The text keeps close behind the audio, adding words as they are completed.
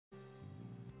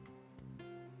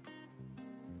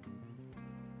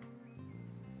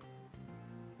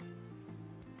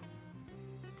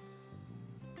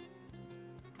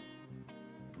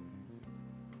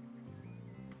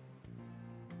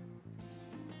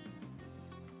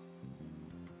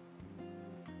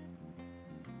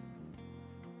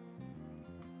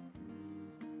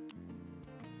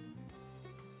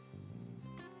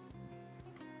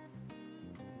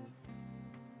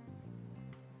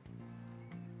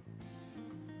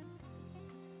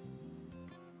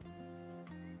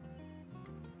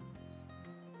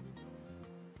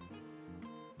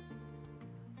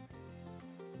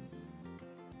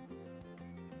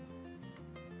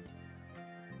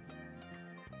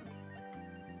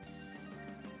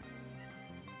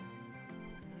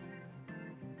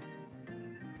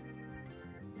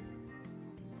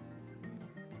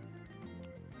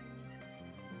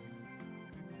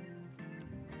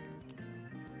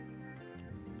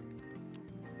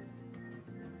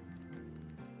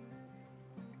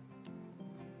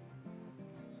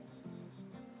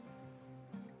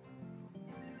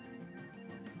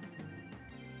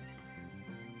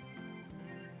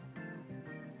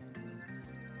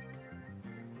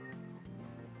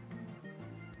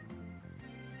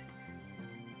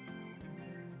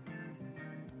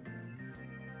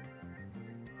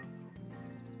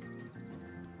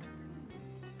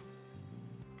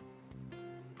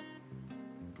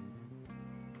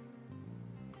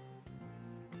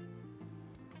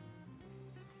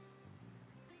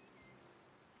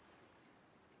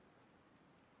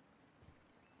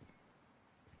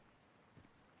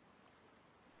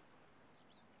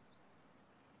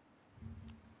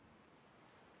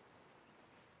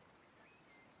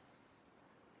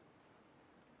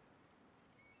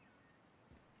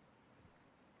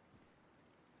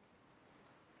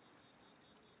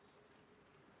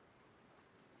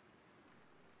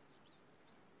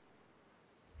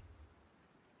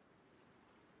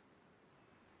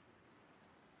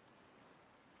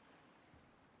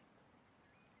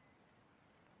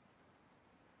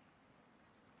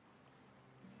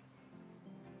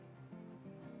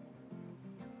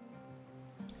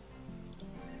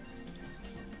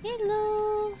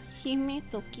Hello!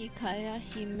 Himetokki kaya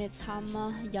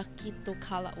himetama yakito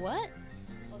kala. What?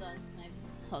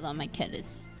 Hold on, my cat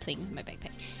is playing with my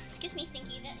backpack. Excuse me,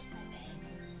 Stinky, that is my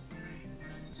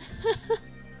bag.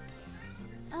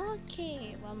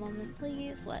 Okay, one moment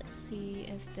please. Let's see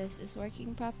if this is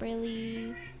working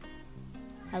properly.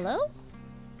 Hello?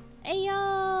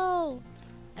 Ayo!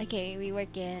 Okay, we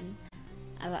work in.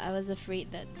 I was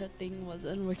afraid that the thing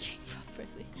wasn't working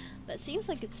properly, but seems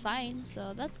like it's fine,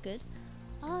 so that's good.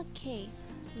 Okay,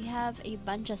 we have a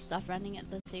bunch of stuff running at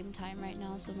the same time right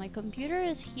now, so my computer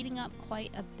is heating up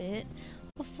quite a bit.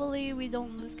 Hopefully we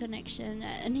don't lose connection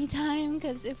at any time,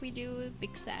 because if we do,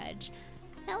 big sag.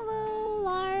 Hello,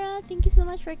 Lara, thank you so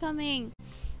much for coming.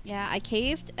 Yeah, I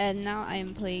caved, and now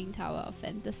I'm playing Tower of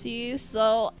Fantasy,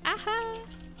 so aha!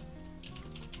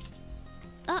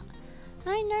 Ah,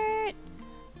 hi nerd!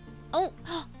 Oh,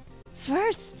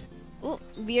 first! Oh,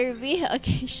 BRB?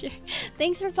 Okay, sure.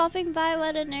 Thanks for popping by,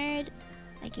 what a nerd!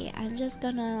 Okay, I'm just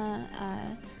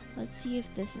gonna, let's see if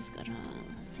this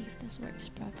works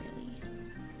properly.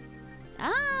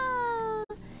 Ah!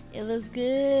 It looks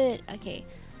good! Okay,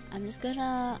 I'm just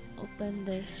gonna open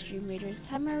the Stream Reader's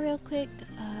timer real quick.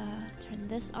 Turn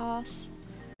this off.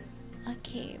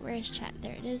 Okay, where's chat?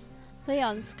 There it is. Play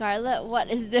on Scarlet,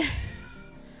 what is this?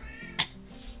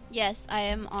 Yes, I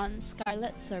am on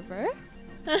Scarlet server.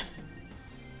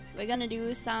 We're gonna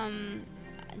do some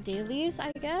dailies,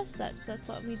 I guess. That's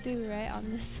what we do, right? On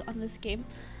this game.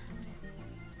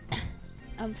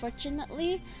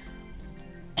 Unfortunately,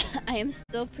 I am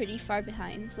still pretty far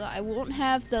behind, so I won't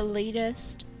have the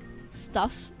latest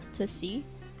stuff to see.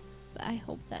 But I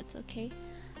hope that's okay.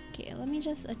 Okay, let me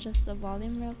just adjust the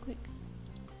volume real quick.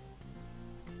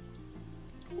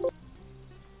 Oh,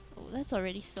 that's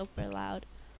already super loud.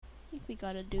 I think we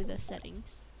gotta do the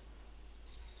settings.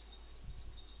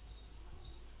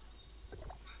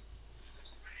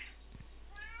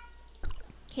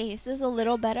 Okay, is this a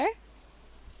little better?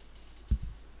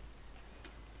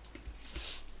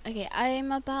 Okay,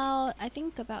 I'm I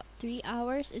think about 3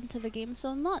 hours into the game,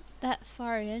 so not that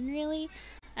far in really.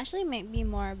 Actually, maybe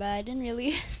more, but I didn't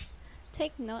really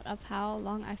take note of how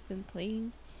long I've been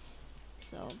playing.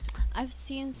 So, I've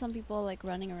seen some people like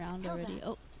running around Hilda, already.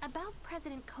 Oh. About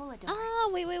President Kolador. Ah,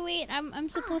 wait. I'm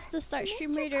supposed to start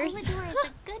Stream Readers. Mr. Kolador is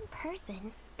a good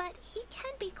person, but he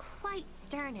can be quite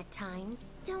stern at times.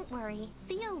 Don't worry,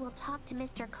 Theo will talk to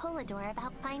Mr. Kolador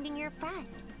about finding your friend.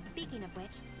 Speaking of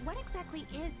which, what exactly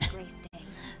is Grace Day?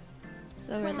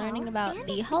 So we're learning about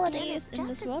the holidays in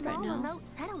this world right now. Remote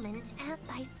settlement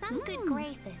by some good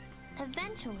graces.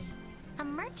 Eventually, a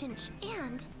merchant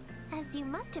and, as you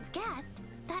must have guessed,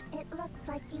 that it looks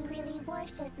like you really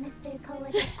worship Mr.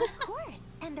 Kolador. Of course,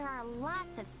 and there are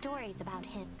lots of stories about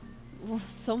him. Well,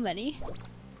 so many.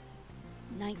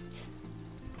 Night.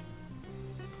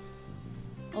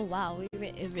 Oh wow,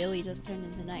 it really just turned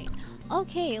into night.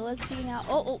 Okay, let's see now.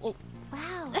 Oh.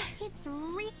 Wow, it's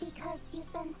because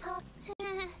you've been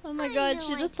talking. Oh my god,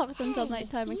 she just talked until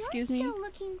nighttime. Excuse me. You're still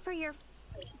looking for your.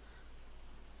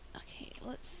 Okay,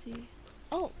 let's see.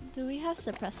 Oh, do we have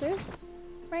suppressors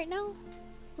right now?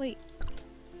 Wait.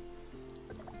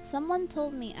 Someone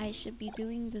told me I should be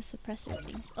doing the suppressor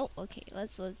things. Oh, okay.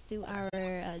 Let's do our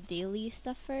daily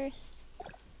stuff first.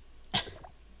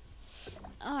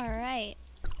 All right.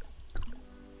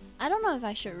 I don't know if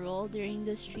I should roll during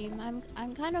this stream.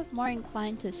 I'm kind of more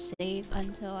inclined to save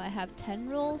until I have 10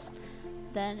 rolls.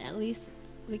 Then at least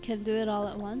we can do it all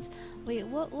at once. Wait,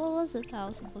 what was it that I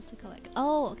was supposed to collect?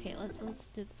 Oh, okay. Let's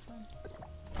do this one.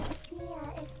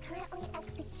 Mia is currently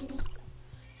executing.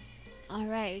 All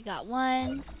right, we got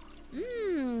one.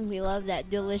 We love that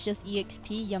delicious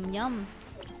EXP. Yum yum.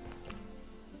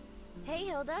 Hey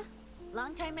Hilda,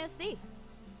 long time no see.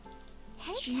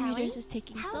 Hey Stream Readers is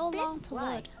taking so long to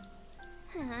load.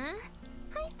 Huh?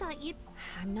 I thought you'd.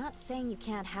 I'm not saying you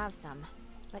can't have some,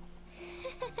 but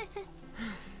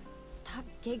stop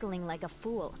giggling like a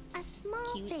fool. A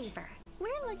small favor.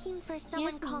 We're looking for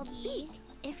someone called Zeke.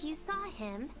 If you saw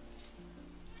him.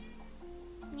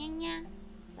 Nya.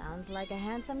 Sounds like a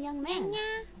handsome young man.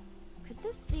 Could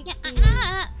this Zeke be,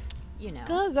 you know?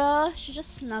 Gaga, she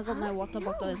just snuggled my water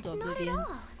bottle into oblivion.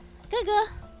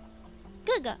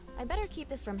 Gaga. I better keep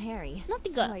this from Harry,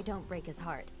 so I don't break his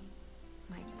heart.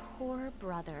 My poor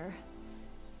brother.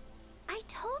 I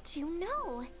told you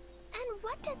no. And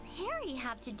what does Harry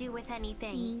have to do with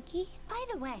anything? Pinky. By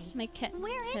the way, My cat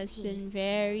where is has he? been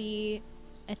very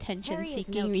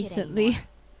attention-seeking no kid recently. anymore.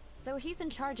 So he's in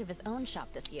charge of his own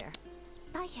shop this year.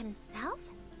 By himself?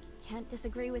 Can't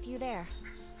disagree with you there.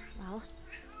 Well,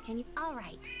 can you? All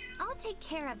right, I'll take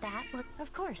care of that. Look,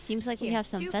 of course. Seems like we Here, have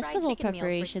some 2 fried festival chicken meals for-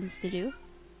 preparations to do.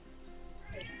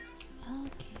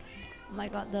 Oh my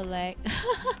god, the lag.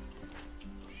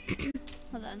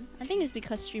 Hold on. I think it's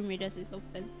because Stream Readers is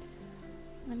open.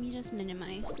 Let me just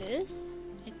minimize this.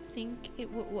 I think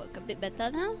it would work a bit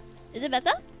better now. Is it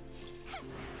better?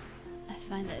 I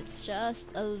find that it's just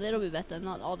a little bit better,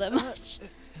 not all that much.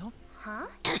 Huh?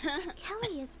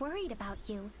 Kelly is worried about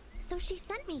you, so she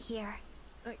sent me here.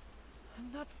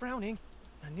 I'm not frowning.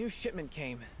 A new shipment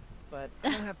came, but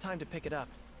I don't have time to pick it up.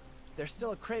 There's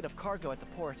still a crate of cargo at the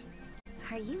port.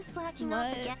 Are you slacking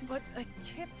off again? But I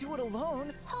can't do it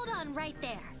alone. Hold on right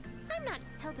there. I'm not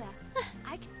Hilda.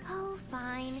 Oh,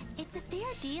 fine. It's a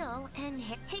fair deal. And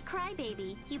hey,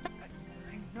 crybaby, I'm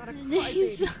not a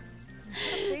crybaby. I'm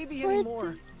not a baby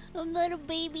anymore. I'm not a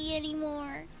baby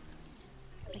anymore.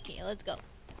 Okay, let's go.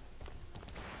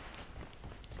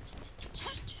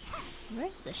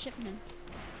 Where's the shipment?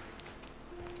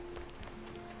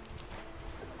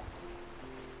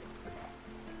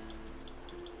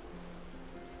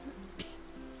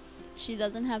 She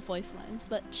doesn't have voice lines,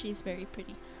 but she's very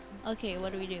pretty. Okay,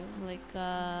 what do we do? Like,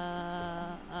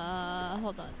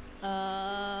 hold on.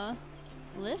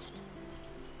 Lift?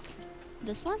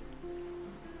 This one?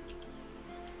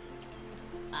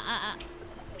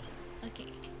 Okay.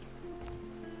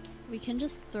 We can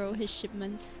just throw his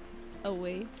shipment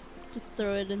away. Just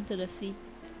throw it into the sea.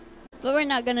 But we're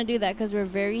not gonna do that because we're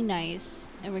very nice.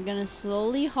 And we're gonna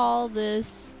slowly haul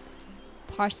this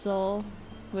parcel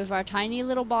with our tiny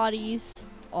little bodies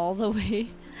all the way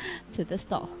to the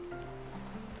stall.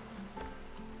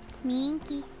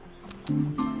 Minky.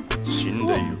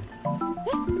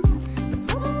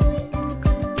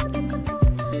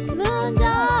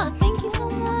 Moondog! Thank you so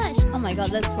much! Oh my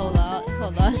god, that's so loud.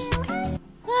 Hold on.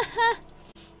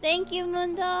 Thank you,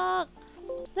 Moondog!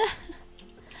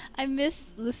 I miss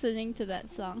listening to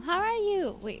that song. How are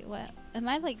you? Wait, what? Am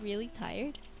I like really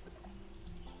tired?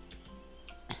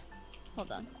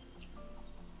 Hold on.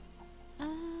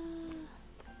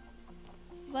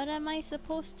 What am I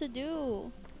supposed to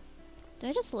do? Do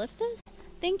I just lift this?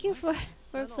 Thank you for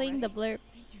playing the blurb.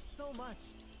 Thank you so much.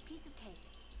 piece of cake.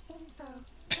 Info.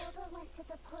 Hilda went to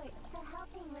the port. The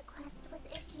helping request was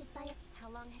issued by... How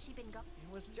long has she been gone?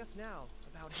 It was just now,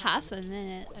 about Half a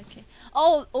minute. Okay.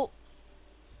 Oh!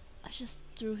 I just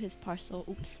threw his parcel.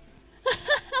 Oops.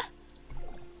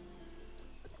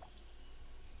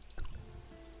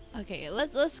 Okay,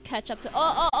 let's catch up to.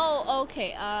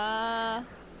 Okay.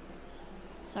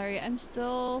 Sorry, I'm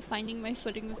still finding my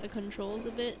footing with the controls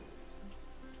a bit.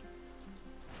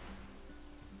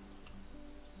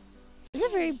 Is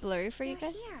it very blurry for you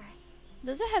guys?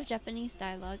 Does it have Japanese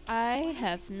dialogue? I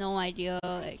have no idea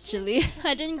actually.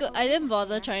 I didn't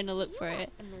bother trying to look for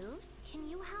it. Can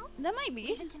you help? That might be.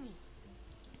 Give it to me.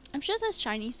 I'm sure there's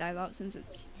Chinese dialogue since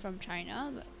it's from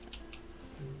China, but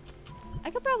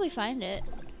I could probably find it.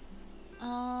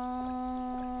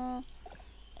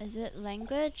 Is it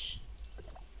language?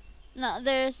 No,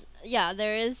 there is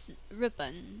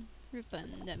Rippon.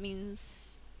 That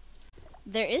means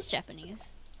there is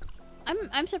Japanese.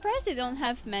 I'm surprised they don't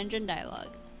have Mandarin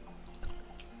dialogue.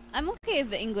 I'm okay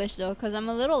with the English though, cause I'm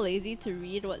a little lazy to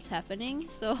read what's happening.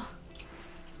 So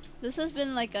this has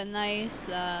been like a nice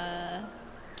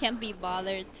can't be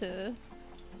bothered to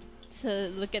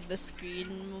look at the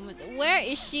screen moment. Where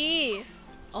is she?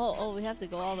 Oh, we have to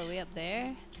go all the way up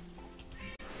there.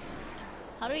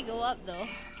 How do we go up though?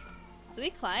 Do we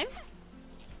climb?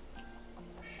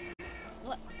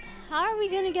 What? How are we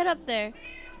gonna get up there?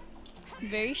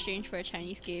 Very strange for a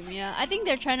Chinese game, yeah. I think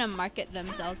they're trying to market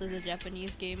themselves as a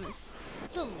Japanese game.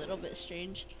 It's a little bit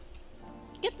strange.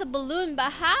 Get the balloon,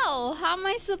 but how? How am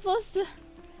I supposed to?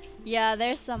 Yeah,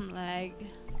 there's some lag.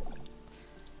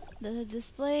 The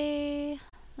display.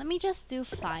 Let me just do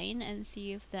fine and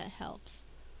see if that helps.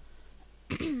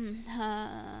 Okay,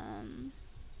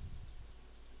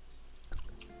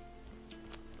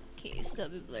 still a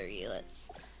bit blurry. Let's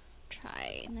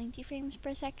try 90 frames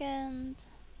per second.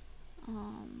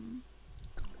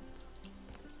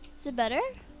 Is it better?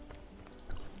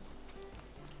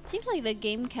 Seems like the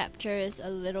game capture is a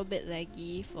little bit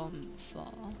laggy for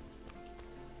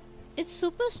it's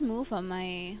super smooth on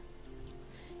my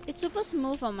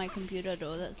computer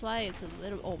though. That's why it's a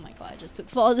little. Oh my god! I just took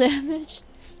fall damage.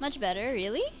 Much better,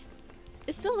 really?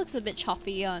 It still looks a bit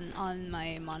choppy on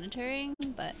my monitoring,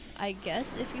 but I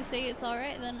guess if you say it's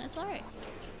alright, then it's alright.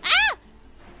 Ah!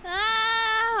 Ah!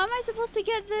 How am I supposed to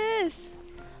get this?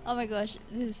 Oh my gosh,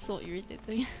 this is so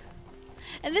irritating.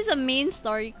 And this is a main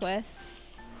story quest.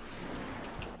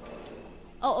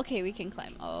 Oh, okay, we can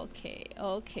climb. Okay,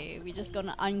 okay. We're just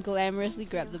gonna unglamorously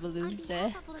grab the balloons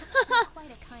there.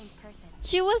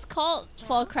 She was called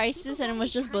for a crisis and it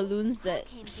was just balloons that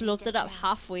floated up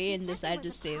halfway and decided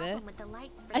to stay there.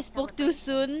 I spoke too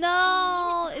soon.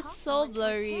 No! It's so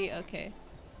blurry. Okay.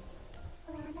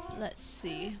 Let's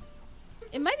see.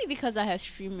 It might be because I have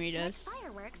stream readers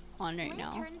on right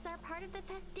now. Lanterns are part of the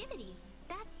festivity.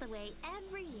 That's the way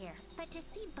every year. But to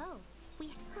see both,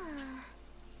 we...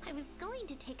 I was going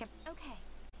to take a... Okay.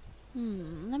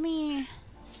 Let me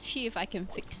see if I can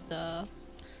fix the...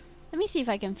 Let me see if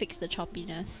I can fix the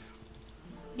choppiness.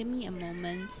 Give me a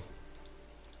moment.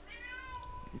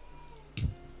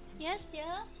 Yes,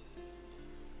 dear?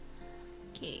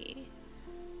 Okay.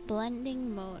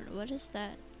 Blending mode. What is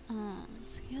that?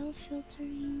 Scale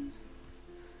filtering.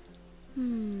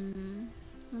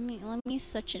 Let me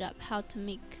search it up. How to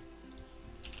make...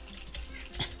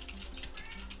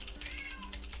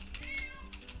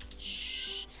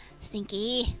 Shh.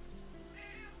 Stinky.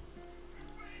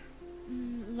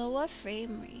 Lower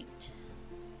frame rate.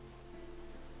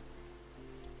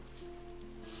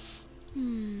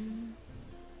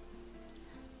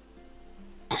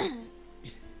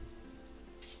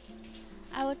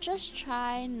 I will just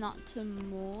try not to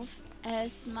move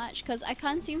as much because I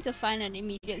can't seem to find an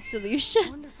immediate solution.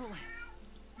 Wonderful.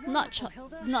 Not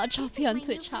choppy on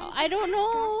Twitch. How? I don't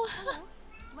know.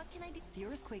 What can I do? The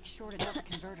earthquake shorted out the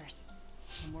converters.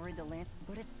 I'm worried the lamp,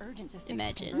 but it's urgent to fix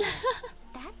Imagine. the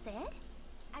That's it?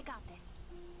 I got this.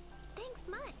 Thanks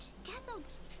much. Guess I'll...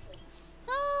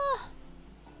 Ah.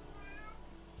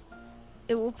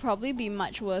 It will probably be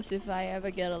much worse if I ever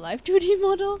get a live 2D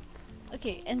model.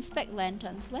 Okay, inspect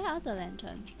lanterns. Where are the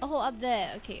lanterns? Oh, up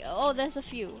there. Okay. Oh, there's a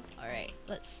few. Alright,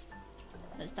 let's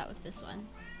start with this one.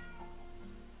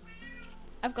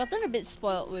 I've gotten a bit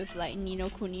spoiled with like Ni no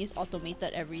Kuni's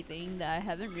automated everything that I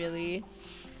haven't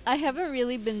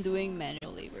really been doing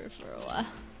manual labor for a while.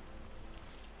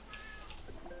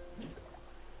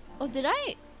 Oh, did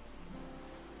I?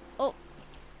 Oh.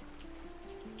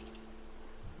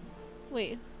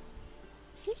 Wait.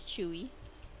 Is this Chewy?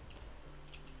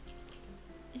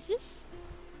 Is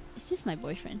this my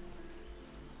boyfriend?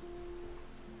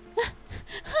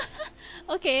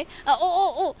 Okay.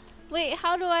 Oh. Wait,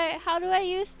 how do I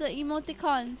use the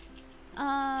emoticons?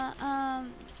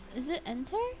 Is it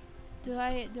enter? Do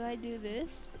I do this?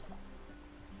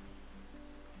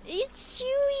 It's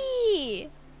Chewy!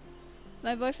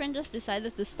 My boyfriend just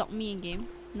decided to stalk me in game.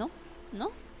 No?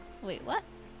 No? Wait, what?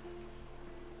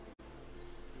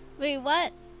 Wait,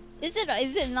 what? Is it or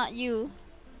is it not you?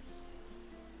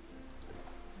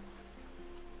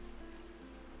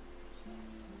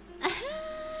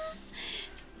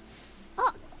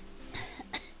 Oh!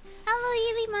 Hello,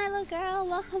 Ely Milo girl!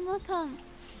 Welcome.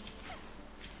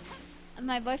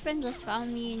 My boyfriend just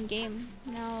found me in game.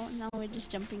 Now we're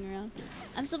just jumping around.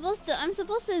 I'm supposed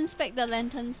to inspect the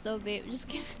lanterns though, babe. Just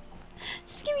give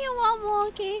me a while more,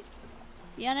 okay?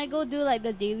 You wanna go do like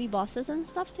the daily bosses and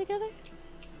stuff together?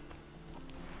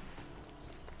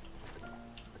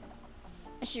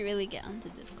 I should really get onto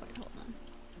Discord. Hold on.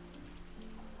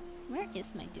 Where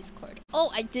is my Discord? Oh,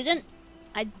 I don't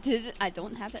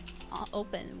have it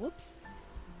open. Whoops.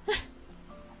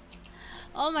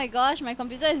 Oh my gosh, my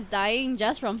computer is dying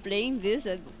just from playing this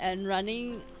and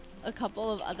running a couple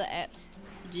of other apps.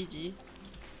 GG.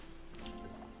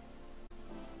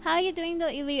 How are you doing though,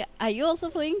 Ili? Are you also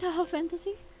playing Tower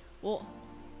Fantasy? Whoa.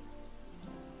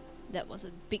 That was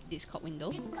a big Discord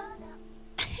window.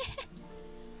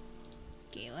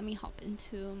 Okay, let me hop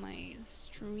into my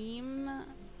stream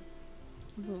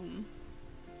room.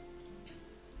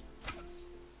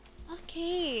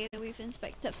 Okay, we've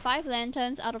inspected 5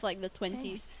 lanterns out of like the 20s.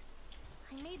 Thanks.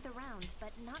 I made the round,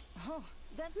 but not... Oh,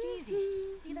 that's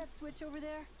easy. See that switch over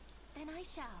there? Then I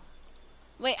shall.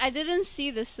 Wait, I didn't see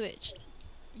the switch.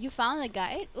 You found a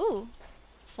guide? Ooh.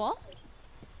 For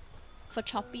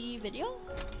choppy video?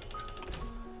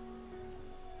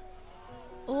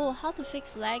 Oh, how to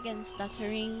fix lag and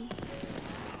stuttering.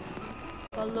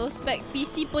 For low spec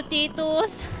PC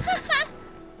potatoes.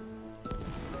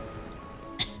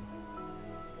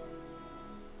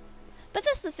 But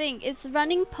that's the thing, it's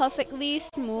running perfectly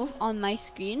smooth on my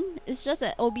screen. It's just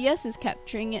that OBS is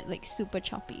capturing it like super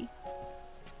choppy.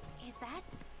 Is that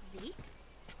Zeke?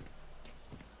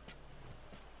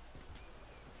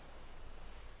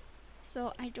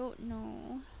 So I don't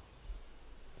know.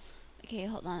 Okay,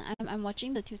 hold on. I'm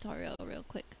watching the tutorial real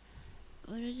quick.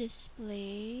 Go to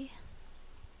display.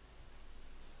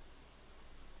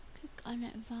 Click on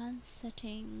advanced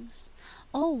settings.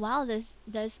 Oh wow,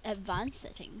 there's advanced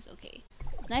settings. Okay.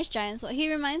 Nice giant sword.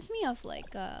 He reminds me of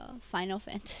like a Final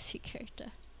Fantasy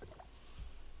character.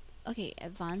 Okay,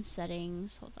 advanced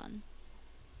settings. Hold on.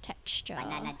 Texture. Oh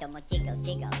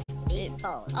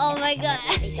my god.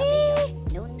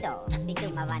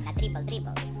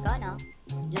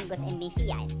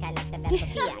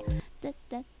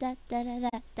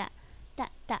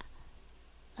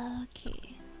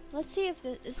 Okay. Let's see if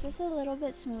is this a little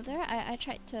bit smoother. I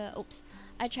tried to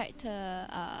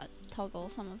toggle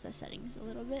some of the settings a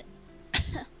little bit.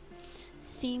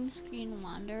 Seam screen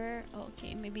wanderer.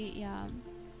 Okay, maybe yeah.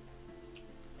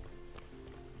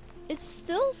 It's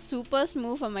still super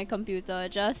smooth on my computer,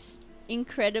 just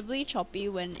incredibly choppy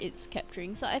when it's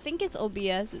capturing. So I think it's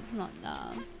OBS. It's not.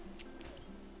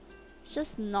 It's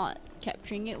just not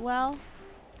capturing it well.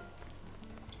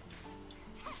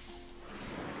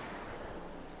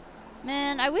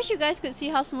 Man, I wish you guys could see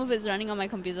how smooth it's running on my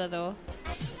computer though.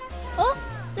 Oh,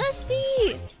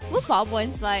 Dusty! What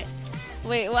PowerPoint slide?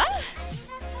 Wait, what?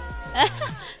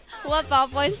 What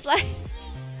PowerPoint slide?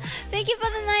 Thank you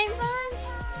for the 9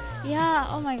 months! Yeah,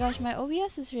 oh my gosh, my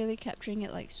OBS is really capturing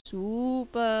it like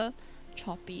super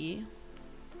choppy.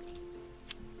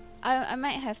 I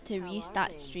might have to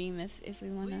restart stream if we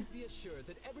wanna. Please be assured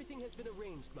that everything has been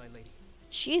arranged, my lady.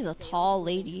 She's a tall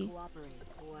lady.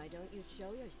 Why don't you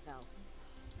show yourself?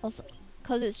 Also,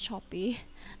 cause it's choppy.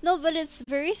 No, but it's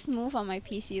very smooth on my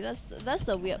PC. That's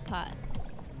the weird part.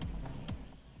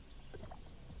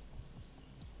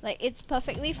 Like it's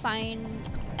perfectly fine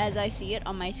as I see it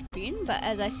on my screen, but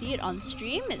as I see it on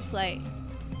stream, it's like,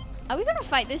 are we gonna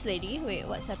fight this lady? Wait,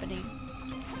 what's happening?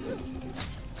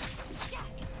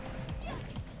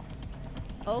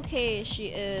 Okay, she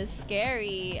is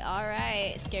scary.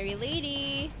 Alright, scary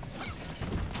lady.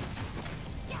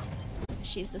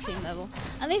 She's the same level.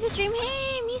 I like to stream.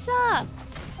 Hey, Misa!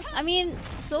 I mean,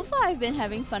 so far I've been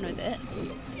having fun with it.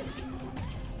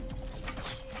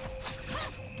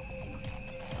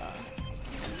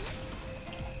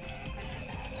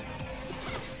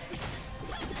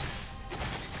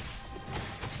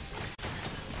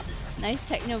 Nice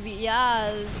techno beat.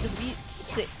 Yeah, the beat's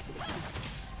sick.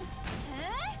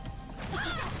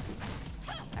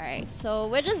 Alright, so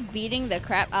we're just beating the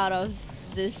crap out of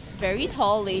this very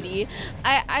tall lady.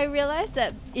 I realized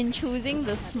that in choosing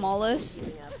the smallest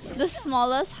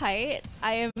height,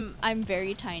 I'm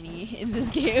very tiny in this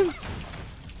game.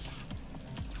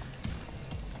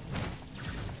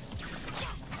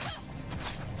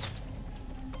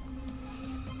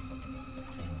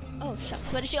 Oh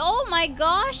shucks, where is she? Oh my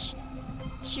gosh!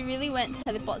 She really went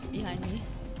teleports behind me.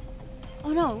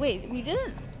 Oh no, wait, we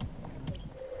didn't.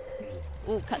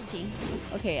 Oh, cutscene.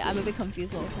 Okay, I'm a bit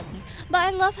confused what was happening. But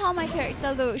I love how my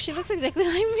character looks. She looks exactly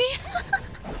like me.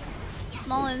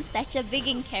 Small in stature, big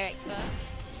in character.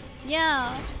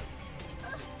 Yeah.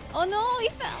 Oh no, he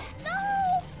fell. No!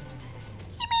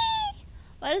 Hime!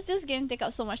 Why does this game take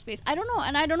up so much space? I don't know,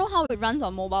 and I don't know how it runs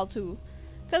on mobile too.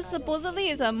 Because supposedly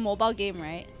it's a mobile game,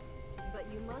 right? But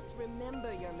you must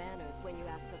remember your manners when you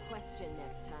ask a question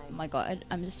next time. Oh my god,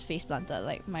 I'm just face planted.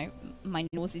 Like my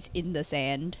nose is in the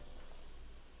sand.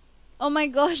 Oh my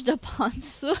gosh, the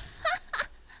pantsu.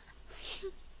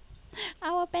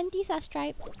 Our panties are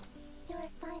striped. You're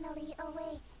finally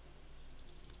awake.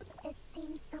 It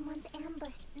seems someone's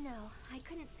ambushed. No, I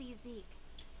couldn't see Zeke.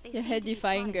 They Your seem head to be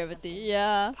defying plotting gravity. something.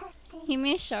 Yeah. Testing. He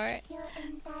made short. You're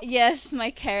in bed. Yes, my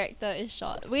character is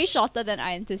short. Way shorter than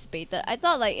I anticipated. I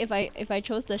thought like if I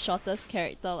chose the shortest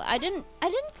character, I didn't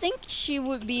think she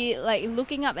would be like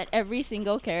looking up at every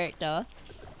single character.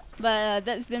 But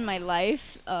that's been my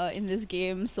life in this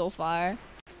game so far.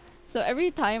 So every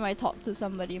time I talk to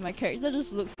somebody, my character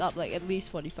just looks up like at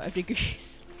least 45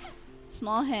 degrees.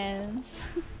 Small hands.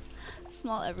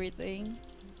 Small everything.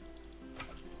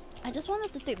 I just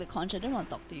wanted to take the conch. I didn't want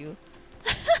to talk to you.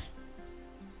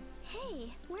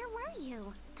 Hey, where were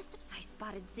you? I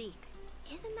spotted Zeke.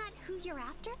 Isn't that who you're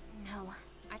after? No.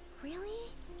 Really?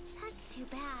 That's too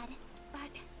bad. But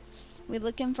We're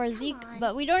looking for Zeke, on.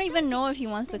 but we don't even know if he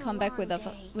It's wants to been a come back with long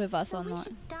day, with us so or we not.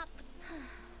 should stop.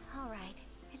 All right,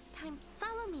 it's time.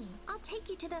 Follow me. I'll take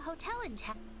you to the hotel in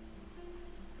town.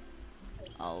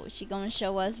 Oh, she gonna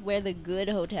show us where the good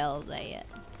hotels are at.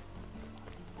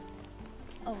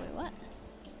 Oh wait, what?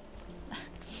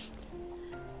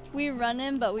 We're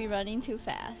running, but we're running too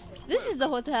fast. This is the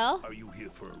hotel. Are you here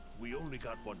for? We only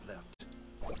got one left.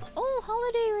 Oh,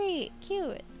 holiday rate,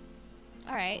 cute.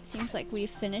 All right, seems like we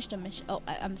finished a mission. Oh,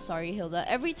 I'm sorry, Hilda.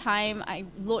 Every time I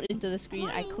load into the screen,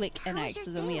 I Morning. click and I How was your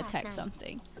accidentally stay last attack night?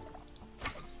 something.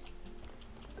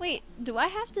 Wait, do I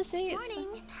have to say it's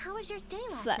Morning. How was your stay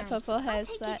last flat night? purple hair I'll is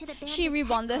take you flat? to the She band's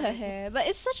rebonded her headquarters. hair, but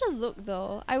it's such a look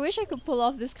though. I wish I could pull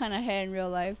off this kind of hair in real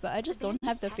life, but I just The don't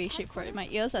have the band's face shape for it. My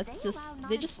headquarters? ears are Do they just allow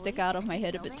they just stick non-employees out of to my enter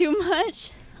head the a bit building? too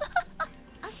much.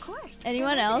 Of course.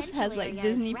 Anyone the else has residential like area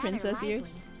Disney is rather princess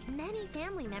ears? lively. Many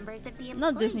family members of the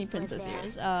Not Disney employees live princess there.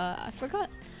 ears. I forgot.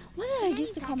 What did I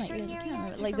used to call my ears? I Manufacturing can't area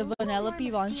remember. is Like a the little Vanellope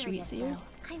more Von Schweetz mysterious, ears.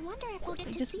 though. I wonder if we'll get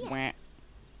Like to just see it. wah.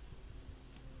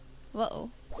 Whoa.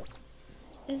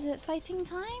 Is it fighting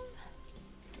time?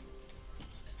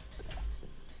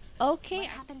 Okay. What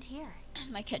happened here?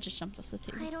 My cat just jumped off the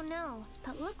table. I don't know,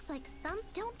 but looks like some.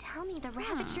 Don't tell me the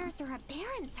Ravagers or a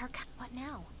Barons are. What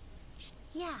now?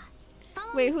 Yeah.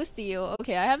 Follow Wait, me. who's Theo?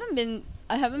 Okay, I haven't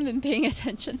been paying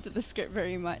attention to the script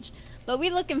very much. But we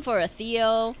looking for a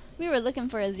Theo. We were looking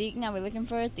for a Zeke, now we're looking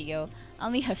for a Theo. I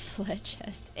only have flat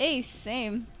chest. Hey,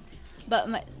 same. But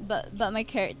my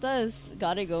character's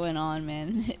got it going on,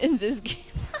 man, in this game.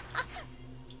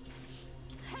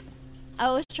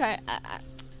 I was trying.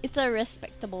 It's a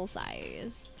respectable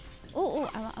size. Oh,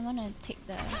 I wanna take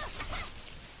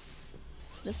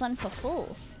this one for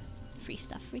fools. Free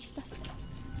stuff, free stuff.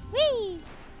 Whee!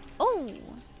 Oh!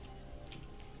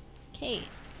 Okay.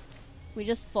 We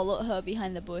just followed her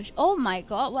behind the bush. Oh my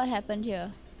god, what happened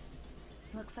here?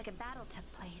 Looks like a battle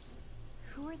took place.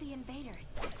 Who are the invaders?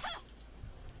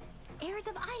 Heirs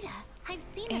of Ida. I've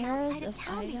seen them Heirs outside of of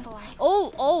town Ida? before.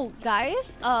 Oh,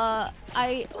 guys. What?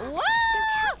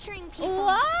 They're capturing people.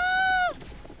 What?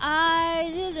 I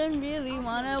didn't really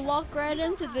want to walk right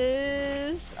into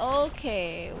this.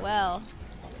 Okay, well.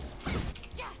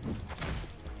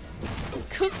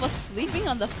 Good for sleeping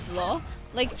on the floor,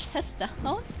 like chest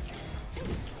down.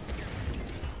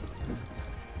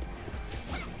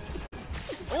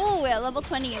 Oh, we're at level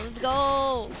 20. Let's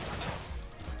go.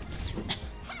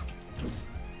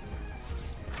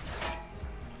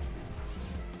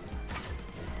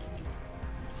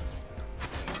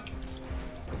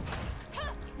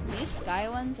 These sky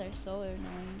ones are so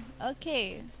annoying.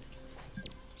 Okay.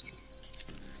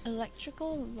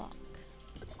 Electrical lock.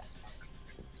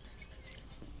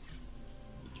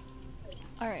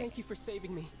 Alright. Thank you for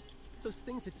saving me. Those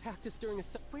things attacked us during a.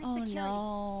 Where's Oh security?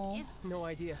 no. No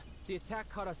idea. The attack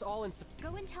caught us all in.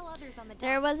 Go and tell others on the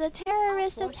There deck. was a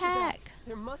terrorist Watch your back. attack.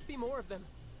 There must be more of them.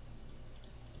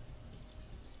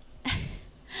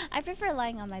 I prefer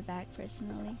lying on my back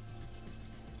personally.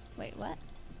 Wait, what?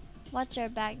 Watch your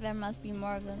back, there must be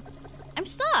more of them. I'm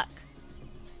stuck!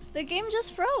 The game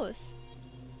just froze.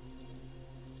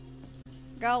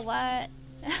 Girl, what?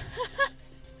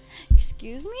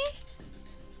 Excuse me?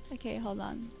 Okay, hold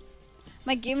on.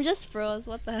 My game just froze,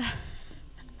 what the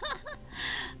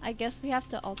I guess we have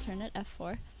to alternate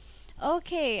F4.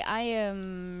 Okay, I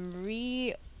am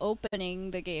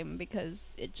reopening the game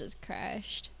because it just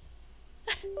crashed.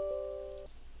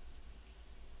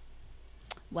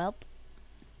 Welp.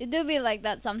 It do be like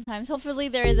that sometimes. Hopefully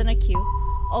there isn't a queue.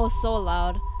 Oh, so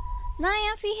loud.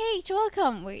 Naya PH,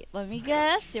 welcome. Wait, let me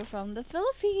guess. You're from the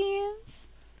Philippines.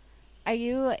 Are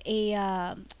you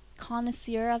a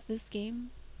connoisseur of this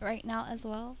game right now as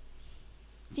well?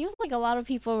 Seems like a lot of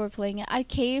people were playing it. I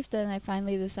caved and I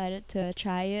finally decided to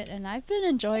try it, and I've been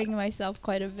enjoying myself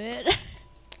quite a bit.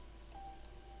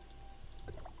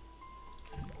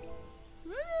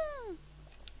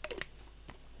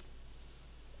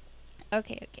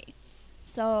 Okay.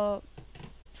 So,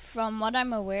 from what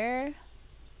I'm aware,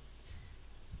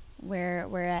 we're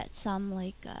at some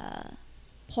like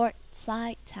port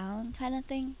side town kind of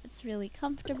thing. It's really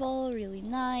comfortable, really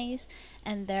nice,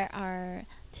 and there are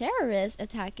terrorists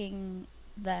attacking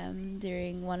them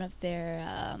during one of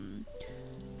their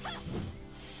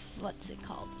what's it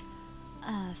called?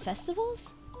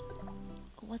 Festivals?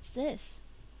 What's this?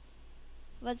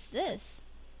 What's this?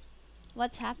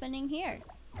 What's happening here?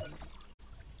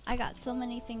 I got so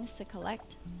many things to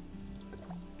collect.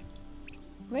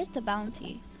 Where's the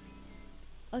bounty?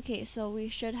 Okay, so we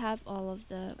should have all of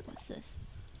the... What's this?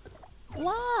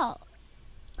 Wow!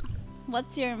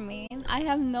 What's your main? I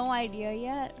have no idea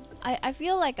yet. I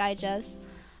feel like I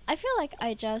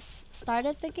just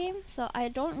started the game, so I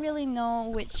don't really know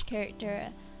which character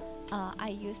I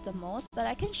use the most, but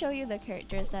I can show you the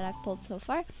characters that I've pulled so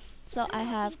far. So I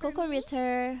have Coco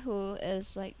Ritter, who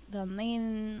is like the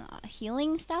main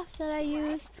healing stuff that I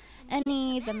use.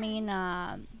 Annie, the main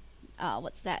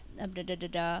what's that?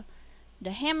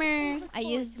 The hammer. I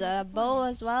used the bow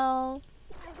as well.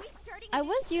 I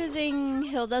was using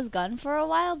Hilda's gun for a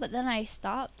while, but then I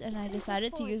stopped and I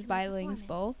decided to use Bailing's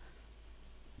bow.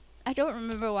 I don't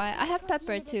remember why. I have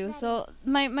Pepper too, so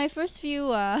my first few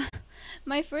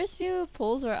my first few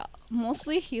pulls were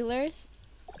mostly healers.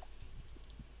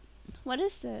 What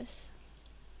is this?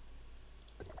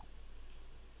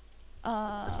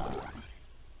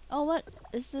 Oh, what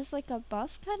is this, like a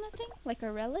buff kind of thing? Like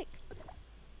a relic?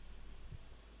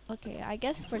 Okay, I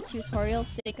guess for tutorial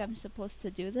sake I'm supposed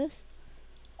to do this.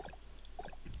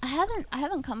 I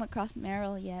haven't come across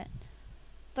Meryl yet.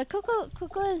 But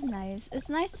Coco is nice. It's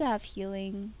nice to have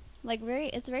healing. Like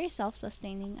it's very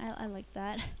self-sustaining. I like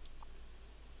that.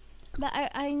 But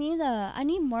I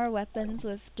need more weapons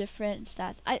with different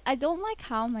stats. I don't like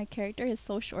how my character is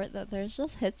so short that there's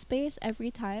just hit space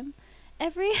every time.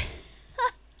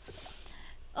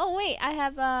 Oh wait, I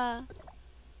have a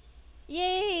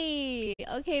yay!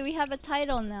 Okay, we have a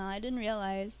title now. I didn't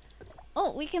realize.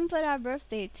 Oh, we can put our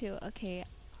birthday too. Okay.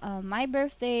 My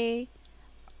birthday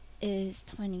is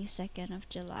 22nd of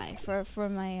July for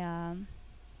my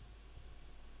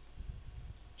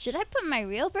should I put my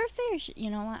real birthday or you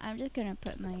know what? I'm just gonna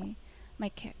put my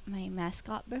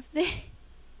mascot birthday.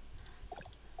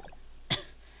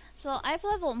 So I've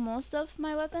leveled most of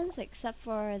my weapons except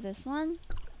for this one.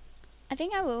 I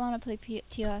think I would want to play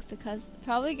TOF because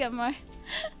probably get more.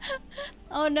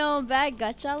 Oh no, bad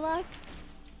gacha luck.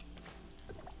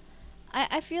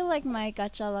 I feel like my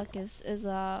gacha luck is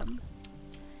a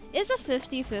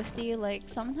 50-50. Like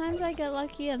sometimes I get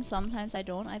lucky and sometimes I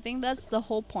don't. I think that's the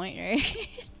whole point, right?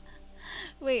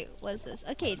 Wait, what's this?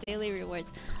 Okay, daily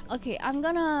rewards. Okay, I'm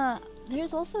gonna.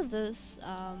 There's also this.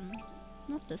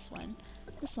 Not this one.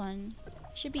 This one.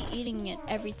 Should be eating it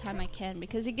every time I can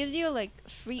because it gives you like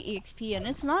free EXP and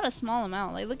it's not a small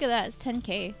amount. Like look at that, it's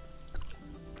 10k.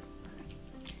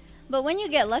 But when you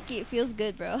get lucky, it feels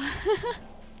good, bro.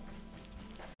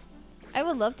 I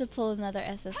would love to pull another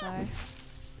SSR.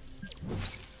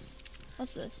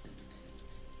 What's this?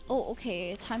 Oh,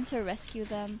 okay. Time to rescue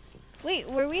them. Wait,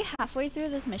 were we halfway through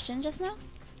this mission just now?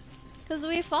 Because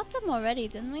we fought them already,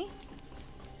 didn't we?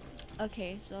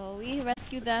 Okay, so we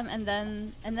rescued them and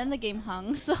then the game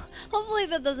hung. So hopefully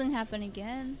that doesn't happen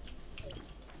again.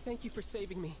 Thank you for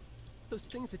saving me. Those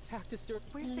things attacked us during.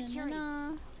 Where's security?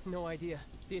 No idea.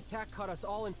 The attack caught us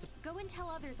all in. Go and tell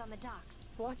others on the docks.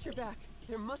 Watch your back.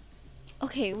 There must.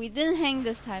 Okay, we didn't hang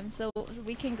this time, so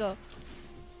we can go.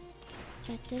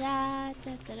 Da -da -da,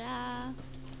 da -da -da.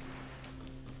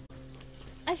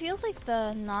 I feel like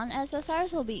the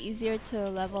non-SSRs will be easier to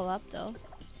level up though.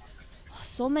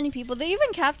 So many people. They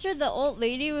even captured the old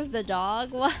lady with the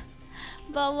dog. What?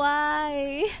 But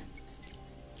why?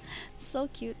 So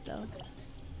cute though.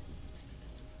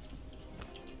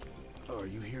 Are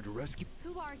you here to rescue?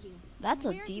 Who are you? That's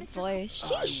a Where's deep Mr. voice.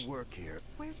 Sheesh. I work here.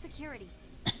 Where's security?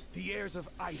 The heirs of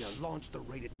Ida launched the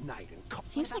raid at night and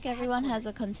Seems like everyone has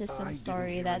a consistent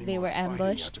story that they were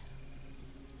ambushed.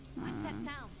 What's that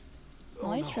sound?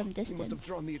 Noise from They must have distance.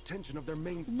 drawn the attention of their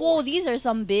main force. Whoa, these are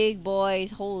some big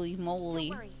boys. Holy moly.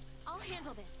 Don't worry. I'll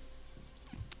handle this.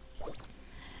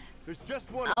 There's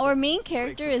just one. Our main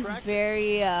character is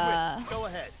very Swift, go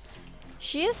ahead.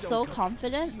 she is so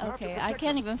confident. Okay, I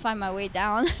can't even find my way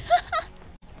down.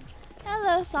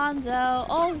 Hello, Sanzo.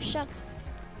 Oh, shucks.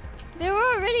 They were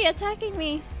already attacking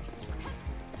me.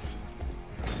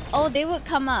 Oh, they would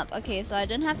come up. Okay, so I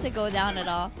didn't have to go down at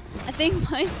all. I think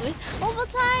mine's with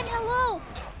Ovaltine, hello!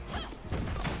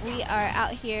 We are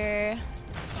out here.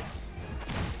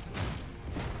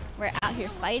 We're out here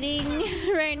fighting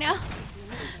right now.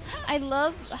 I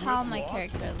love how my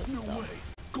character looks No though. way.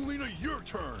 Galena, your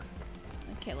turn.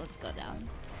 Okay, let's go down.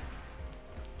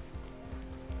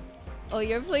 Oh,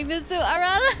 you're playing this too,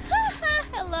 Arana?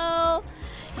 Hello!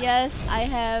 Yes, I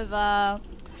have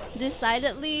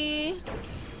decidedly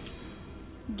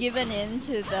given in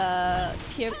to the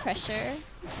peer pressure.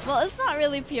 Well, it's not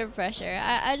really peer pressure.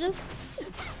 I just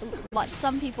watched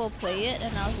some people play it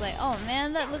and I was like, oh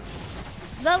man, that looks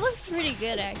pretty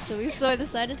good actually. So I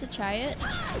decided to try it.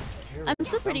 I'm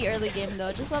still pretty early game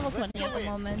though, just level 20 at the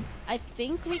moment. I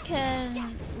think we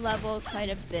can level quite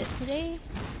a bit today.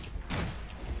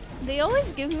 They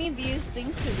always give me these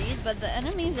things to read, but the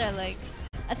enemies are like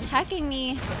attacking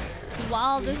me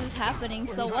while this is happening,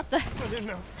 so what the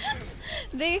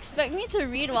they expect me to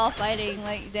read while fighting.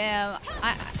 Like damn,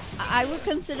 I would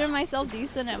consider myself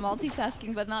decent at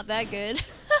multitasking but not that good.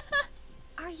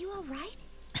 Are you alright?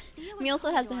 Me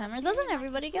also has the hammer. Doesn't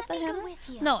everybody get the Let me go hammer? with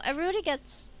you. No, everybody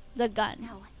gets the gun.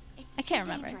 No, it's I can't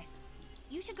too remember. dangerous.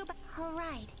 You should go back.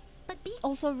 Alright, but be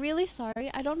Also really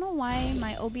sorry, I don't know why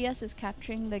my OBS is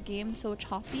capturing the game so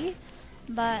choppy,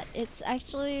 but it's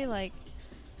actually like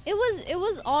it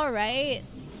was alright.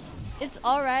 It's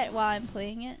alright while I'm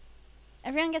playing it.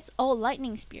 Everyone gets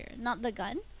lightning spear, not the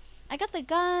gun. I got the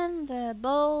gun, the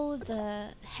bow, the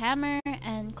hammer,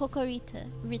 and Kokorita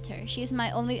Ritter. She's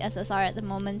my only SSR at the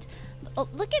moment. Oh,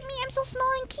 look at me! I'm so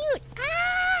small and cute!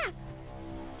 Ah!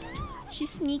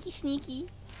 She's sneaky, sneaky.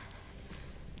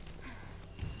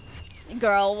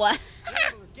 Girl, what?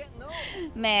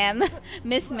 Ma'am.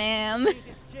 Miss Ma'am.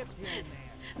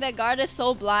 That guard is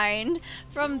so blind.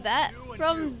 From that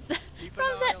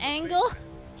angle,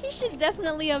 he should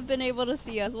definitely have been able to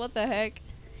see us. What the heck?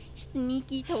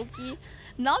 Sneaky Toki.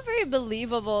 Not very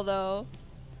believable though.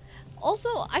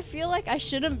 Also, I feel like I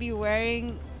shouldn't be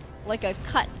wearing like a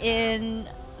cut-in,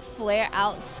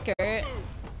 flare-out skirt.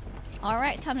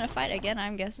 Alright, time to fight again,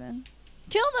 I'm guessing.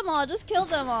 Kill them all! Just kill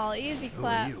them all! Easy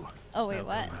clap. Who are you? Oh wait,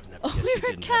 what? Oh, we were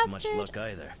didn't have much captured! luck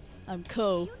either. I'm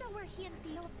Ko. Do you know where he and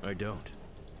Theo... I don't.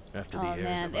 After the Oh heirs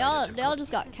man, of they Ida all took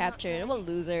just got captured. What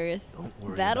losers. Don't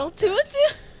worry Battle about tutu?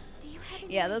 that. Do you have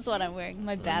any Yeah, that's what I'm ideas? wearing.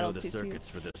 My I know battle the tutu. circuits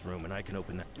for this room, and I can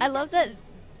open that. I love that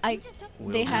they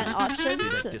Will had do. options See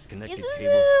that to... disconnected Yuzuzu,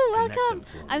 cable? Connect welcome! them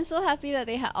for me. I'm so happy that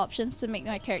they had options to make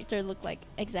my character look like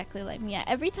exactly like me.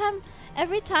 Every time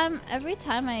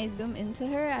I zoom into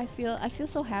her, I feel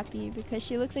so happy because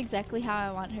she looks exactly how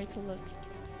I want her to look.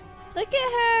 Look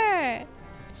at her!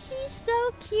 She's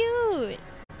so cute!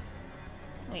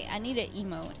 Wait, I need an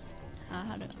emote.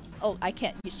 How do... Oh, I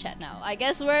can't use chat now. I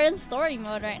guess we're in story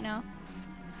mode right now.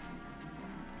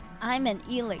 I'm an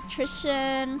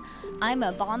electrician. I'm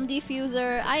a bomb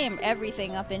diffuser. I am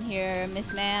everything up in here,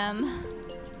 Miss Ma'am.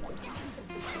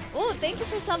 Oh, thank you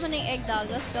for summoning Egg Dog.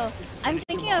 Let's go. I'm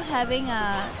thinking of having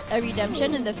a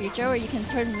redemption in the future where you can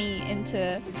turn me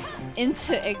into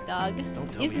Egg Dog.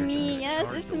 Don't tell It's me you're just me. gonna Yes,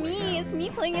 charge it's the way me. down. It's me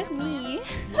playing as me.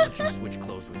 Why don't you switch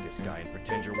clothes with this guy and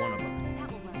pretend you're one of them?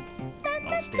 That will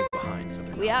work. I'll stay behind so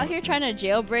they're We not out here trying to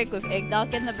jailbreak with Egg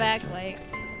Dog in the back, like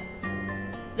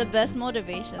the best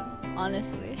motivation,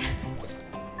 honestly.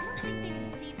 I don't think they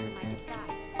can see through my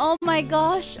disguise. Oh my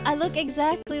gosh, I look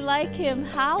exactly like him.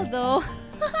 How though?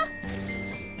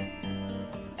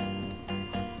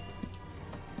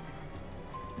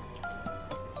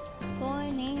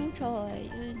 Toy named Troy.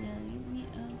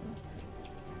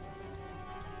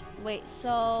 Wait,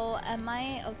 so am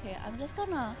I okay? I'm just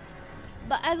gonna.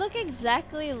 But I look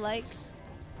exactly like.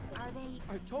 Are they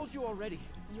I've told you already.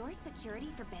 your security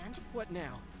for Banj? What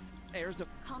now? Heirs of...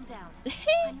 Calm down.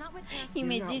 I'm not with Air. He You're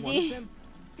made not one of Gigi. them?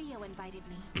 Theo invited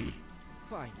me.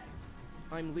 Fine.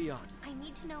 I'm Leon. I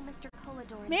need to know Mr.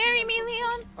 Kolador. and Marry Theo's me,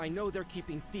 Leon. location. I know they're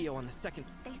keeping Theo on the second...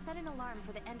 They set an alarm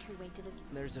for the entryway to this.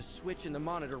 There's a switch in the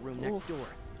monitor room next Ooh. door.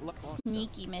 Also,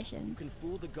 Sneaky you missions. can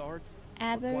fool the guards. but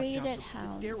watch out Aberrated for-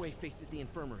 hounds. The stairway faces the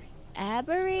infirmary.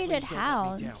 Aberrated Please don't let me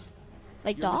down. hounds.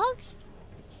 Like You're mis- dogs?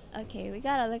 Okay, we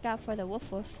gotta look out for the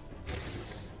woof woof.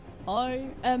 I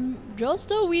am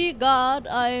just a wee god.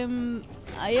 I am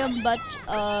but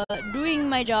doing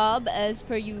my job as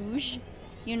per usual.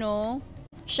 You know,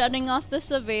 shutting off the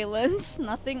surveillance.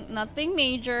 Nothing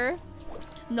major.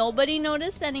 Nobody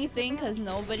noticed anything because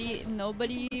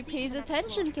nobody pays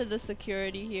attention to the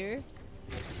security here.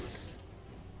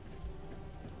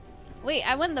 Wait,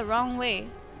 I went the wrong way.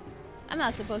 I'm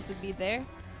not supposed to be there.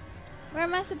 Where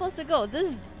am I supposed to go?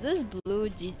 This blue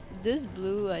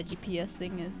GPS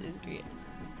thing is great.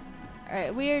 All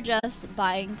right, we are just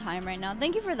buying time right now.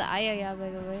 Thank you for the ayaya, by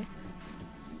the way.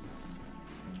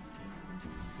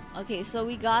 Okay, so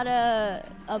we gotta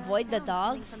avoid the Sounds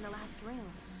coming dogs. From the last room.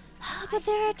 But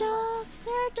there are dogs.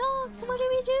 There are dogs. What do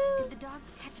we do? Did the dogs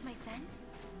catch my scent?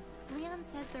 Leon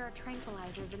says there are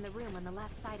tranquilizers in the room on the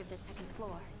left side of the second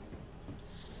floor.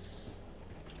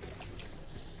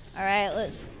 All right,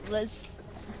 let's.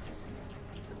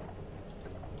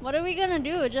 What are we gonna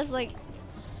do? Just like,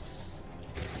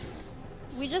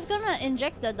 we just gonna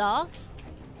inject the dogs?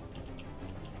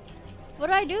 What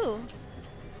do I do?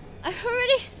 I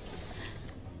already.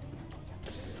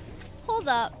 Hold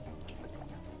up.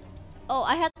 Oh,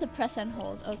 I had to press and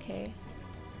hold. Okay.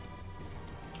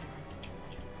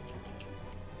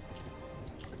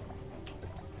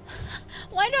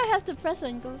 Why do I have to press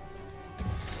and go?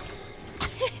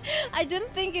 I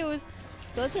didn't think it was...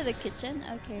 Go to the kitchen?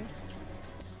 Okay.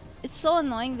 It's so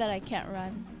annoying that I can't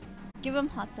run. Give him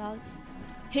hot dogs.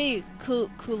 Hey,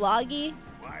 Kulagi?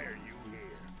 Why are you here?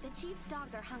 The chief's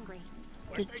dogs are hungry.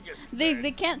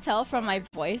 They can't tell from my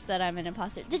voice that I'm an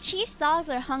imposter. The chief's dogs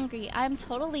are hungry. I'm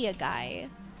totally a guy.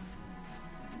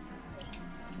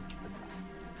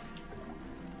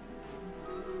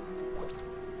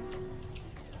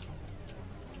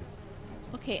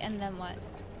 Okay, and then what?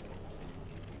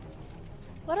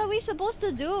 What are we supposed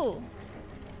to do?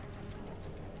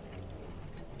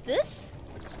 This?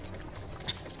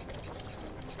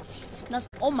 Not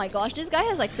oh my gosh, this guy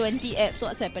has like 20 apps.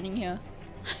 What's happening here?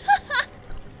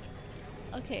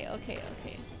 Okay.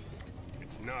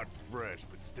 It's not fresh,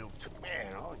 but still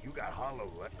man, all you got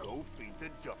hollow. Go feed the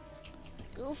dog.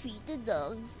 Go feed the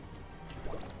dogs.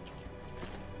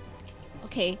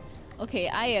 Okay. Okay,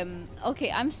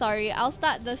 I'm sorry. I'll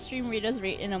start the stream readers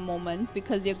rate in a moment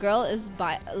because your girl is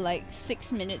by like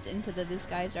 6 minutes into the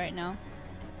disguise right now.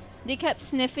 They kept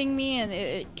sniffing me and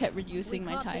it kept reducing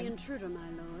my time. The intruder, my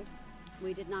lord.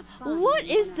 We did not find What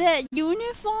is anyone that else.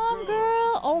 uniform,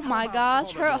 girl? Oh my gosh,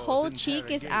 her whole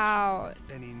cheek is out.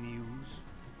 Any news?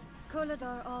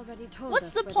 Kolador already told What's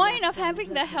us the where point of Aston is having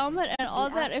the located. helmet and all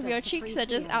He that asked if us your to cheeks free are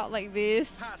just Theo. out like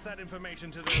this? Pass that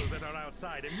information to those that are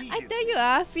outside immediately. I tell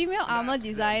you, female armor Ask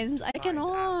them designs, to I find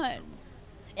cannot. us.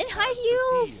 In high As for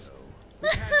heels! Theo, we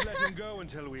can't let him go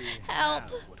until we Help.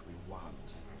 have what we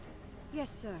want. Yes,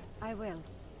 sir. I will.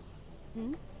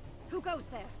 Hmm? Who goes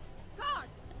there? Guards!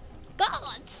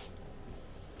 Gods!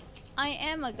 I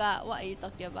am a god. What are you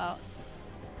talking about?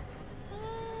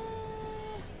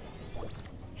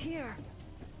 Here.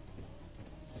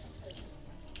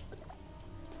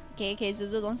 Okay,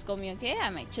 Zuzu, don't scold me, okay?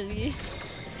 I'm actually...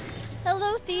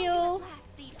 Hello, Theo!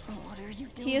 What are you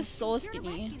doing? He is so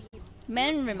skinny.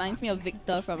 Man reminds me of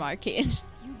Victor from Arcade.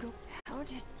 You go. How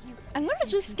did you? I'm gonna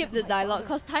just skip the dialogue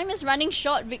because time is running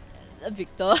short,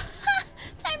 Victor.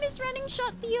 Time is running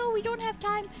short, Theo. We don't have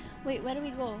time. Wait, where do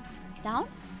we go? Down?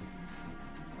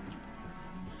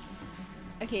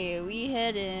 Okay, we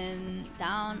head in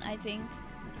down, I think.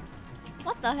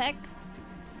 What the heck?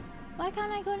 Why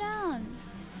can't I go down?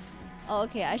 Oh,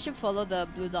 okay, I should follow the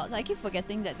blue dots. I keep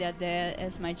forgetting that they're there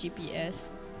as my GPS.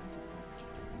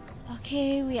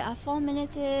 Okay, we are 4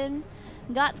 minutes in.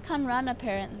 Guards can't run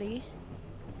apparently.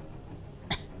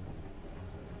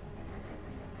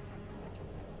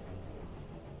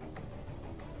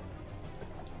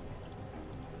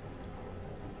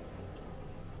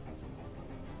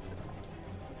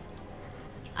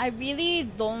 I really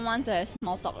don't want to have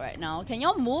small talk right now. Can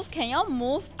y'all move? Can y'all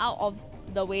move out of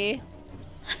the way?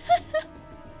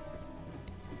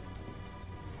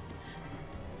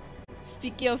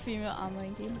 Speaking of female armor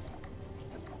games.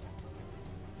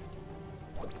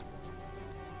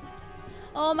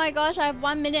 Oh my gosh, I have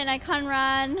 1 minute and I can't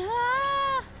run.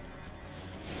 Ah!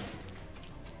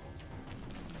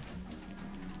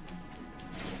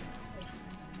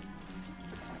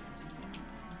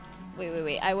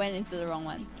 Wait, I went into the wrong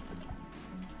one.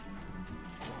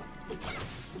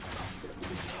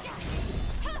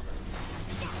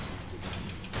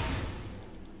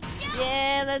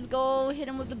 Yeah, let's go. Hit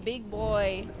him with the big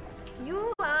boy.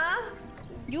 You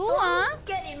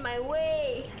get in my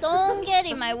way. Don't get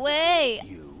in my way.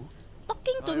 You?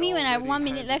 Talking to me when I have already 1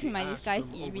 minute handed left the in my disguise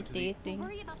Astrum over to the- irritating.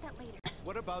 Worry about that later.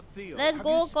 What about Theo? Let's Have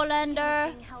go, you s-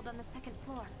 Colander. Being held on the second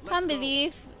floor. Let's Can't go.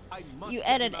 believe I must you get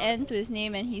add him an out. N to his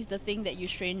name and he's the thing that you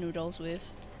strain noodles with.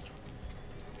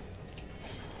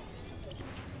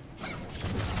 No,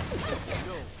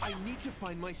 I need to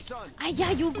find my son.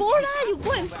 Yeah, you go lah. You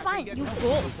go and Back and find. get You help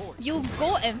go. from the port. You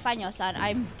go and find your son.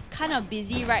 I'm kind of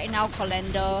busy right now,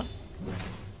 Colander.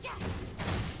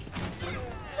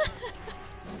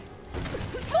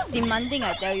 So demanding,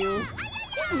 I tell you.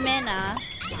 This man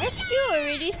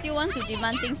still want to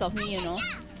demand things of me, you know.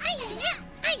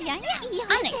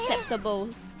 Unacceptable.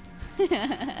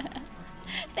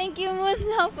 Thank you, Moon,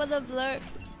 for the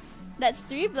blurbs. That's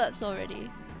 3 blurbs already.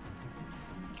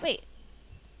 Wait.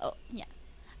 Oh yeah.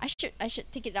 I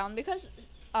should take it down because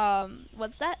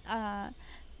what's that?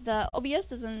 The OBS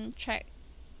doesn't track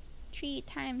 3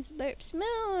 times blurbs.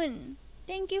 Moon!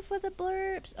 Thank you for the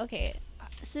blurbs. Okay,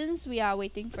 since we are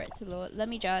waiting for it to load, let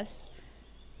me just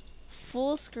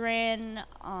full screen.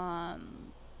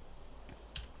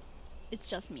 It's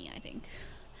just me, I think.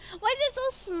 Why is it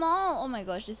so small? Oh my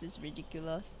gosh, this is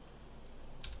ridiculous.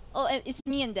 Oh, it's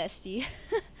me and Dusty.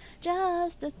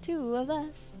 Just the 2 of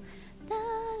us. Da,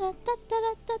 da, da,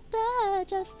 da, da, da,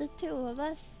 just the 2 of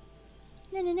us.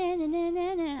 Na, na, na, na, na,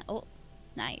 na, na. Oh,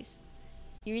 nice.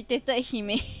 Irritated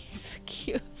Hime's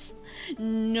cute.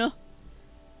 No.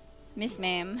 Miss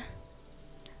Ma'am.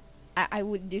 I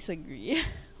would disagree.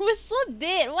 We're so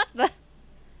dead. What the?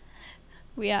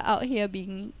 We are out here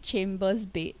being Chambers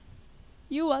bait.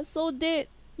 You are so dead.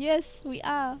 Yes, we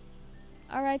are.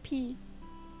 R.I.P.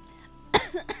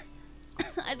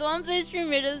 I don't want to play Stream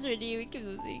Raiders already. We keep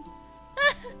losing.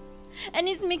 And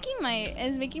it's making my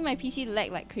PC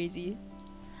lag like crazy.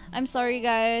 I'm sorry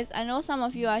guys. I know some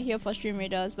of you are here for Stream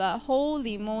Raiders, but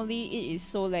holy moly, it is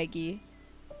so laggy.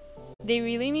 They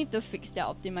really need to fix their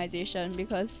optimization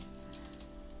because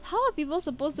how are people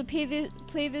supposed to play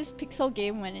this pixel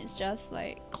game when it's just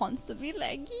like constantly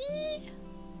laggy?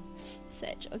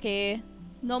 Sedge. Okay,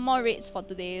 no more raids for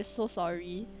today. So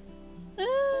sorry.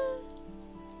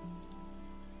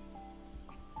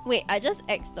 Wait, I just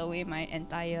X'd away my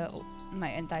entire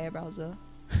browser.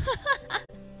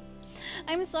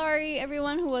 I'm sorry,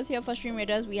 everyone who was here for Stream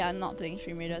Raiders. We are not playing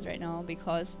Stream Raiders right now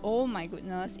because, oh my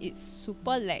goodness, it's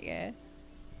super lag eh.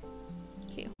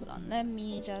 Okay, hold on. Let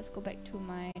me just go back to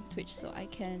my Twitch so I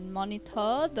can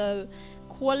monitor the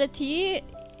quality.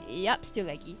 Yup, still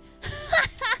laggy.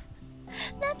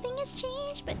 Nothing has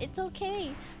changed, but it's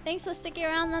okay. Thanks for sticking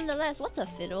around nonetheless. What's a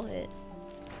fiddlehead?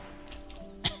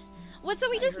 What, so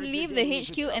we just leave the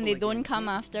HQ and they don't come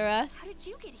after us? How did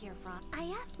you get here from?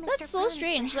 I asked Mr. That's so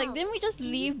strange. Like, didn't we just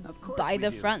leave by the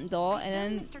front door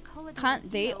and then can't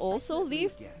they also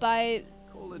leave by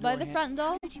the front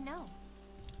door? How did you know?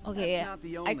 Okay,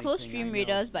 I closed Stream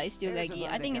Raiders, but it's still laggy.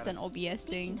 I think it's an OBS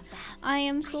thing. I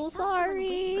am so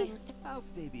sorry. I'll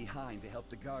stay behind to help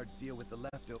the guards deal with the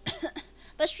leftover.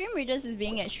 But Stream Raiders is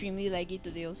being extremely laggy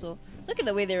today also. Look at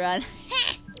the way they run.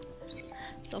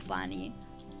 So funny.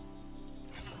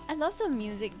 I love the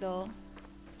music though.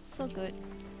 So good.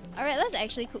 Alright, let's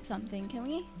actually cook something. Can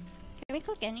we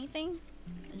cook anything?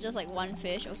 Just like one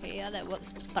fish. Okay, yeah, that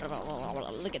works.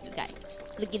 Look at this guy.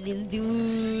 Look at this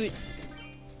dude.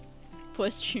 Poor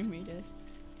Stream Raiders.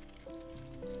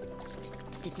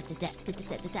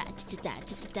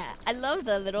 I love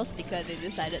the little sticker they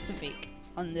decided to make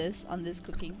on this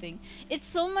cooking thing. It's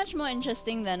so much more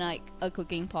interesting than like a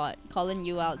cooking pot. Calling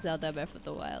you out, Zelda Breath of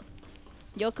the Wild.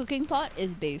 Your cooking pot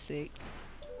is basic.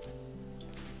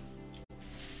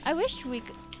 I wish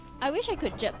I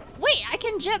could jet. Wait, I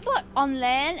can jetbot on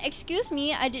land? Excuse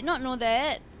me, I did not know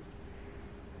that.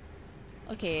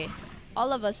 Okay,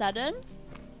 all of a sudden.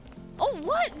 Oh,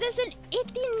 what? There's an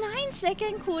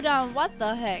 89-second cooldown. What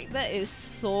the heck? That is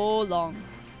so long.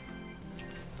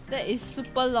 That is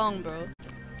super long, bro.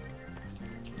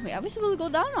 Wait, are we supposed to go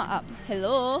down or up?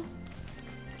 Hello?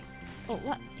 Oh,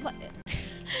 what?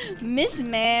 Miss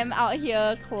Ma'am out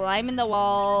here climbing the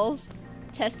walls,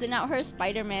 testing out her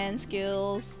Spider-Man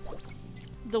skills.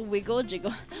 The wiggle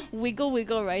jiggle, wiggle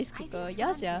wiggle rice cooker.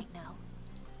 Yes, yeah.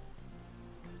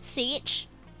 Siege,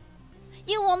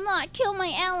 you will not kill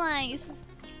my allies.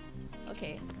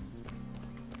 Okay.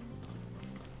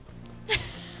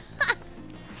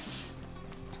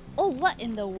 Oh, what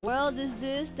in the world is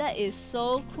this? That is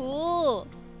so cool.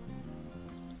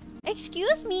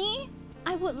 Excuse me?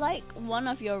 I would like one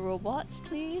of your robots,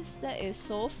 please. That is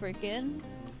so freaking...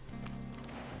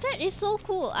 That is so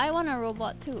cool. I want a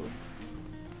robot too.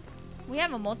 We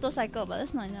have a motorcycle, but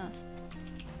that's not enough.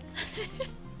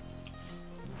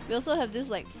 We also have this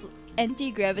like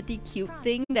anti-gravity cube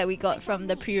thing that we got from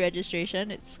the pre-registration.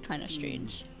 It's kind of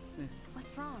strange.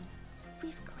 What's wrong?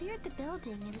 We've cleared the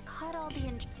building and caught all the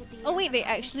Oh wait, they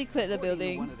actually cleared the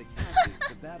building. One of the captives,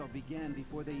 the battle began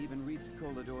before they even reached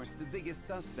Kolador. The biggest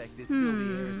suspect is still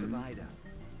the heirs of Ida.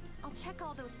 I'll check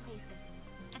all those places.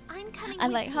 And I'm coming. I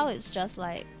like how it's just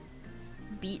like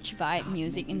beach vibe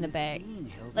music in the back.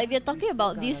 Like they're talking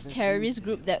about this terrorist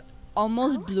group that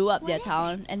almost blew up their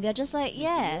town, and they're just like,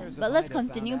 yeah, but let's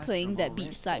continue playing that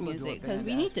beachside music because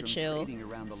we need to chill.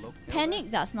 Panic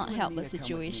does not help a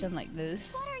situation like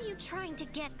this. What are you trying to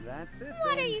get? That's it.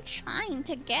 What are you trying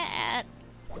to get?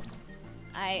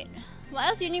 What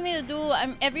else do you need me to do?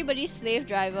 I'm everybody's slave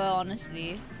driver,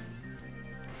 honestly.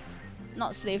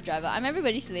 Not slave driver. I'm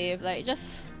everybody's slave. Like,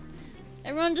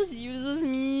 everyone just uses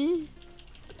me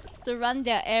to run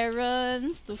their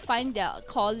errands, to find their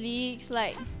colleagues.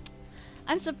 Like,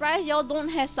 I'm surprised y'all don't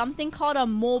have something called a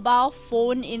mobile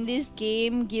phone in this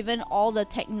game, given all the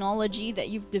technology that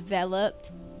you've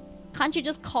developed. Can't you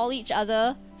just call each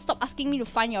other? Stop asking me to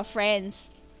find your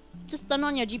friends. Just turn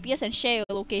on your GPS and share your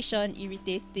location.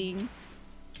 Irritating.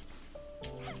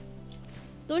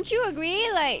 Don't you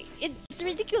agree? Like, it's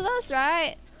ridiculous,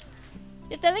 right?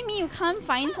 You're telling me you can't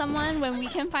find someone when we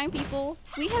can find people?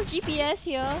 We have GPS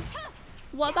here.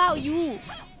 What about you?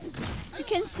 You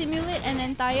can simulate an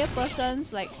entire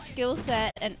person's like skill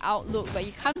set and outlook, but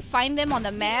you can't find them on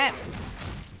the map.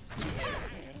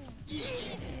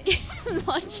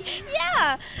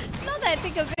 Yeah! Now that I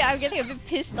think of it, I'm getting a bit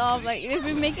pissed off. Like, they've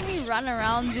been making me run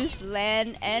around this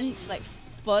land and like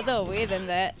further away than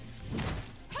that,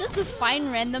 just to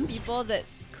find random people that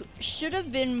should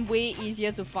have been way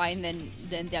easier to find than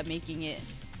they're making it.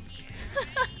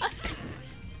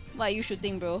 Why are you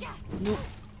shooting, bro? Nope.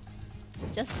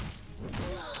 Just...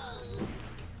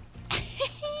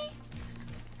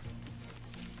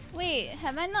 Wait,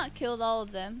 have I not killed all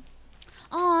of them?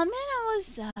 Oh man,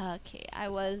 I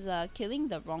was killing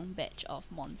the wrong batch of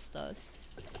monsters.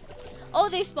 Oh,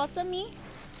 they spotted me?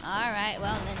 Alright,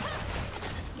 well then.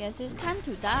 Guess it's time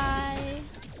to die.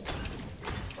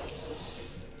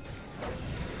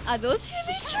 Are those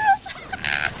elytras?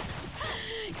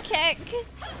 Keck.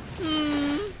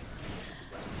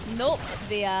 Nope,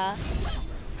 they are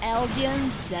Eldian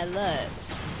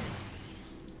Zealots.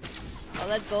 Oh,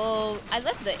 let's go. I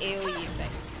love the AoE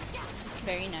effect. It's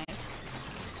very nice.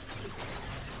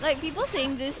 Like, people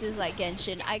saying this is like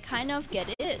Genshin, I kind of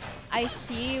get it. I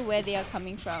see where they are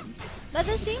coming from. But at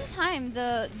the same time,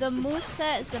 the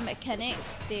movesets, the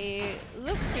mechanics, they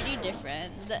look pretty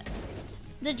different.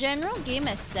 The general game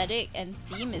aesthetic and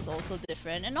theme is also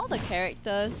different, and all the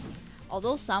characters,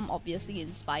 although some obviously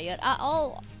inspired, are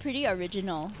all pretty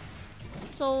original.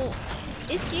 So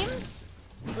it seems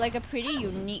like a pretty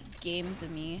unique game to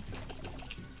me.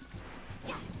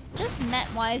 Just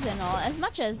map-wise and all, as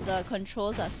much as the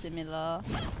controls are similar,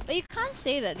 but you can't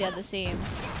say that they're the same,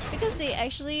 because they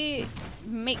actually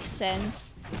make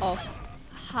sense of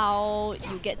how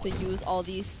you get to use all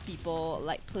these people,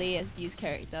 like play as these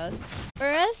characters.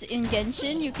 Whereas in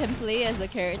Genshin, you can play as a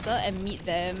character and meet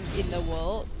them in the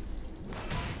world.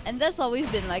 And that's always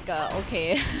been like a,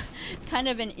 okay, kind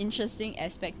of an interesting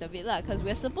aspect of it lah, because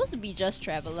we're supposed to be just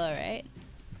Traveler, right?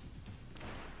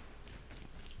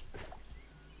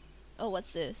 Oh,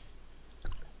 what's this?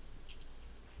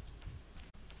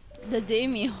 The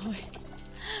Daemon.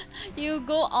 You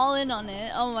go all in on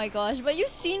it. Oh my gosh. But you've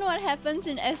seen what happens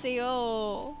in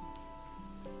SAO.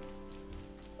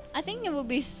 I think it would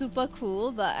be super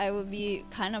cool, but I would be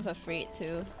kind of afraid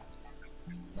too.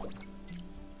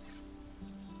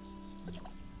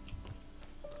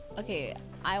 Okay,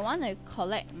 I want to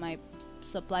collect my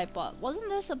supply pot. Wasn't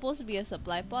there supposed to be a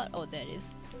supply pot? Oh, there it is.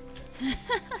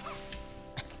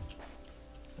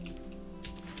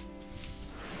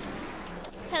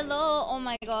 Hello! Oh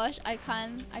my gosh, I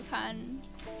can't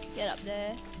get up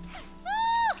there.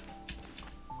 Ah!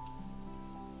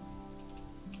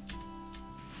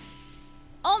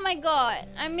 Oh my god,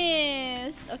 I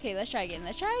missed! Okay, let's try again,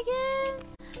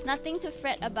 Nothing to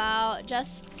fret about,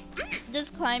 just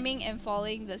climbing and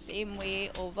falling the same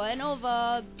way over and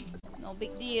over. No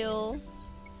big deal.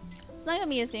 It's not gonna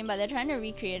be the same, but they're trying to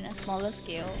recreate in a smaller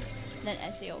scale than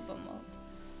SA Open World.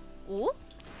 Ooh?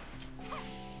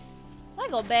 Why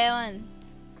got bear one?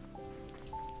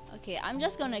 Okay, I'm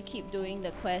just gonna keep doing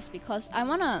the quest because I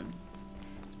wanna...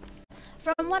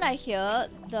 From what I hear,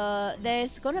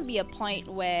 there's gonna be a point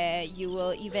where you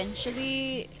will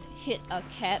eventually hit a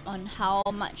cap on how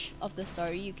much of the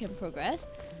story you can progress.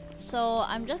 So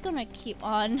I'm just gonna keep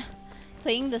on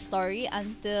playing the story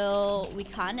until we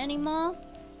can't anymore,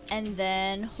 and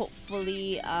then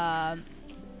hopefully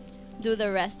do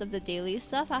the rest of the daily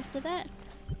stuff after that.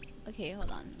 Okay, hold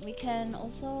on. We can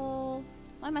also...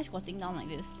 Why am I squatting down like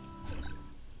this?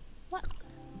 What?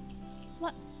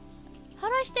 What? How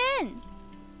do I stand?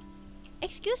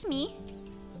 Excuse me?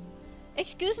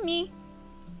 Excuse me?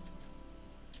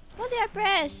 What did I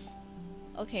press?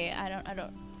 Okay, I don't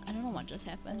know what just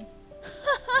happened.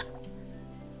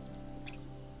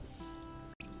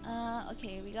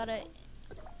 Okay, we gotta...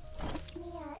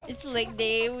 It's leg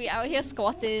day, we out here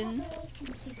squatting.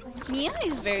 Mia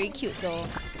is very cute though.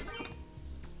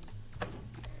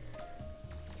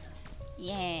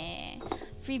 Yeah,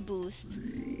 free boost.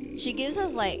 She gives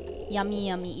us like yummy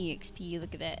EXP,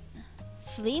 look at that.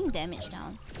 Flame damage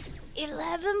down.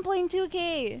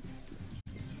 11.2k!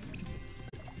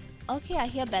 Okay, I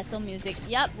hear battle music.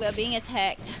 Yup, we're being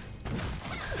attacked.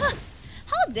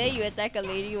 How dare you attack a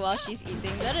lady while she's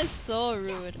eating? That is so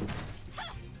rude.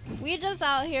 We're just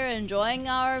out here enjoying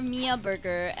our Mia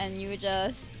burger and you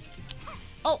just...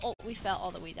 Oh, we fell all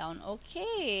the way down.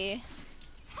 Okay.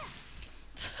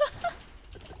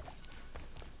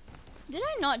 Did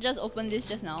I not just open this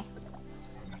just now?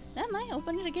 Am I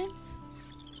open it again?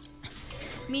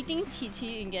 Meeting TT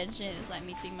in Genshin is like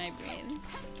meeting my brain.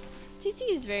 TT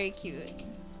is very cute.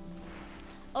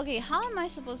 Okay, how am I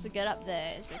supposed to get up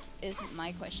there is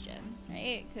my question,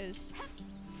 right? Because...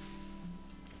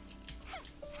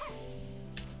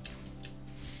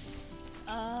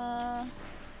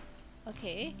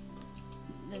 Okay.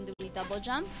 Then do we double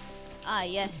jump? Ah,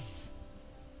 yes.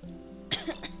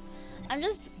 I'm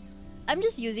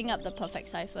just using up the perfect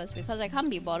ciphers because I can't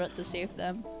be bothered to save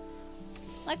them.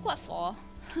 Like what for?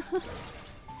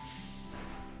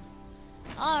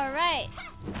 Alright.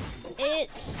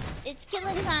 It's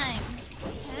killing time.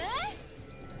 Huh?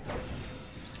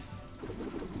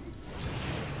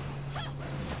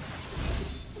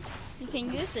 You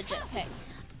can use the jetpack.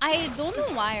 I don't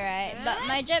know why, right? But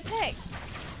my jetpack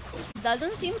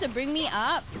doesn't seem to bring me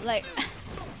up. Like,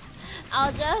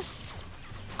 I'll just...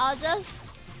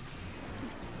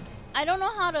 I don't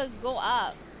know how to go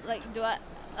up. Like,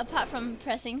 apart from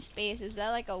pressing space, is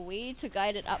there like a way to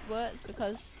guide it upwards?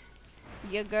 Because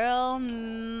Your girl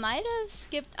might have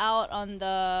skipped out on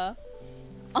the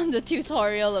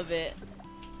tutorial a bit.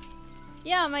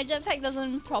 Yeah, my jetpack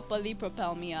doesn't properly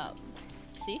propel me up.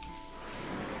 See?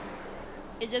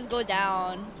 It just go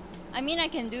down. I mean, I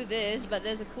can do this, but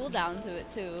there's a cooldown to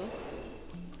it too.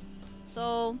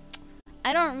 So,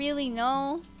 I don't really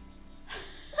know.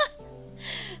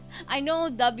 I know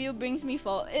W brings me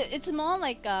forward. It's more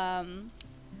like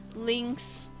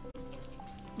Link's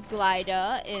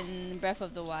glider in Breath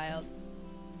of the Wild.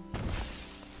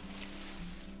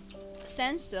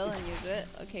 Stand still and use it.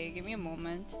 Okay, give me a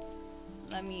moment.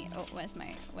 Let me. Oh, where's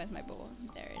my bow?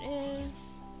 There it is.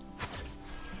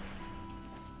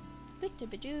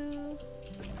 Bidoo.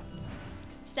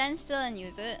 Stand still and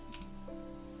use it.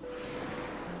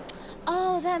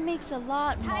 Oh, that makes a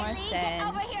lot more sense. Get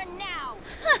over here now.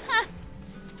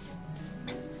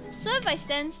 So if I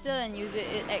stand still and use it,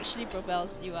 it actually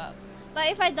propels you up. But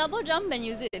if I double jump and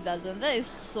use it, it doesn't. That is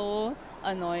so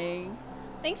annoying.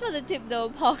 Thanks for the tip though,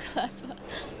 Paul Clapper.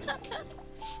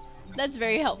 That's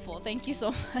very helpful. Thank you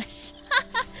so much.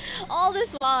 All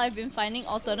this while I've been finding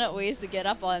alternate ways to get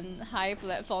up on high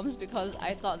platforms because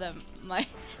I thought that my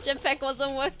jetpack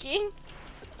wasn't working.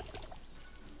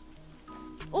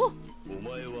 Oh!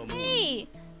 Hey!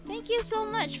 Thank you so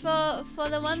much for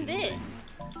the 1 bit.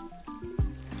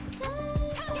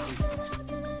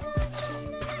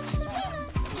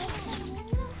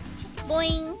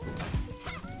 Boing!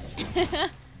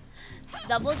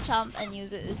 Double jump and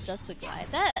use it is just to glide.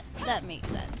 That makes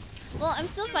sense. Well, I'm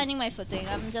still finding my footing.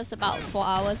 I'm just about 4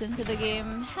 hours into the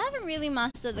game. Haven't really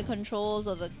mastered the controls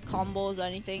or the combos or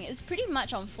anything. It's pretty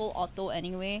much on full auto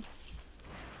anyway.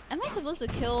 Am I supposed to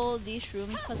kill these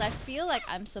shrooms? Because I feel like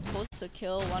I'm supposed to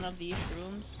kill one of these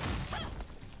shrooms.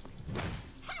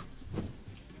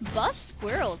 Buff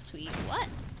squirrel tweet. What?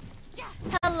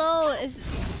 Hello, is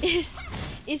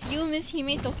you Miss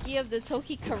Himetokki of the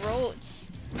Toki Karotes?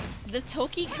 The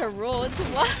Toki Karotes?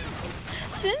 What?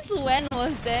 Since when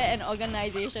was there an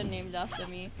organization named after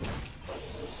me?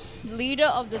 Leader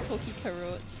of the Toki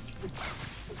Karotes.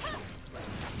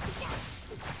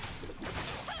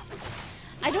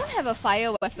 I don't have a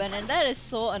fire weapon and that is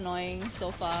so annoying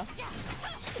so far.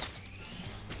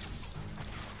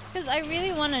 Because I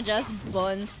really want to just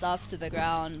burn stuff to the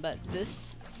ground, but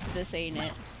this ain't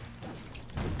it.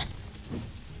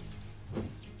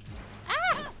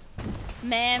 Ah!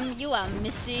 Ma'am, you are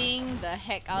missing the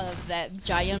heck out of that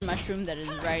giant mushroom that is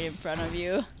right in front of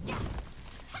you.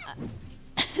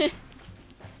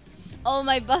 Oh,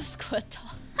 my buff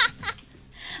Squirtle.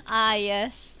 Ah,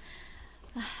 yes.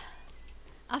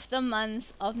 After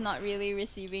months of not really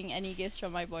receiving any gifts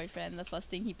from my boyfriend, the first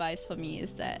thing he buys for me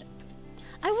is that.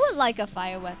 I would like a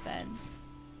fire weapon.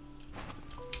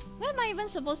 Where am I even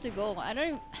supposed to go?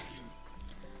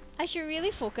 I should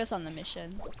really focus on the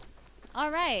mission.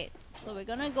 Alright, so we're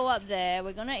gonna go up there.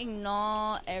 We're gonna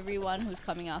ignore everyone who's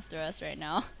coming after us right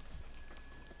now.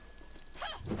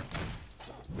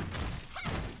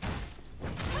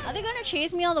 Are they gonna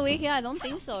chase me all the way here? I don't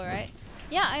think so, right?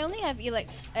 Yeah, I only have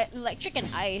electric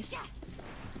and ice.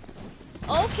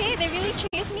 Okay, they really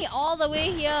chased me all the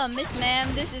way here. Miss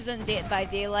Ma'am, this isn't Dead by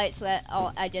Daylight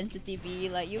or Identity V.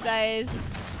 Like, you guys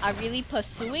are really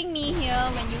pursuing me here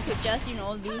when you could just, you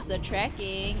know, lose the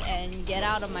tracking and get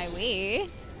out of my way.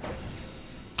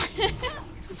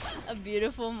 A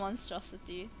beautiful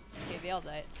monstrosity. Okay, they all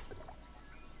died.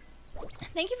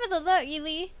 Thank you for the look,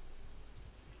 Ely.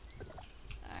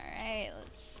 Alright,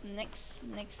 let's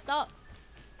next stop.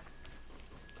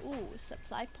 Ooh,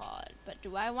 supply pod. But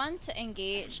do I want to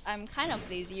engage? I'm kind of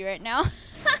lazy right now.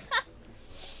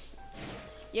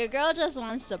 Your girl just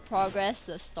wants to progress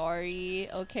the story,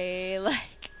 okay?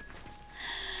 Like,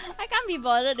 I can't be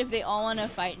bothered if they all want to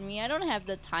fight me. I don't have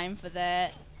the time for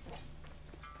that.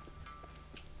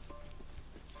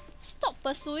 Stop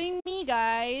pursuing me,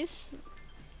 guys.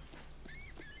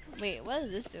 Wait, what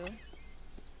does this do?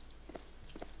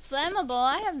 Flammable?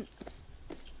 I have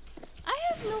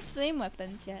no flame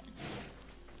weapons yet.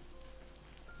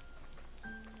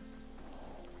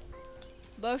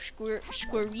 Buff Squirrel.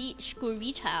 Squirrel?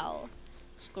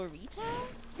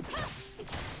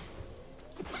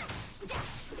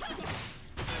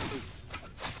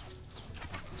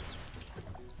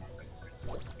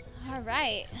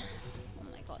 Alright. Oh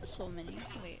my god, so many.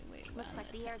 Wait. Looks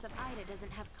like the heirs of Ida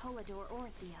doesn't have Kolador or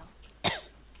Theo.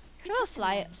 Throw a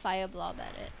fire blob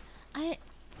at it.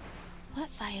 What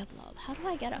fire blob? How do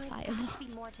I get a fire blob?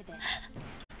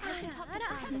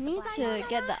 I need to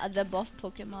get the other buff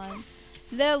Pokemon.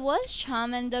 There was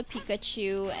Charmander,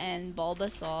 Pikachu, and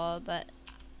Bulbasaur, but...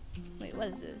 Wait, what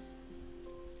is this?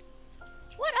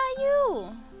 What are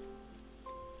you?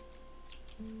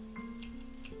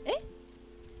 Eh?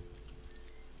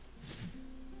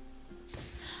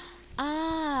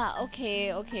 Ah,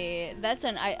 okay, okay. That's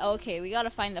an okay, we gotta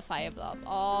find the fire blob.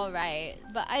 Alright.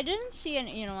 But I didn't see an,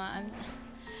 you know what,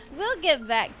 we'll get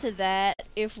back to that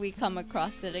if we come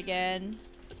across it again.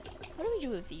 What do we do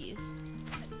with these?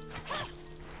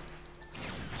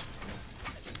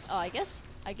 Oh, I guess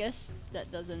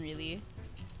that doesn't really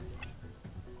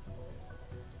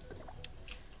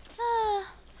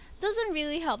doesn't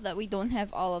really help that we don't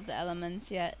have all of the elements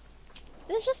yet.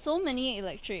 There's just so many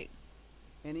electric.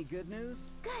 Any good news?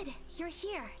 Good, you're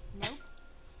here. Nope.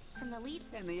 From the lead.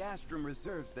 And the Astrum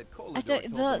reserves that Kolador I told think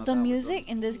them the about music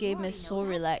was in this game is already so know that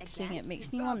relaxing. again. It makes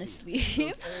It's me want to obvious.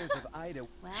 sleep. Those heirs of Ida.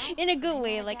 Well, In a good I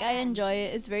way, know like that I ends. enjoy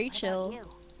it. It's very What about chill. you?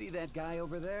 See that guy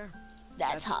over there?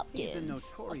 That's He's a Hopkins.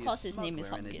 notorious Of course his name is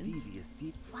smuggler and a Hopkins. devious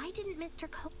deep. Why didn't Mr.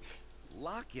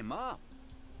 Lock him up.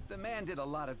 The man did a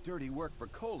lot of dirty work for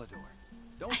Kolador.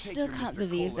 Don't I take still your can't Mr.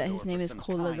 believe that his Kolador name for is some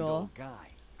kind Kolador. old guy.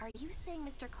 Are you saying Mr.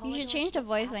 You should Kolador change the slipped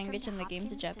voice Astrum language to in the game to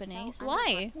Hopkins sell Japanese. underground-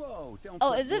 Why? Whoa, don't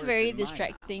Oh, put is it words very in my mouth.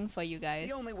 distracting for you guys?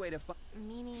 The only way to find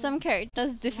Meaning Some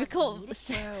characters difficult.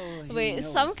 Well, he Wait,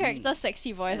 knows some me. characters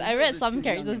sexy voice. And I read Hilda's some too young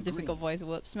characters and difficult green. voice.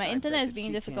 Whoops, my I bet internet is that being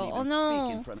she difficult. can't Oh even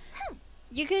speak in no! front of-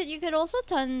 You could also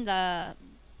turn the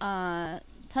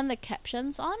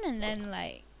captions on and then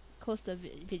like close the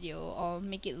video or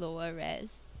make it lower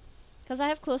res. Cause I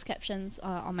have closed captions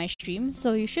on my stream,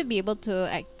 so you should be able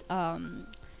to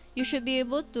you should be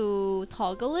able to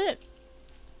toggle it.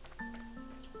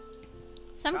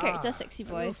 Some characters sexy a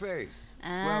new voice. face.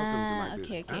 Ah, Welcome to my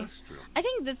okay, biz okay. Astrum. I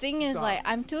think the thing is like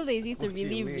Sorry. I'm too lazy to What do you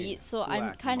really mean, read, so I'm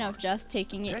black kind of mark? just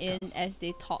taking it Hiccup. in as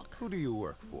they talk. Who do you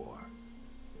work for?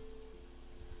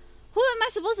 Who am I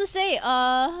supposed to say?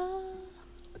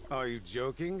 Are you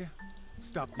joking?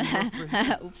 Stop. You work for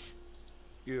him? Oops.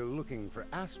 You're looking for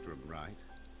Astrum, right?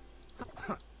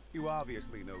 You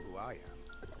obviously know who I am.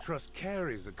 Trust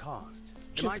carries a cost. Am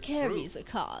I Just carries through? a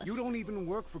cost. You don't even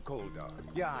work for Koldar.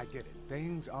 Yeah, I get it.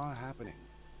 Things are happening.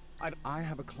 I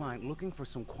have a client looking for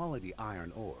some quality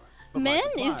iron ore. but my Man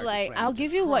supplier is just like, ran I'll into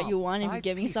give you what crop, you want if you 5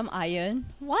 give me some pieces. iron.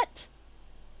 What?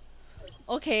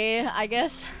 Okay, I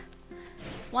guess.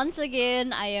 Once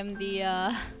again, I am the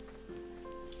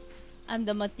I'm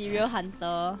the material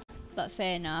hunter. But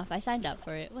fair enough, I signed up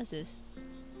for it. What's this?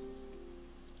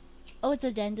 Oh, it's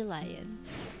a dandelion.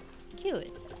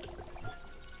 Cute.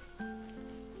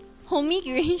 Homie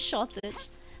green shortage.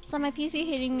 So my PC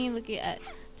hitting me looking at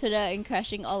Twitter and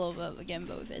crashing all over again,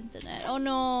 but with internet. Oh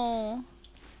no.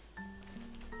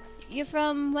 You're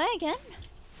from where again?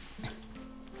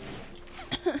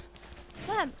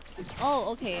 What?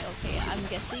 Oh, okay, okay. I'm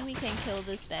guessing we can kill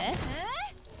this bear.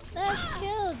 Let's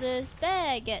kill this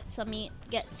bear. Get some meat.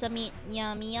 Get some meat.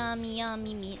 Yummy, yummy,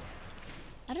 yummy meat.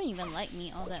 I don't even like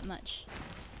meat all that much.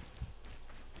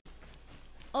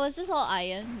 Oh, is this all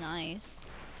iron? Nice.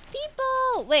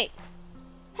 People! Wait.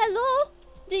 Hello?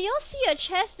 Did y'all see a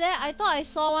chest there? I thought I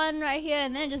saw one right here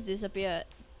and then it just disappeared.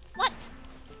 What?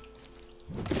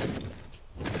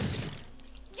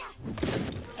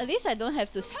 At least I don't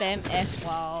have to spam F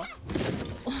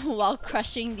while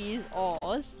crushing these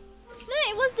ores. No,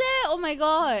 it was there! Oh my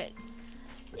god!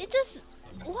 It just...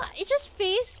 What? It just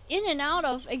phased in and out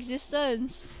of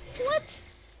existence. What?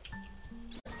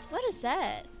 What is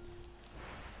that?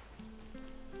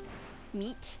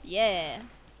 Meat? Yeah.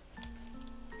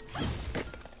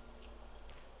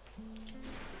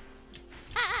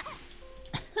 Ah!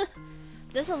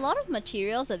 There's a lot of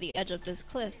materials at the edge of this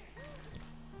cliff.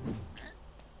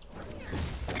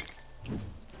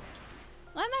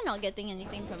 Why am I not getting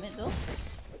anything from it though?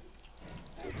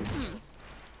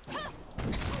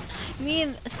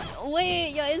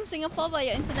 Wait, you're in Singapore but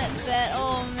your internet's bad.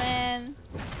 Oh man.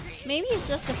 Maybe it's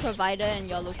just the provider and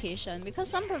your location. Because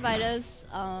some providers,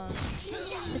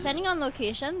 depending on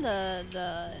location,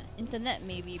 the internet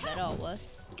may be better or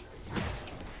worse.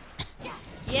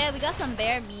 Yeah, we got some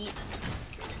bear meat.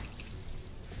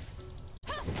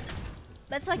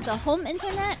 That's like the home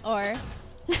internet or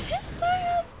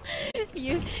StarHub?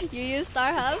 You use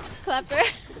StarHub, Clapper?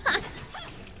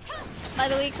 By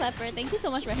the way, Clapper, thank you so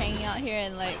much for hanging out here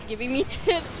and like giving me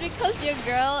tips because your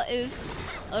girl is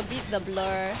a bit the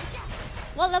blur.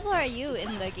 What level are you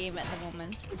in the game at the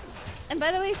moment? And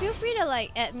by the way, feel free to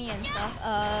like add me and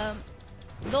stuff.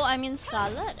 Though I'm in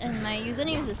Scarlet and my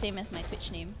username is the same as my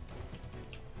Twitch name.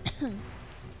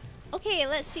 Okay,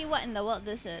 let's see what in the world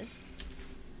this is.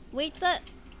 Waited.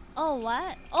 Oh,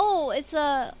 what? Oh, it's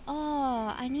a...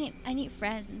 Oh, I need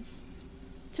friends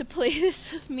to play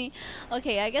this with me.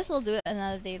 Okay, I guess we'll do it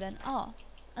another day then. Oh,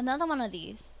 another one of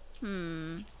these.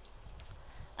 I'm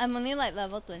only like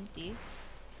level 20.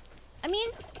 I mean,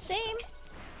 same.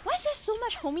 Why is there so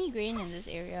much homie grain in this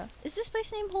area? Is this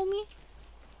place named Homie?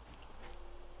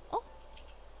 Oh,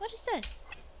 what is this?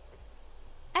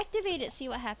 Activate it, see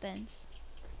what happens.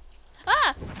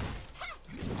 Ah!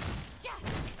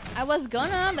 I was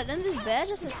gonna, but then this bear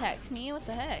just attacked me. What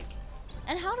the heck?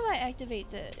 And how do I activate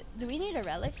the... Do we need a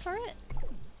relic for it?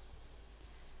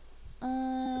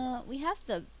 We have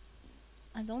the...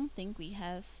 I don't think we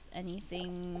have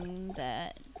anything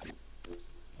that...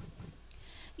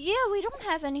 Yeah, we don't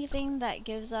have anything that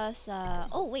gives us...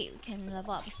 Oh wait, we can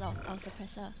level up our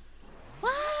suppressor.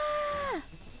 Wah!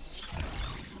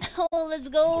 Oh, let's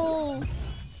go!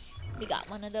 We got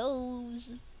one of those.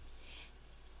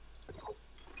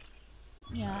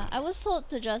 Yeah, I was told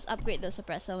to just upgrade the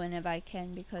suppressor whenever I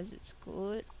can because it's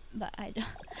good, but I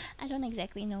don't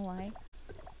exactly know why.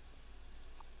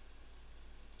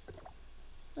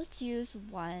 Let's use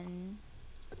one.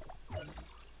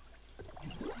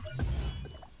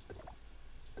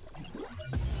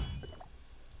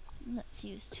 Let's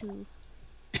use two.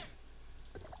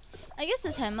 I guess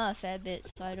this hammer a fair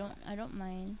bit, so I don't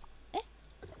mind. Eh?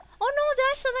 Oh no, did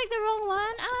I select the wrong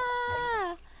one?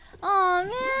 Ah! Oh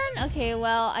man. Okay,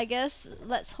 well, I guess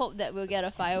let's hope that we'll get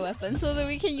a fire weapon so that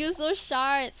we can use those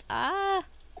shards. Ah!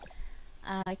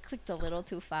 I clicked a little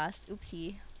too fast.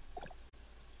 Oopsie.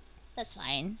 That's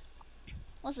fine.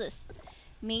 What's this?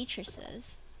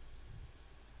 Matrices.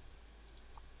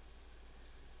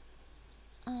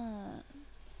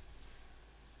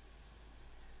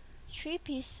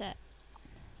 3-piece set.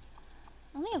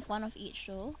 Only have one of each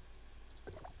though.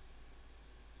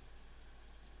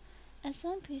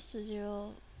 SM piece to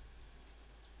 0.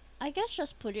 I guess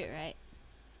just put it right.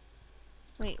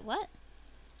 Wait, what?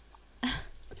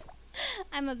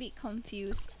 I'm a bit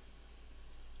confused.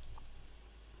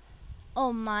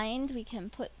 Oh, mind, we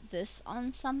can put this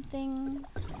on something.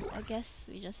 I guess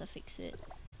we just affix it.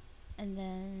 And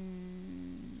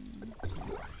then...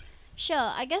 Sure,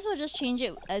 I guess we'll just change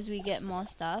it as we get more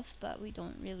stuff, but we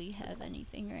don't really have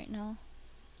anything right now.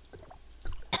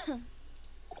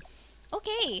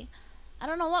 Okay! I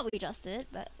don't know what we just did,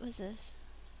 but what's this?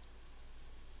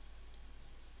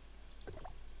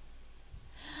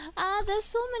 There's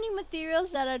so many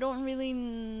materials that I don't really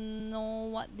know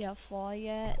what they're for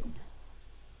yet.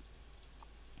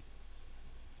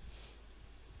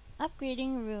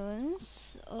 Upgrading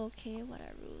runes. Okay, what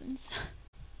are runes?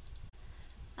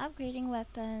 Upgrading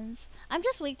weapons. I'm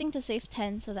just waiting to save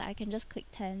 10 so that I can just click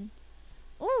 10.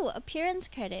 Ooh, appearance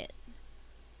credit.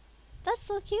 That's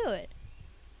so cute.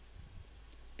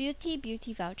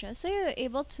 Beauty voucher. So you're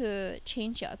able to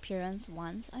change your appearance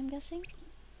once, I'm guessing?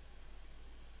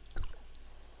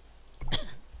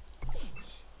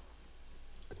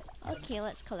 Okay,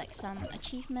 let's collect some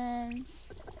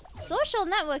achievements. Social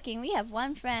networking, we have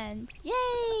one friend.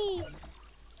 Yay!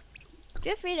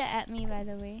 Feel free to add me, by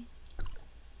the way.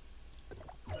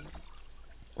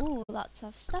 Ooh, lots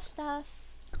of stuff.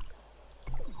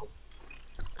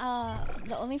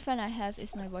 The only friend I have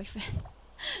is my boyfriend,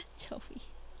 Joey.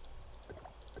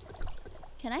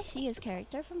 Can I see his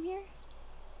character from here?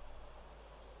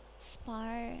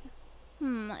 Spar.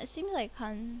 It seems like I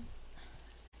can't.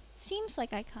 Seems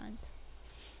like I can't.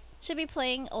 Should be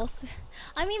playing also.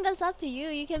 I mean, that's up to you.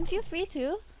 You can feel free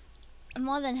to. I'm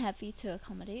more than happy to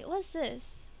accommodate. What's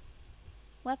this?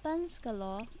 Weapons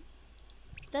galore.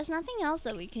 There's nothing else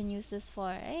that we can use this for,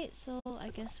 right? So I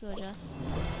guess we'll just...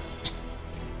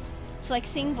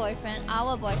 Flexing boyfriend.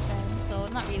 Our boyfriend. So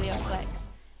not really a flex.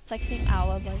 Flexing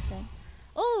our boyfriend.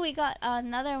 Oh, we got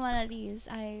another one of these.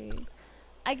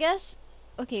 I guess...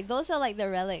 Okay, those are like the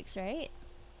relics, right?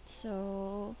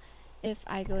 So... If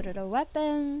I go to the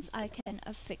weapons, I can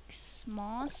affix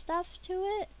more stuff to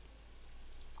it.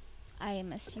 I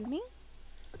am assuming.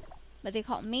 But they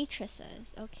call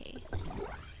matrices. Okay.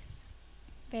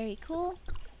 Very cool.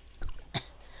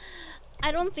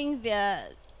 I don't think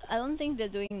they're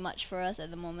doing much for us at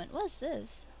the moment. What's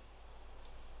this?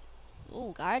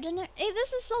 Oh, gardener. Hey,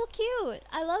 this is so cute.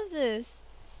 I love this.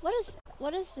 What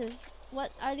is this?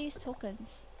 What are these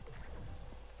tokens?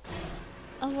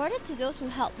 Awarded to those who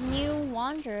help new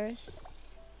wanderers.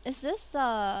 Is this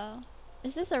a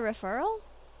referral?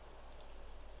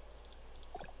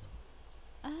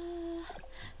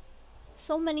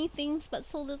 So many things but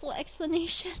so little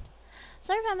explanation.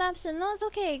 Sorry if I'm absent. No, it's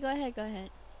okay. Go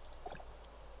ahead.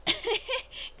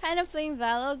 Kind of playing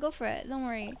Valo. Go for it. Don't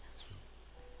worry.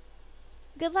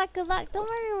 Good luck. Don't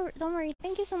worry.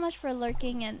 Thank you so much for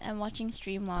lurking and watching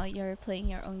stream while you're playing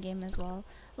your own game as well.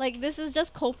 Like, this is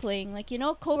just co-playing. Like, you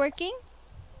know, co-working?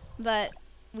 But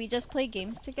we just play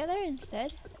games together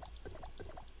instead.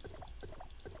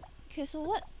 Okay, so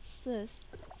what's this?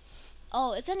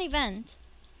 Oh, it's an event.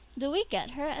 Do we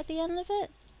get her at the end of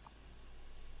it?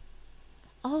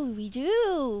 Oh, we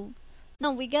do.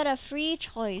 No, we get a free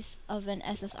choice of an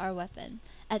SSR weapon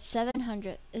at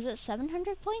 700. Is it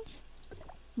 700 points?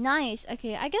 Nice.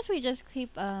 Okay, I guess we just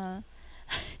keep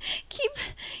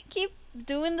keep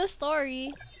doing the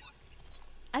story.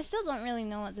 I still don't really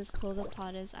know what this cola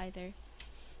pod is either.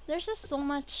 There's just so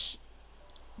much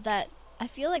that I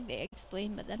feel like they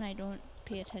explain, but then I don't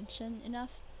pay attention enough.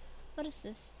 What is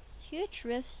this? Huge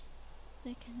rifts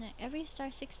that connect every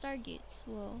star 6 stargates.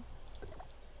 Whoa.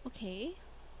 Okay.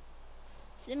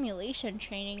 Simulation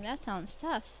training, that sounds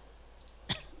tough.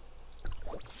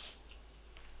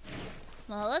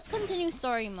 Well, let's continue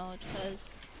story mode,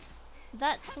 because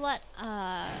that's what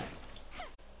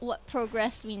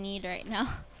progress we need right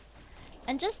now.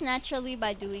 And just naturally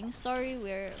by doing story,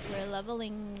 we're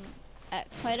leveling at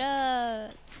quite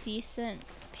a decent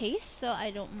pace, so I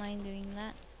don't mind doing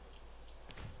that.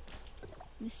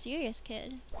 Mysterious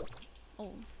kid.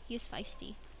 Oh, he's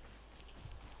feisty.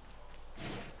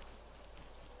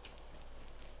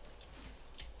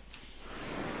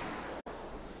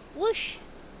 Whoosh!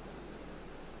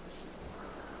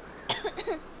 Let's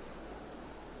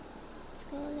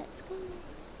go, let's go.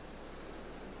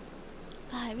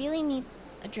 I really need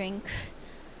a drink.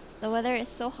 The weather is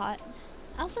so hot.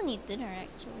 I also need dinner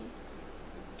actually.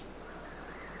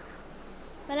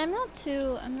 But I'm not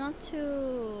too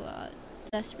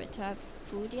desperate to have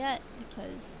food yet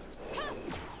because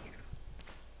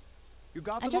You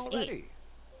got I them just already? ate.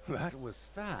 That was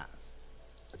fast.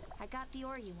 I got the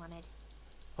ore you wanted.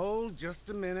 Hold just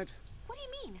a minute. What do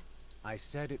you mean? I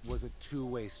said it was a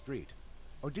two-way street.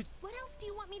 Or did What else do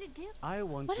you want me to do? I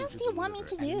want What you else to do you want me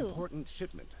deliver to an do? important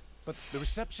shipment. But the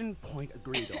reception point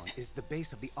agreed on is the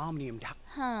base of the Omnium Tower.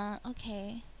 Huh,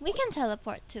 okay. We can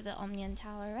teleport to the Omnium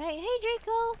Tower, right? Hey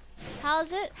Draco!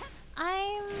 How's it?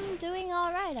 I'm doing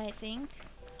alright, I think.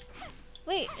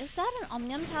 Wait, is that an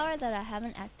Omnium Tower that I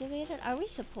haven't activated? Are we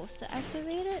supposed to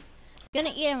activate it?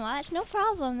 Gonna eat and watch? No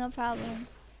problem, no problem.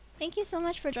 Thank you so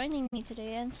much for joining me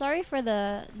today, and sorry for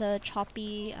the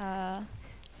choppy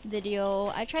video.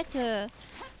 I tried to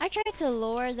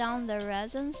lower down the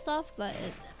res and stuff, but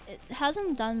it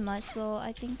hasn't done much, so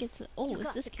I think it's You is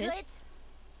got this the kid? goods?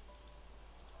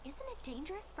 Isn't it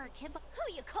dangerous for a kid like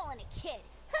Who you calling a kid?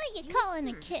 Who you calling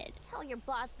a kid? Tell your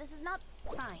boss this is not.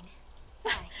 fine?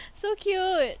 Bye. So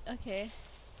cute. Okay.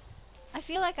 I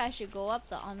feel like I should go up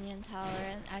the Omnium Tower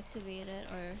and activate it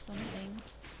or something.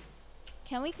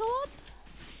 Can we go up?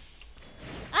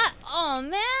 Ah! Oh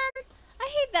man! I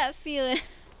hate that feeling.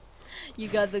 You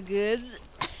got the goods.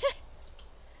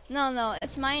 No,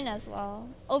 it's mine as well.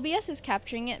 OBS is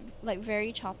capturing it like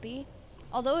very choppy,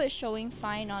 although it's showing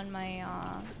fine on my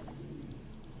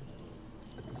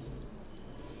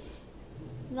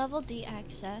level D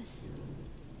access.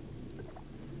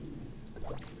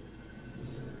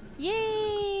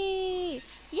 Yay!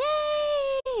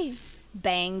 Yay!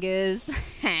 Bangers.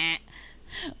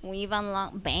 We've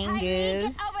unlocked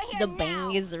Bangers. The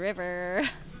Bangers River.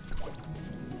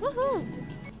 Woohoo!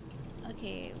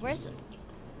 Okay, where's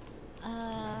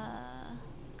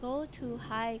go to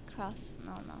High Cross.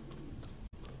 No.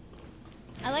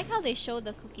 I like how they show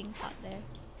the cooking pot there.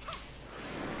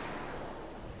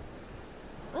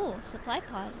 Oh, supply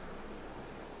pod.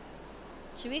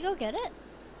 Should we go get it?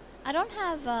 I don't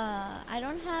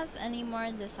have any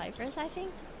more deciphers, I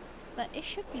think, but it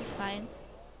should be fine.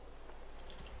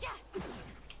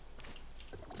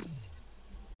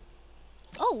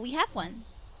 Oh, we have one.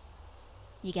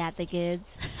 You got the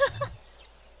goods.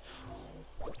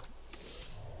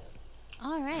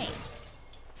 All right.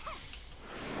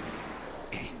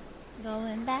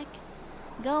 Going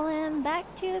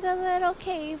back to the little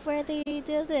cave where they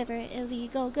deliver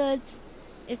illegal goods.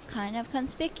 It's kind of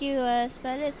conspicuous,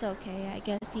 but it's okay. I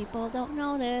guess people don't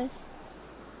notice.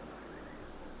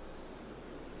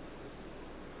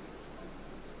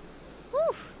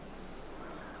 Whew.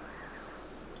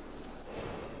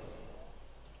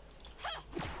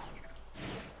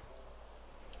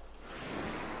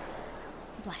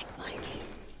 Black market.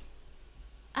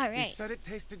 All right. He said it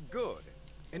tasted good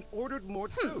and ordered more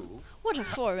too. What a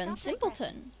foreign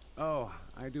simpleton. Oh,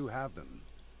 I do have them.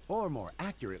 Or more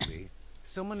accurately,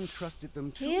 someone entrusted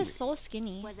them to He me. is so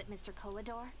skinny. Was it Mr.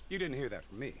 Colador? You didn't hear that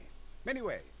from me.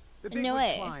 Anyway, the No bigwig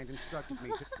way. client instructed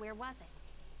me to... Where was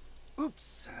it?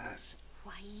 Oops.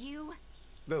 Why, you...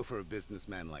 Though for a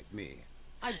businessman like me,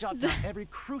 I jot down every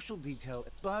crucial detail,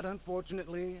 but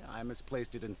unfortunately, I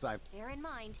misplaced it inside. Bear in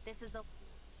mind, this is the...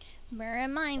 Bear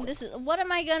in mind, this is... What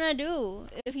am I gonna do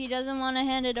if he doesn't want to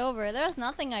hand it over? There's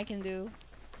nothing I can do.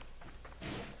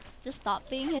 Just stop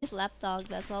being his lapdog,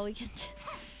 that's all we can do.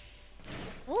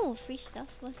 Oh, free stuff,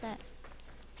 what's that?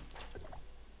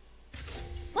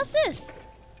 What's this?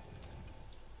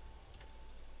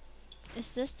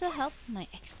 Is this to help my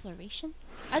exploration?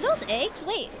 Are those eggs?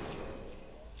 Wait.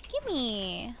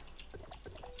 Gimme.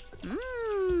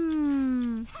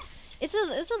 Mmm. It's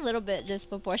a little bit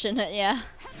disproportionate, yeah.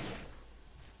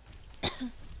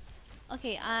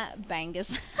 Okay,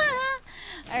 Bangus.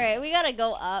 Alright, we gotta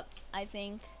go up, I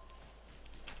think.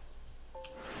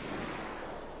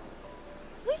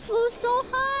 We flew so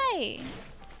high!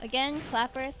 Again,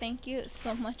 Clapper, thank you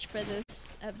so much for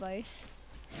this advice.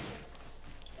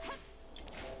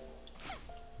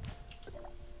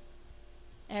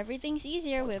 Everything's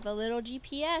easier with a little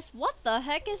GPS. What the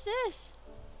heck is this?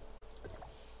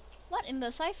 What in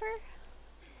the cipher?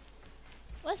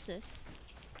 What's this?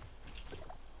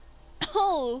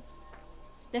 Oh!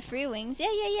 The free wings.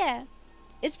 Yeah.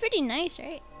 It's pretty nice,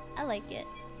 right? I like it.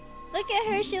 Look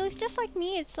at her, she looks just like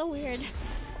me. It's so weird.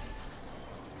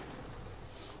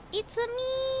 It's a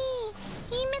me!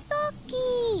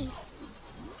 Himetokki!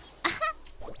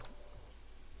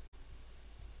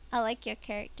 I like your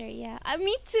character, yeah.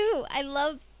 Me too! I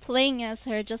love playing as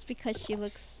her just because she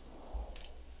looks...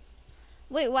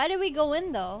 Wait, why did we go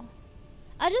in though?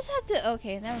 I just have to...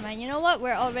 Okay, never mind. You know what?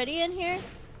 We're already in here.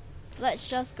 Let's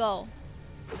just go.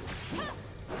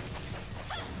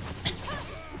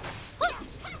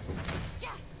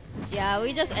 Yeah,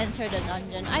 we just entered a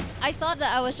dungeon. I thought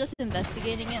that I was just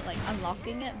investigating it, like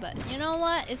unlocking it, but you know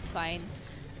what? It's fine.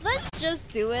 Let's just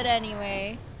do it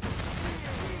anyway.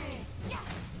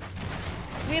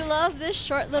 We love this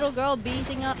short little girl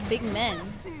beating up big men.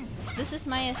 This is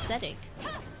my aesthetic.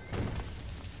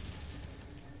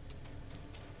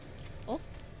 Oh.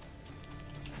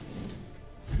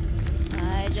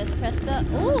 I just pressed a...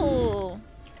 Ooh!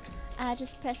 I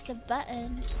just pressed a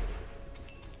button.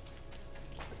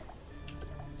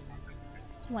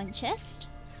 One chest.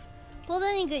 Pulled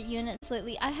any good units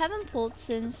lately? I haven't pulled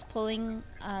since pulling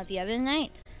the other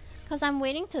night. Because I'm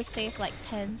waiting to save like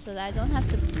 10 so that I don't have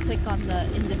to click on the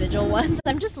individual ones.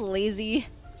 I'm just lazy.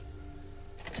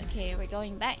 Okay, we're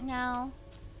going back now.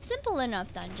 Simple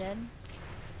enough dungeon.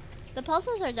 The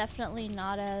puzzles are definitely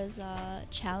not as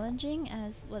challenging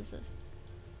as... What's this?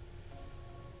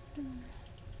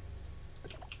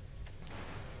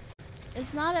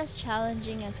 It's not as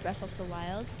challenging as Breath of the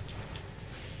Wild.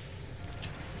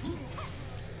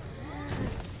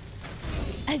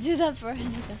 I do that for any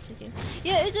gacha game.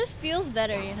 Yeah, it just feels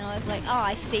better, you know. It's like, oh,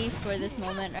 I saved for this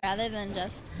moment rather than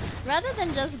just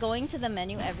going to the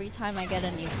menu every time I get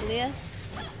a nucleus.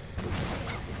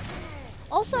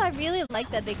 Also, I really like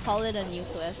that they call it a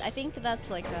nucleus. I think that's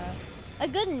like a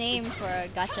good name for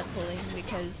gacha pulling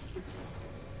because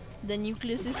the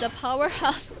nucleus is the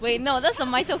powerhouse. Wait, no, that's the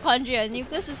mitochondria.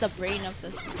 Nucleus is the brain of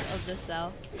the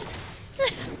cell.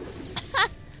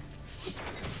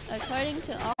 According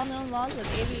to all known laws of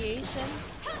aviation,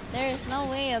 there is no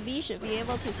way a bee should be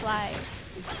able to fly.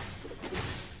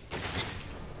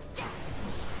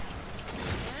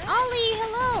 Ollie,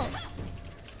 hello!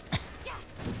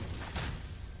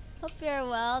 Hope you're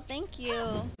well, thank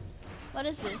you. What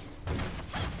is this?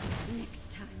 Next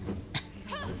time.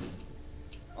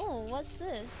 Oh, what's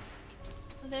this?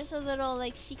 There's a little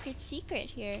like secret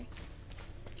here.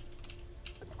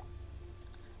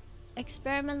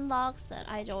 Experiment logs that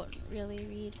I don't really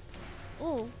read.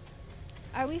 Oh,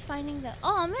 are we finding the...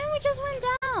 Oh man, we just went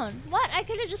down! What? I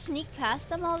could have just sneaked past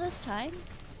them all this time?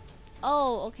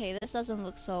 Oh, okay, this doesn't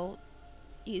look so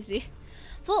easy.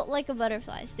 Float like a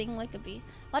butterfly, sting like a bee.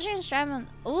 Watching experiment...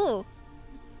 Ooh!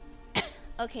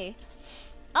 Okay.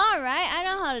 Alright, I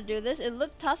know how to do this. It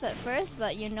looked tough at first,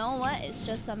 but you know what? It's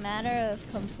just a matter of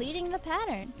completing the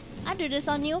pattern. I do this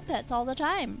on Neopets all the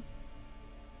time.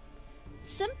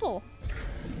 Simple.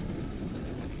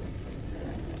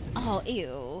 Oh,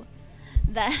 ew.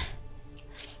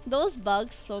 Those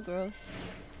bugs, so gross.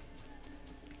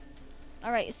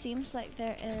 Alright, it seems like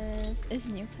there is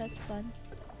Neopets fun.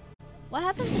 What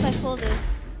happens if I pull this?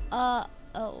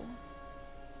 Oh.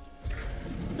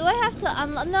 Do I have to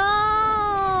unlock? No!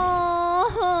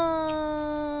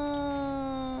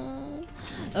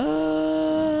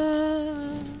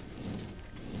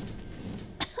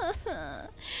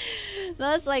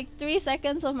 That's like 3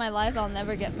 seconds of my life I'll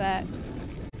never get back.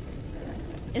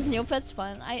 Is Neopets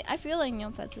fun? I feel like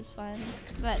Neopets is fun,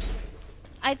 but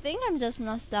I think I'm just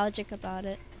nostalgic about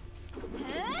it.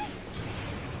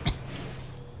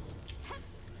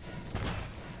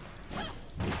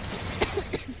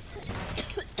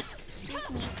 Excuse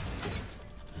me.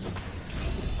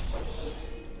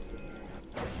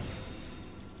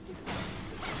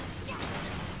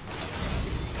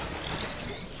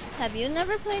 Have you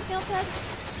never played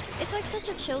Neopets? It's like such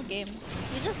a chill game.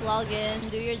 You just log in,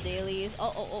 do your dailies.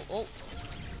 Oh.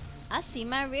 I see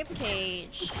my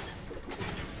ribcage.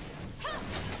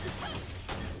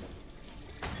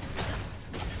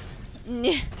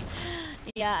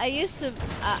 Yeah, I used to.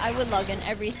 I would log in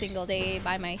every single day,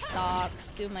 buy my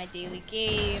stocks, do my daily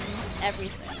games,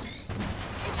 everything.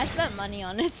 I spent money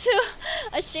on it too.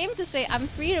 Ashamed to say, I'm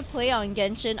free to play on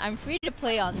Genshin. I'm free to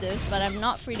play on this, but I'm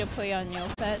not free to play on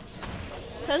Neopets.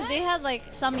 Because they had like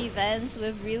some events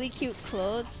with really cute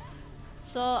clothes.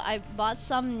 So I bought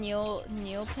some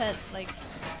Neopet like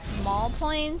mall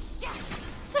points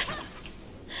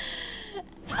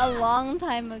a long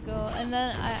time ago, and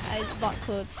then I bought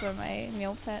clothes for my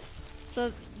Neopet.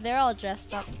 So they're all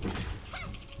dressed up.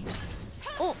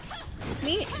 Oh,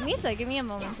 Misa, give me a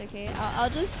moment, okay?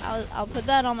 I'll put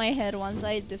that on my head once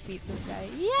I defeat this guy.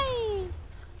 Yay!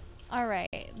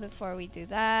 Alright, before we do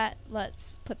that,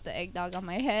 let's put the eggnog on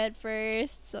my head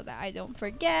first so that I don't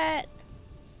forget.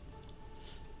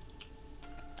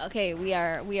 Okay, we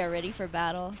are ready for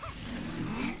battle.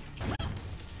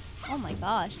 Oh my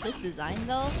gosh, this design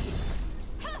though.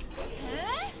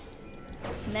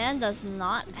 Man does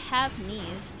not have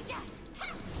knees.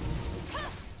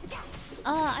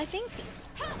 I think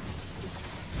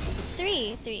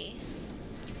three.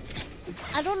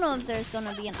 I don't know if there's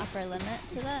gonna be an upper limit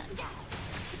to that.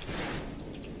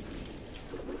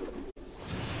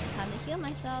 Time to heal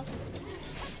myself.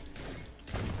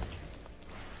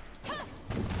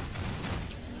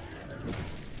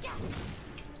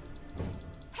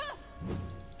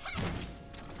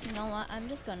 You know what? I'm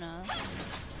just gonna...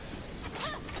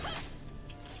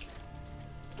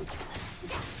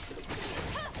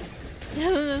 I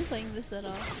haven't been playing this at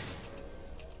all.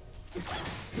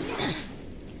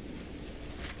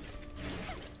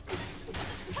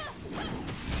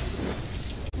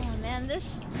 Oh man,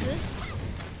 this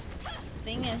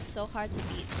thing is so hard to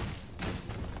beat.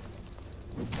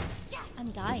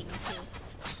 I'm dying too.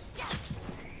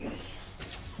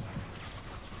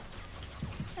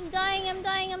 I'm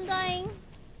dying.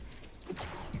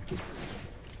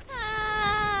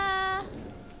 Ah!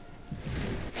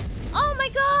 Oh my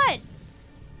god!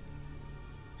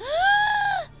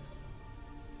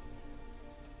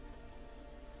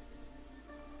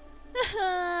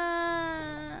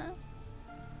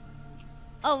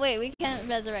 Oh wait, we can't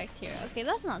resurrect here. Okay,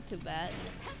 that's not too bad.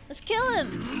 Let's kill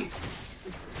him!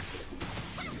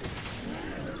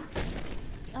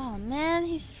 Oh man,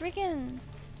 he's freaking...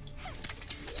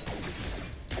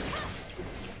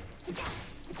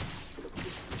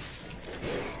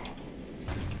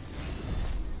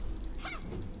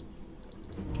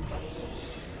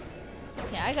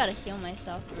 Okay, I gotta heal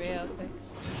myself real quick.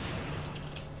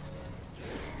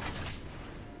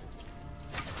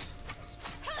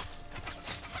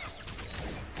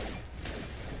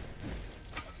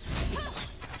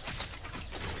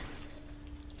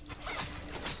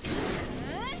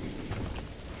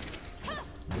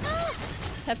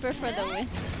 Pepper for the win.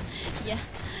 Yeah.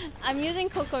 I'm using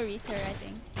Coco Reater, I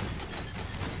think.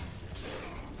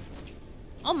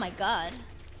 Oh my god.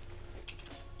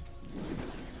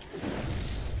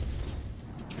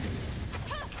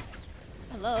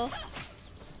 Hello.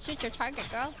 Shoot your target,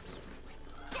 girl.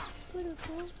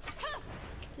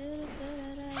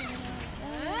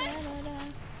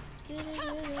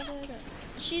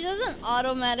 She doesn't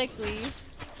automatically.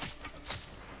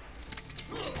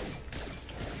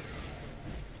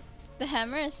 The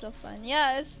hammer is so fun.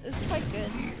 Yeah, it's quite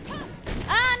good.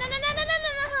 Ah, no.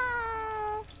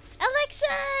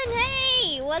 Alexan,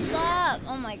 hey, what's up?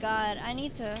 Oh my god, I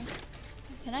need to...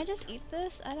 Can I just eat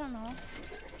this? I don't know.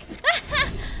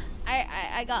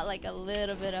 I got like a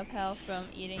little bit of health from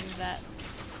eating that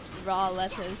raw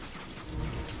lettuce.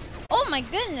 Oh my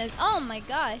goodness, oh my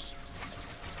gosh.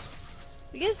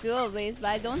 We get dual blades, but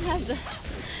I don't have the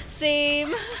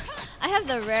same. I have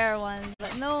the rare ones,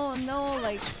 but no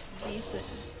like decent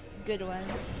good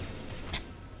ones.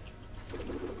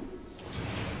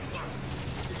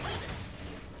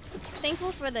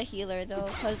 Thankful for the healer though,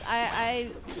 because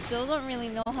I still don't really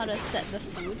know how to set the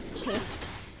food to...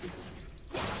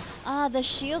 Ah, the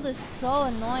shield is so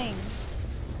annoying.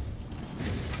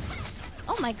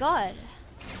 Oh my god.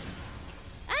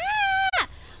 Ah!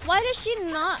 Why does she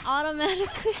not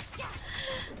automatically...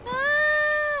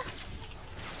 Ah!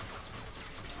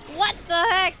 What the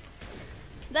heck?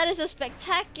 That is a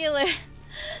spectacular...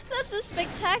 That's a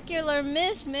spectacular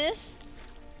miss.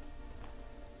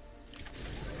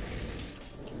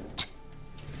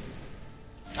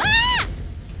 Ah!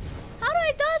 How do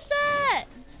I dodge that?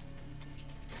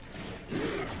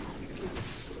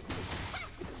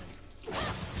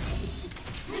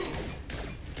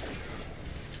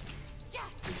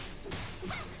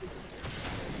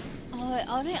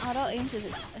 only auto aim to the.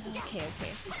 Okay,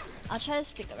 okay. I'll try to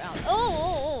stick around.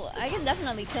 Oh, I can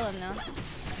definitely kill him now.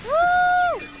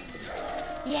 Woo!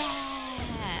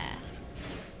 Yeah!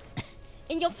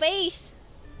 In your face!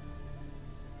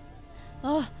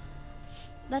 Oh,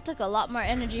 that took a lot more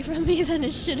energy from me than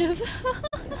it should have.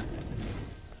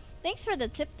 Thanks for the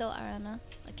tip though, Arana.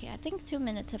 Okay, I think 2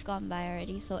 minutes have gone by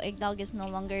already, so Egg Dog is no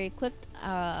longer equipped.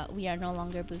 We are no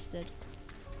longer boosted.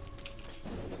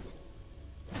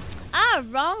 Ah,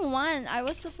 wrong one! I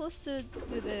was supposed to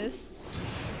do this.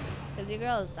 Cause your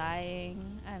girl is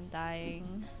dying. I'm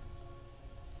dying.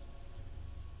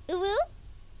 Uwu?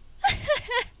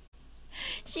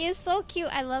 She is so cute.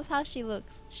 I love how she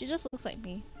looks. She just looks like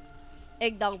me.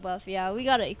 Egg Dog buff. Yeah, we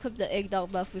gotta equip the Egg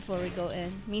Dog buff before we go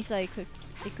in. Misa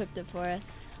equipped it for us.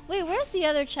 Wait, where's the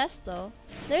other chest though?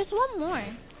 There's one more.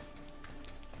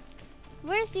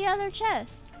 Where's the other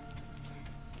chest?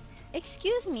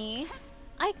 Excuse me.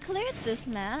 I cleared this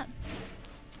map.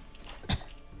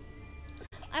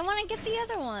 I want to get the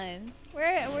other one.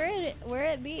 Where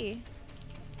it be?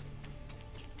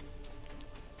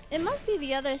 It must be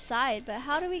the other side, but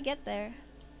how do we get there?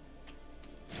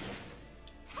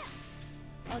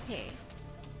 Okay.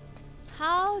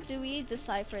 How do we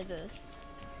decipher this?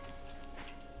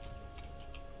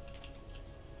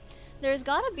 There's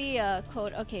gotta be a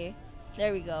code. Okay,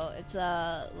 there we go. It's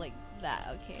like that.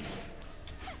 Okay.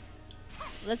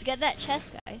 Let's get that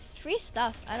chest, guys. Free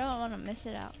stuff. I don't want to miss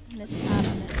out on it.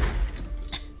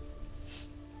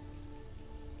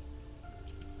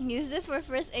 Use it for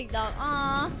first Egg Dog.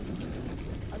 Aww.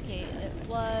 Okay, it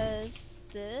was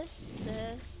this,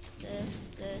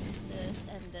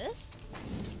 and this.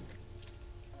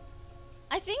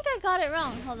 I think I got it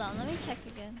wrong. Hold on, let me check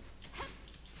again.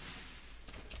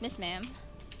 Miss ma'am.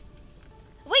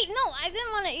 Wait, no, I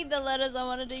didn't want to eat the lettuce. I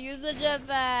wanted to use the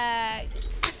jetpack.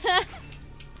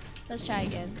 Let's try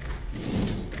again.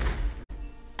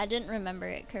 I didn't remember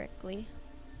it correctly.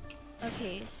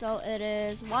 Okay, so it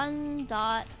is 1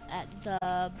 dot at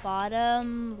the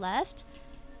bottom left,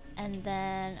 and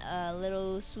then a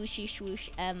little swooshy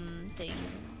swoosh M thing.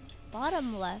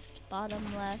 Bottom left, bottom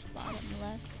left, bottom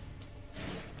left.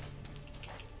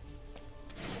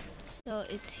 So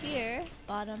it's here,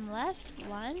 bottom left,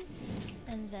 1,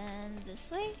 and then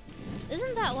this way.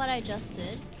 Isn't that what I just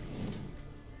did?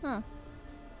 Huh.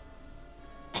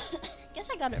 Guess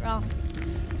I got it wrong.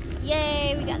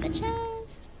 Yay, we got the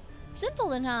chest.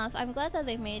 Simple enough. I'm glad that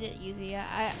they made it easier.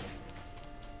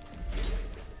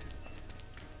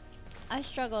 I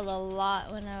struggled a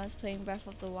lot when I was playing Breath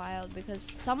of the Wild because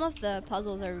some of the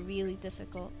puzzles are really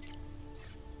difficult.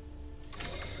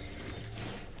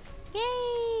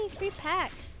 Yay! Free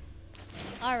packs.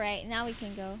 All right, now we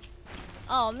can go.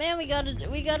 Oh man, we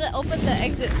gotta open the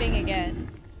exit thing again.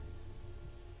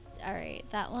 All right,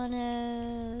 that one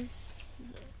is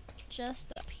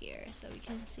just up here, so we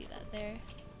can see that there.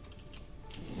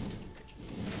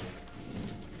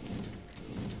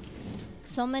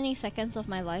 So many seconds of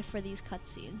my life for these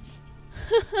cutscenes.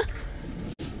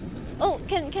 Oh,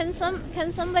 can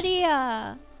somebody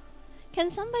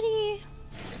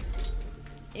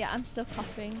yeah, I'm still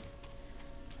coughing.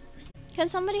 Can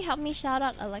somebody help me shout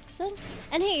out Alexa?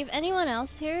 And hey, if anyone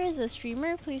else here is a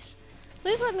streamer, please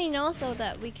let me know so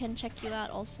that we can check you out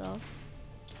also.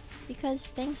 Because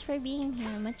thanks for being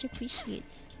here, much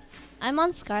appreciates. I'm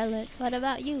on Scarlet. What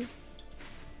about you?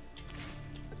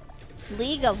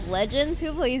 League of Legends?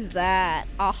 Who plays that?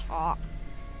 Aha.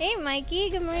 Hey Mikey,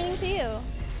 good morning to you.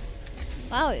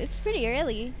 Wow, it's pretty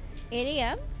early. 8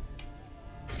 AM?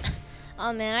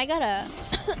 Oh man, I gotta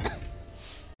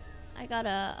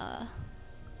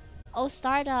oh,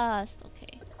 Stardust.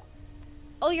 Okay.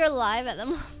 Oh, you're live at the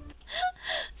moment.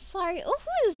 Sorry. Oh,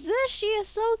 who is this? She is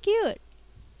so cute.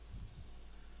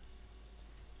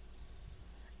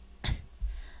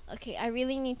 Okay, I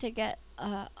really need to get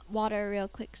water real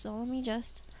quick, so let me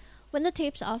just... When the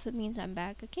tape's off, it means I'm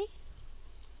back, okay?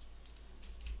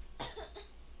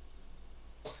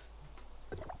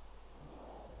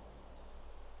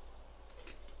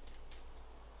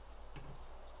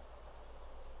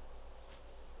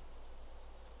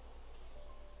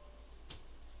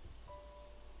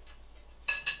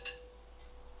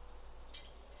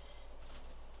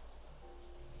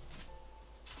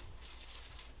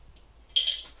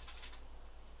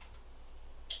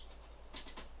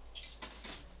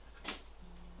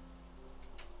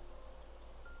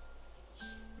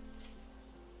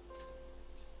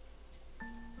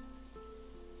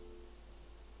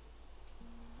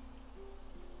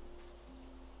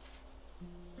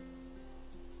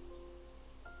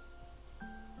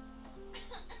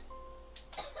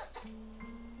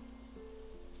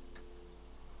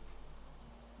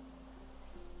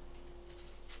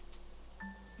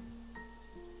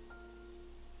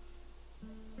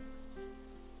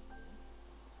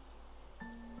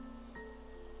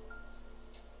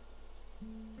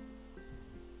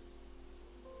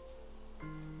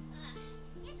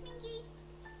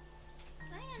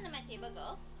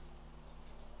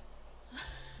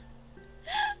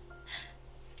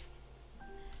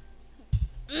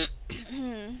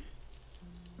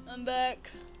 I'm back.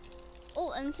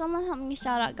 Oh, and someone helped me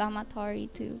shout out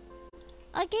Gamatori too.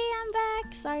 Okay, I'm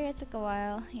back. Sorry it took a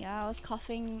while. Yeah, I was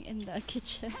coughing in the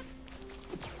kitchen.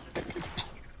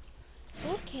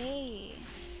 Okay.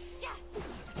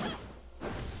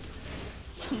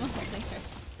 Someone holding her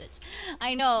hostage.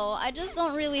 I know. I just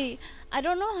don't really. I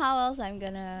don't know how else I'm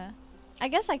gonna. I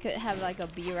guess I could have like a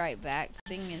be right back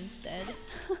thing instead.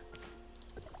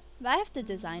 But I have to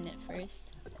design it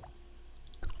first.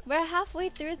 We're halfway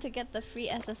through to get the free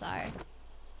SSR.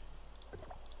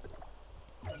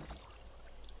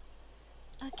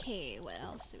 Okay, what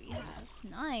else do we have?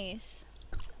 Nice.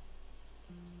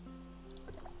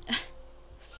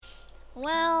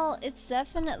 Well, it's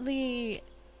definitely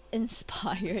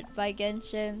inspired by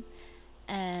Genshin,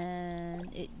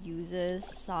 and it uses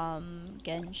some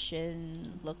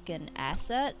Genshin looking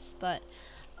assets, but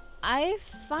I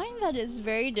find that it's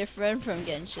very different from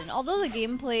Genshin. Although the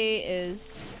gameplay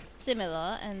is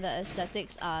similar and the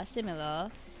aesthetics are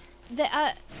similar, there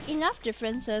are enough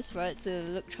differences for it to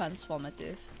look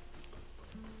transformative.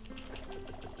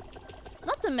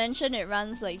 Not to mention it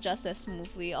runs like just as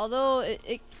smoothly, although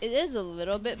it is a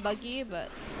little bit buggy,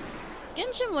 but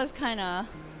Genshin was kinda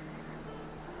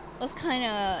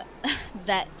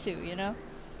that too, you know?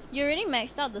 You already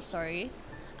maxed out the story.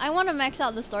 I want to max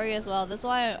out the story as well, that's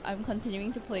why I'm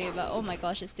continuing to play it, but oh my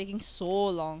gosh, it's taking so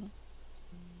long.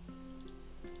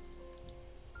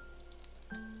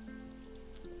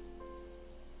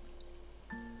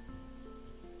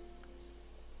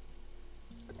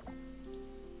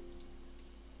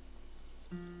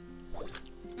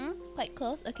 Quite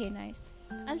close? Okay, nice.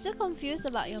 I'm still confused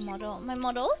about your model. My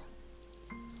model?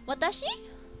 Watashi?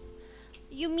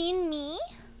 You mean me?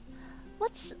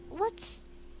 What's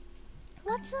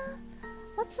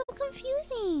so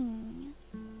confusing?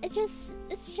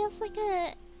 It's just like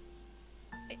a...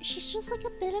 She's just like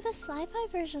a bit of a sci-fi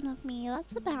version of me.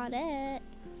 That's about it.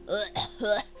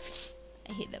 I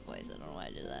hate that voice. I don't know why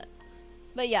I did that.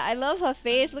 But yeah, I love her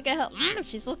face. Look at her.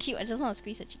 She's so cute. I just want to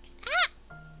squeeze her cheeks. Ah!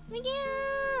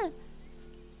 Yeah!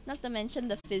 Not to mention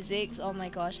the physics. Oh my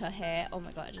gosh, her hair. Oh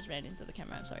my god, I just ran into the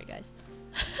camera. I'm sorry, guys.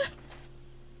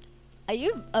 Are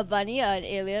you a bunny or an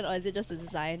alien, or is it just a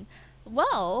design?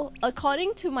 Well,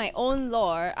 according to my own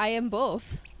lore, I am both.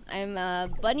 I'm a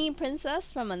bunny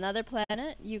princess from another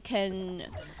planet. You can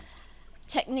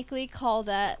technically call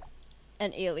that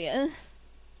an alien.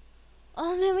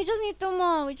 Oh man, we just need 2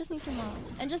 more. We just need 2 more.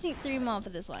 And just need 3 more for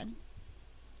this one.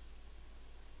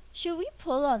 Should we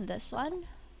pull on this one?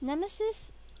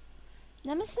 Nemesis?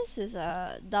 Nemesis is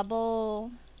a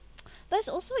double... But it's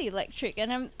also electric,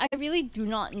 and I really do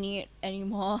not need any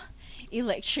more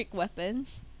electric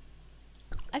weapons.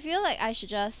 I feel like I should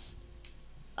just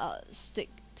stick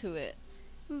to it.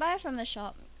 Buy it from the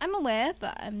shop. I'm aware,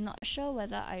 but I'm not sure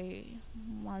whether I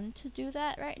want to do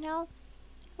that right now.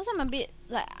 Because I'm a bit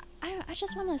like, I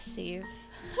just want to save.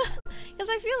 Because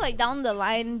I feel like down the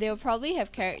line they'll probably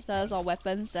have characters or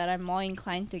weapons that I'm more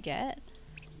inclined to get.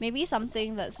 Maybe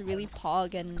something that's really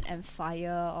pog and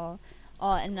fire,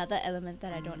 or another element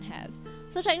that I don't have.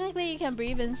 So technically you can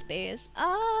breathe in space.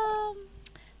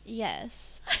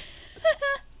 Yes.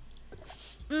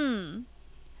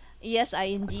 Yes, I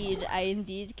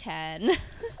indeed can.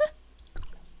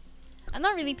 I'm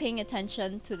not really paying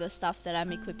attention to the stuff that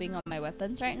I'm equipping on my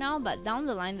weapons right now, but down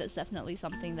the line that's definitely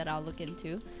something that I'll look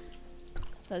into.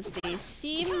 Because they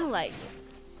seem like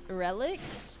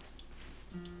relics.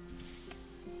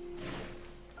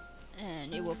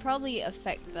 And it will probably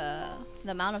affect the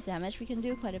amount of damage we can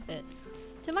do quite a bit.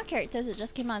 To my characters, it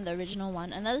just came out in the original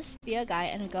one. Another spear guy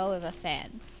and a girl with a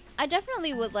fan. I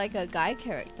definitely would like a guy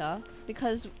character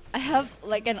because I have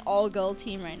like an all-girl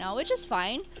team right now, which is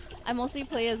fine. I mostly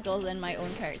play as girls in my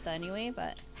own character anyway,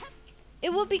 but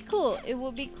it would be cool. It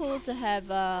would be cool to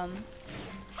have a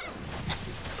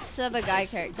guy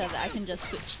character that I can just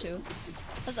switch to.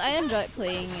 Because I enjoyed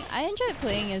playing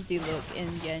as Diluc in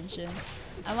Genshin.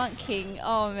 I want King.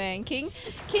 Oh man, King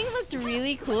looked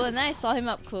really cool, and then I saw him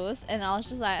up close and I was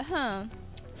just like, huh.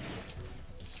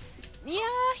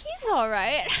 Yeah, he's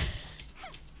alright.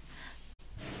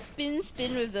 Spin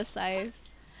with the scythe.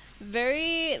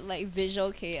 Very like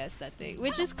visual K aesthetic,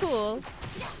 which is cool.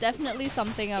 Definitely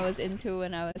something I was into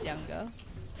when I was younger.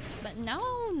 But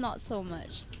now not so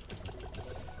much.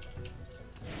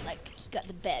 Like he got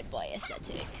the bad boy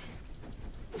aesthetic.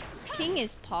 King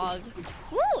is Pog.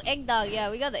 Woo! Egg dog,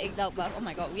 yeah, we got the egg dog buff. Oh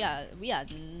my god, we are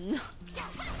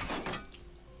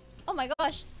oh my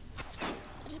gosh!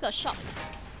 I just got shocked.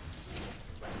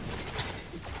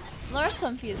 Laura's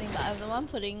confusing, but I'm the one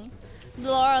putting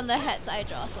lore on the hats I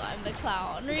draw, so I'm the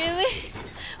clown. Really?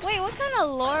 Wait, what kind of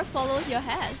lore follows your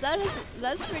hats?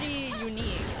 That's pretty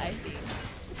unique, I think.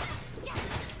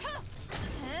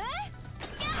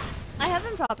 I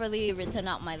haven't properly written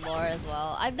out my lore as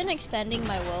well. I've been expanding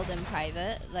my world in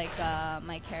private, like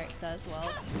my character as well.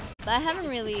 But I haven't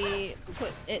really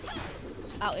put it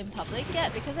out in public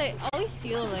yet because I always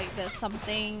feel like there's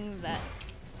something that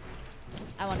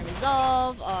I want to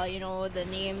resolve, or you know, the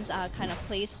names are kind of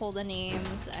placeholder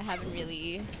names. I haven't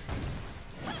really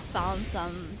found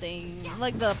something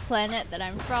like the planet that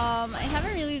I'm from. I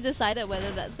haven't really decided whether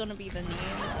that's gonna be the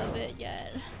name of it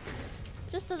yet.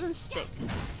 It just doesn't stick.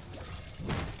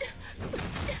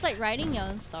 It's like writing your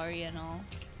own story and all.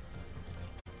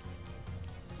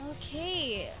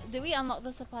 Okay, did we unlock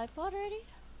the supply pod already?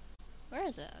 Where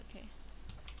is it? Okay.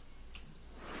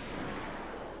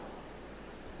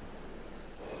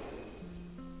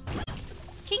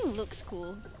 King looks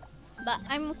cool, but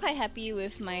I'm quite happy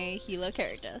with my healer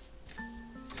characters.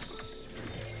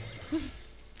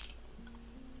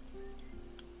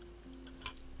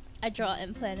 I draw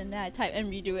and plan and then I type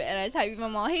and redo it and I type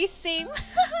even more. Hey, same!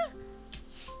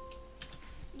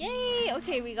 Yay!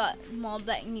 Okay, we got more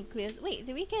black nucleus. Wait,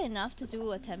 did we get enough to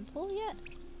do a temple yet?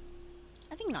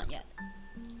 I think not yet.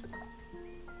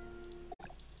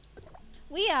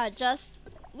 We are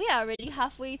already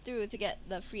halfway through to get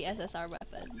the free SSR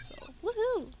weapon, so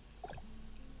woohoo!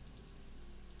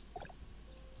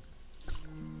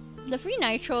 The free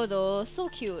nitro though, so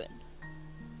cute.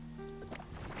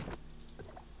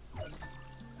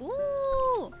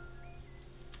 Ooh!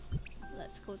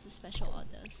 Let's go to special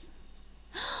orders.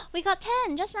 We got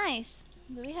 10! Just nice!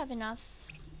 Do we have enough?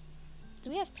 Do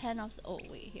we have 10 of the— oh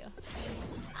wait, here.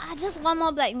 Ah, just one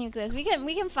more black nucleus. We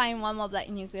can find one more black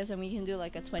nucleus and we can do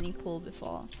like a 20 pull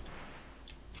before.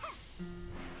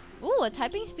 Ooh, a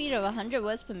typing speed of 100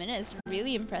 words per minute is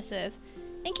really impressive.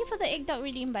 Thank you for the egg dog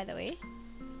redeem, by the way.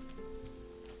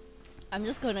 I'm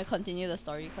just gonna continue the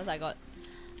story because I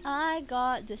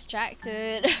got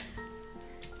distracted.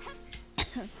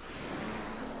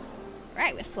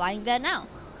 Right, we're flying there now.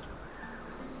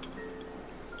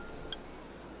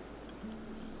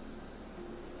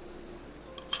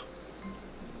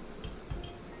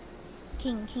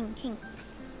 King.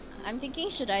 I'm thinking,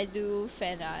 should I do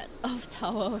fan art of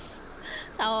Tower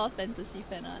of Fantasy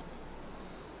fan art?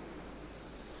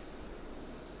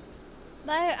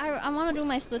 But I want to do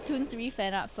my Splatoon 3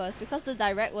 fan art first because the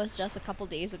direct was just a couple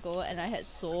days ago and I had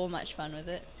so much fun with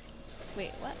it.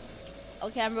 Wait, what?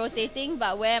 Okay, I'm rotating,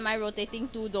 but where am I rotating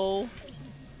to though?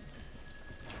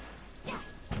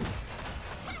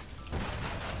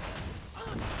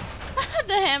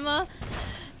 The hammer!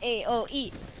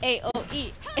 AOE!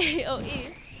 AOE!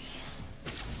 AOE!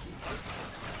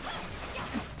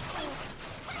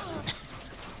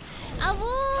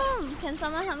 Awum! Can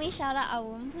someone help me shout out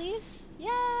Awum, please?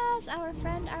 Yes, our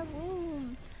friend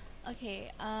Awum.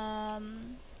 Okay,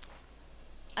 I'm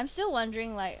still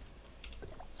wondering, like,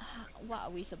 what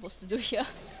are we supposed to do here?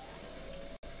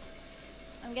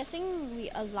 I'm guessing we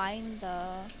align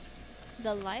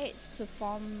the lights to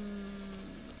form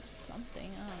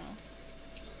something. I don't know.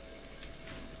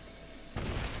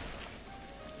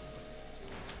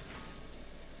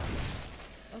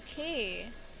 Okay.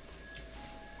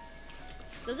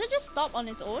 Does it just stop on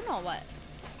its own or what?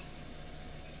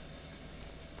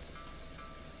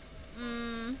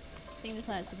 I think this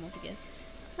one has to move again.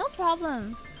 No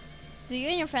problem. Do you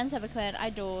and your friends have a clan? I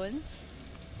don't.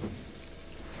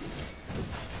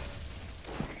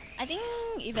 I think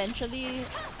eventually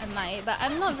I might, but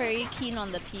I'm not very keen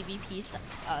on the PvP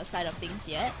side of things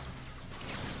yet.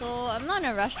 So I'm not in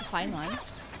a rush to find one.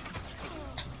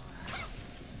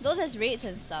 Though there's raids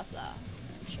and stuff lah,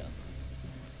 I'm sure.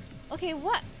 Okay,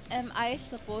 what am I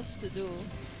supposed to do?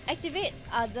 Activate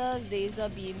other laser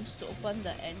beams to open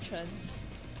the entrance.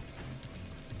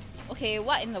 Okay,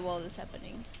 what in the world is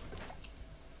happening?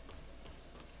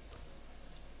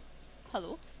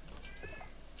 Hello?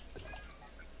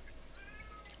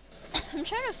 I'm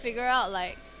trying to figure out,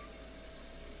 like...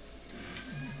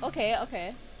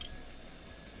 Okay.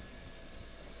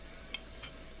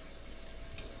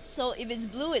 So if it's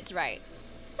blue, it's right.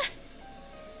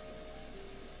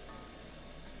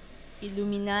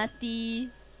 Illuminati.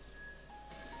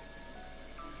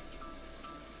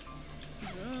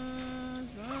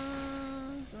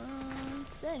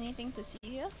 Is there anything to see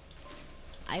here?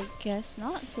 I guess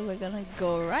not, so we're gonna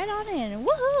go right on in.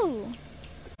 Woohoo!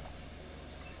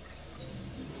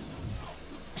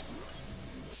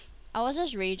 I was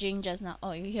just raging just now.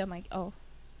 Oh, you hear my— oh.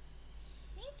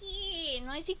 Stinky!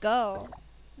 Noisy girl.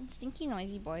 Stinky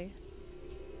noisy boy.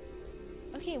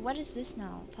 Okay, what is this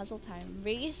now? Puzzle time.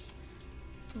 Raise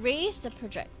the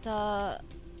projector.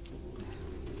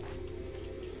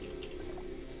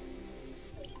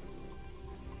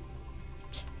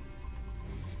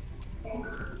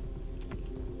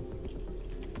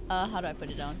 How do I put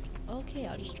it down? Okay,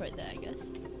 I'll just throw it there, I guess.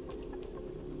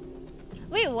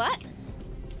 Wait, what?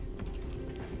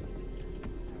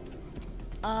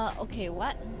 Okay,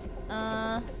 what?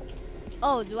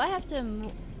 Oh, do I have to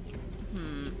move?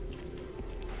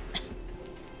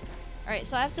 Alright,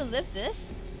 so I have to lift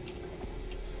this.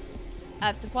 I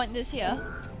have to point this here.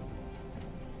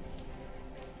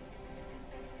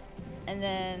 And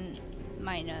then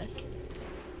minus.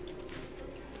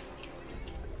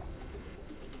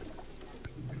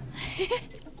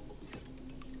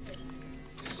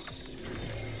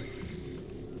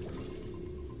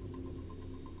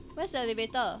 Where's the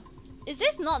elevator? Is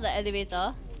this not the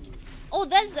elevator? Oh,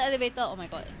 that's the elevator. Oh my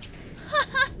god.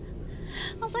 I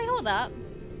was like, hold up.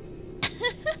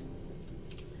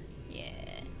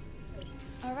 Yeah.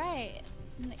 Alright.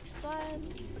 Next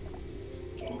one.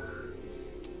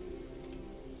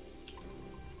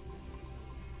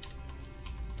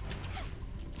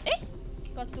 Eh?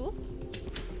 Got two?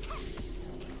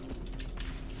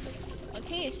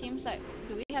 Okay, it seems like...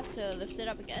 Do we have to lift it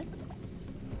up again?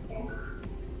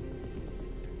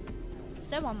 Is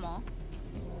there one more?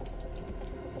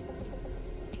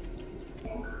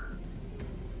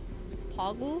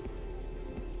 Pogu?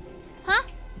 Huh?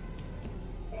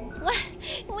 What?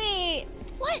 Wait,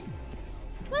 what?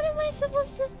 What am I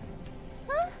supposed to...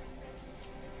 Huh?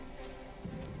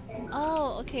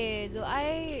 Oh, okay. Do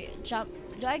I jump...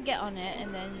 Do I get on it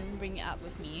and then bring it up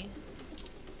with me?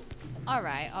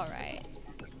 Alright, alright.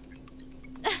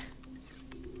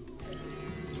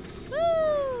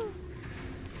 Woo!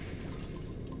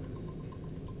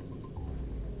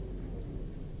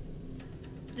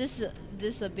 This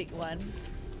is a big one.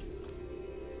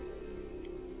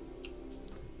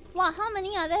 Wow, how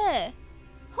many are there?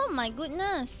 Oh my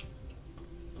goodness!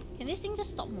 Can this thing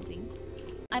just stop moving?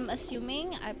 I'm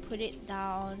assuming I put it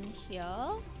down here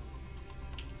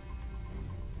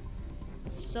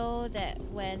so that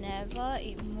whenever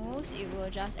it moves, it will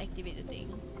just activate the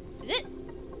thing. Is it?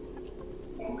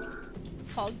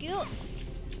 Poggle?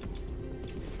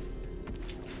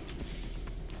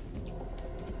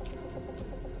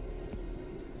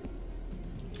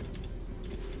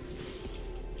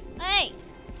 Hey!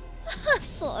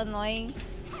 So annoying.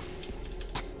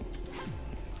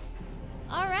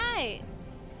 Alright.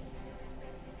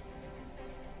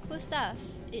 Cool stuff.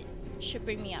 It should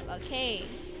bring me up. Okay.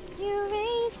 You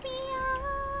raise me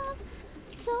up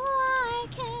so I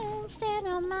can stand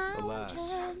on mountains.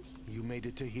 Alas, you made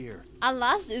it to here.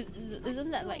 Alas,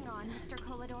 isn't that like... What's going on, Mr.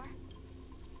 Kolador?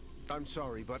 I'm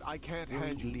sorry, but I can't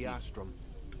hand you the Astrum.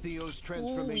 Theo's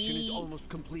transformation is almost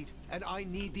complete, and I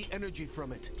need the energy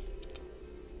from it.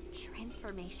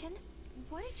 Transformation?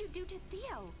 What did you do to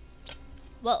Theo?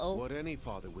 Uh-oh. What any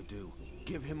father would do.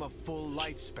 Give him a full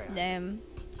lifespan. Damn.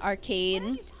 Arcane.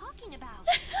 What are you talking about?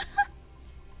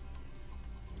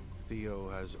 Theo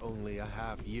has only a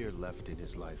half year left in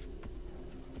his life.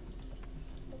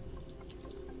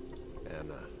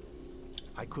 Anna,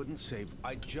 I couldn't save.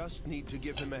 I just need to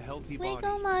give him a healthy body.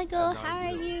 Wiggle Muggle, and how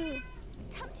are will. you?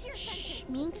 Come to your senses.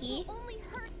 Minky. This will only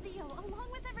hurt Theo along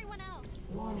with everyone else.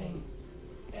 Warning.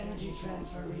 Energy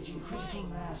transfer reaching critical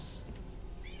mass.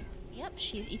 Yep,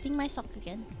 she's eating my sock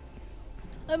again.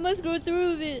 I must go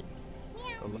through it.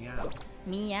 Meow.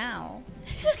 Meow.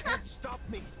 You can't stop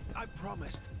me. I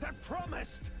promised. I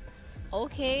promised.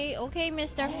 Okay, okay,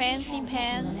 Mr. Fancy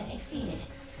Pants.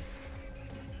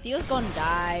 Theo's gonna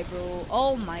die, bro.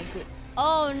 Oh my god.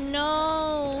 Oh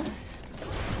no.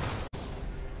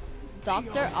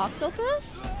 Dr.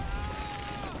 Octopus?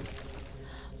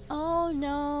 Oh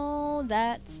no,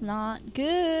 that's not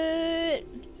good.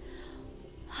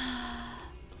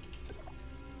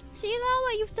 See that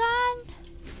what you've done?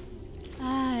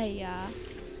 Ah, yeah.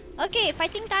 Okay,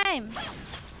 fighting time.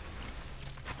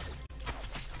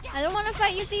 I don't want to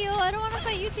fight you, Theo. I don't want to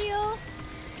fight you, Theo.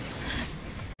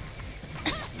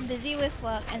 Busy with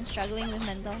work and struggling with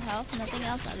mental health. Nothing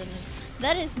else other than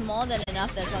that is more than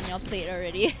enough that's on your plate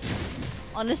already.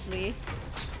 Honestly,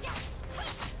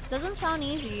 doesn't sound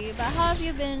easy. But how have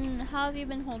you been? How have you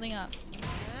been holding up?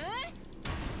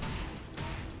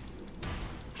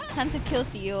 Time to kill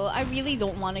Theo. I really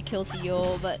don't want to kill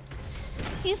Theo, but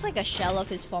he's like a shell of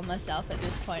his former self at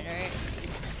this point, right?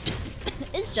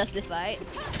 It's justified.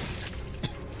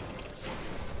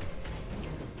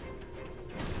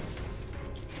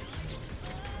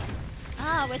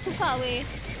 Ah, we're too far away.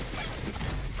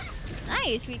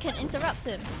 Nice, we can interrupt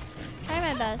him. Try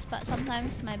my best, but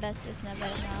sometimes my best is never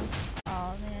enough.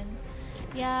 Oh man.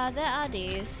 Yeah, there are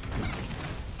days.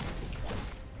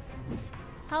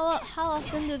 How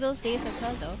often do those days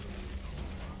occur though?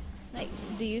 Like,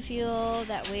 do you feel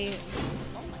that way?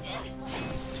 Oh my god.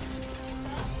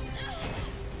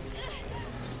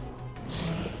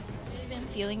 Have you been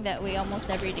feeling that way almost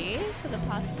every day for the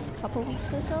past couple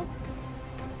weeks or so?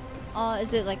 Or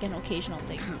is it like an occasional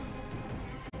thing?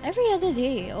 Every other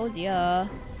day, oh dear.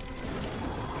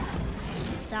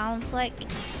 Sounds like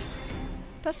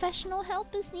professional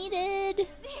help is needed.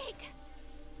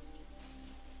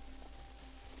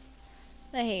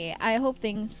 But hey, I hope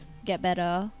things get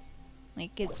better.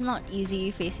 Like, it's not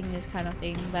easy facing this kind of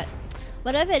thing, but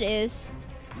whatever it is,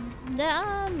 there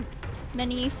are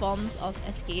many forms of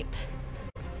escape.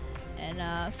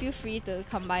 And feel free to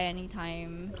come by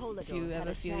anytime if you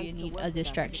ever feel you need a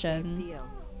distraction. Theo,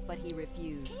 but he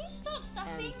refused. Can you stop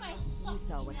stuffing my You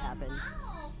saw what happened.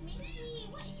 Minky,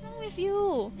 what is wrong with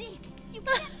you? Zeke, you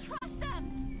can't trust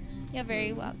them! You're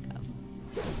very welcome.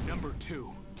 Number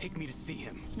 2, take me to see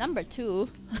him. Number 2?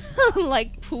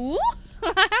 Like poo?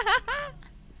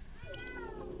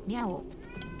 Meow.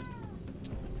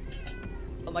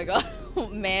 Oh my god.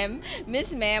 Ma'am.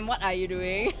 Miss Ma'am, what are you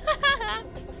doing?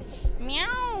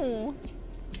 Meow.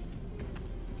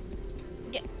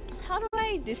 How do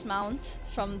I dismount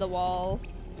from the wall?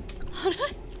 How do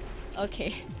I?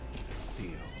 Okay.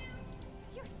 Theo.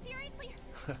 You're seriously...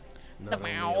 The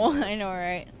meow. I know,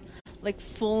 right? Like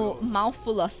full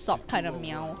mouthful of sock kind of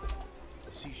meow.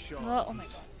 Oh my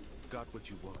god. Got what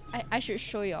you want. I should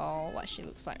show y'all what she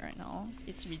looks like right now.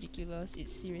 It's ridiculous.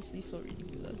 It's seriously so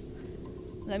ridiculous.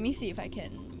 Let me see if I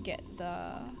can get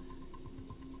the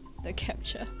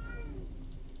capture.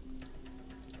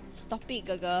 Stop it,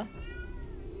 Gaga.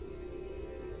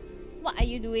 What are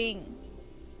you doing?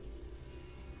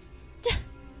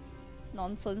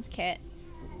 Nonsense cat.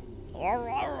 Look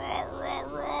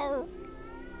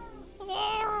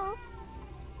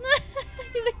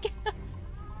at her.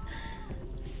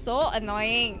 So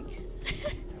annoying.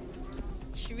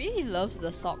 She really loves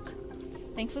the sock.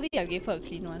 Thankfully, I gave her a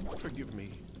clean one. Forgive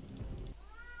me.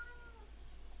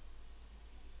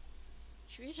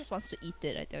 She really just wants to eat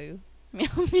it, I tell you. Meow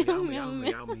meow meow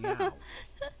meow meow.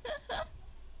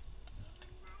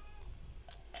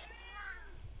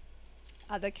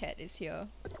 Other cat is here.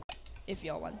 If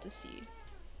y'all want to see.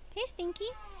 Hey Stinky.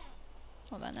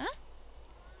 Hold on, huh?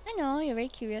 I know, you're very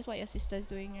curious what your sister's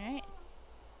doing, right?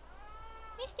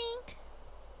 Hey Stink.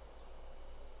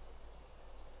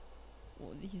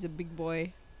 Oh, he's a big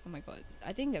boy. Oh my god.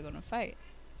 I think they're gonna fight.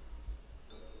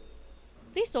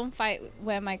 Please don't fight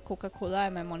where my Coca-Cola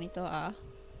and my monitor are.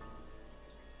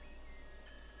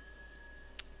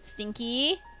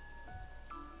 Stinky.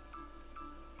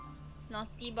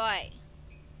 Naughty boy.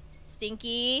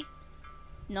 Stinky.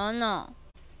 No, no.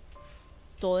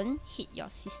 Don't hit your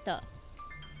sister.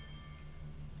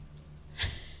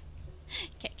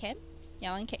 Cat cam?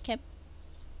 Yeah, one cat cam.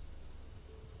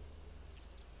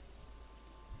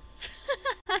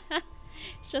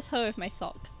 It's just her with my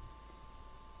sock.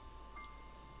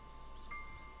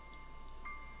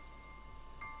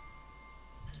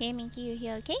 Okay, Minky, you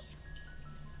here, okay?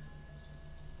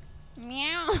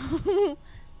 Meow.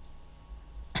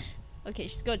 Okay,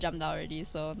 she's gonna jump down already,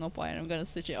 so no point. I'm gonna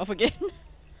switch it off again.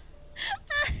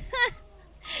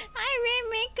 Hi,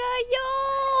 Rainmaker,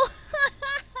 yo!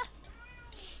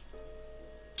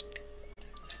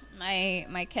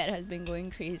 My cat has been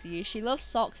going crazy. She loves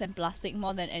socks and plastic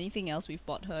more than anything else we've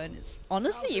bought her, and it's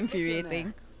honestly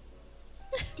infuriating.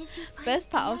 Best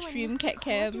part of stream cat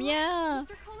cam, yeah.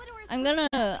 I'm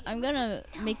gonna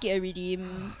make it a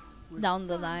redeem down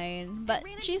the line, but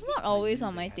she's not always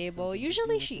on my table.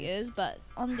 Usually she is, but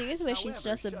on days where she's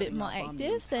just a bit more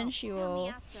active, then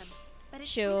she'll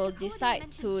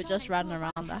decide to just run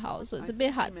around the house. So it's a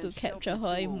bit hard to capture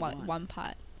her in one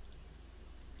part.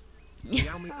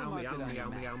 Meow meow meow meow meow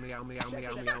meow meow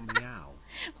meow meow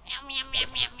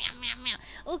meow.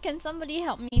 Oh, can somebody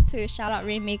help me to shout out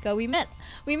Rainmaker? We met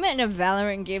in a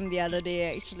Valorant game the other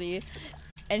day actually,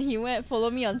 and he went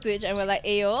follow me on Twitch, and we're like,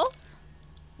 ayo,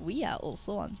 we are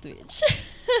also on Twitch.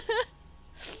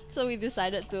 So we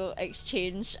decided to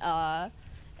exchange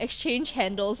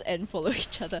handles and follow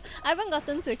each other. I haven't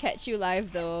gotten to catch you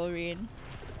live though, Rain.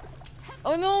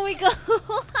 Oh no, we go.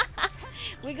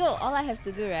 We go. All I have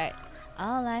to do, right?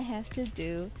 All I have to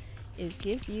do is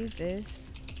give you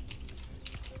this.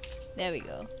 There we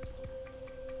go.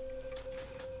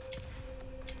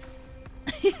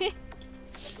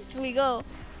 We go.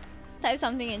 Type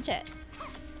something in chat.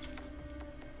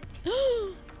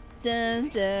 Dun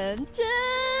dun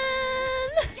dun.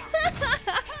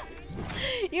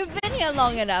 here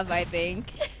long enough, I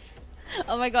think.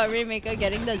 Oh my god, Rainmaker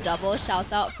getting the double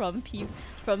shout out from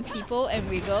people and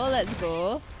Wiggle. Let's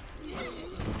go.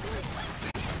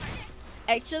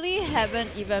 Actually, haven't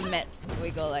even met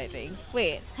Wiggle, I think.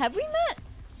 Wait, have we met?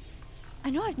 I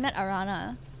know I've met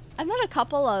Arana. I've met a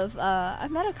couple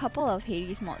of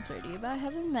Hades mods already, but I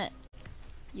haven't met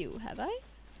you, have I?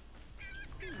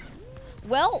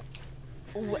 Well,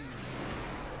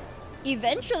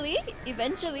 eventually.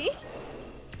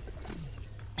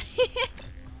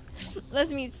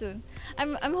 Let's meet soon.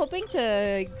 I'm hoping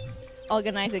to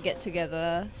organize a get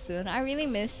together soon. I really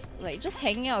miss like just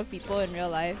hanging out with people in real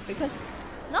life, because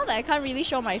now that I can't really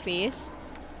show my face,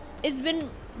 it's been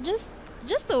just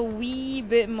a wee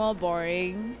bit more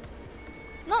boring.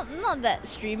 Not that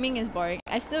streaming is boring.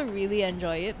 I still really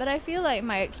enjoy it, but I feel like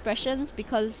my expressions,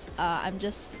 because I'm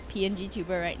just PNG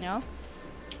tuber right now,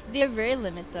 they're very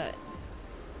limited.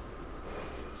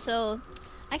 So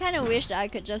I kind of wish that I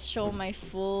could just show my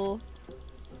full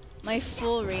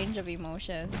range of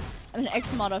emotion. I'm an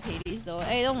ex-mod of Hades though.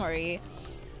 Hey, don't worry.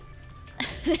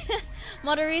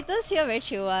 Moderators here very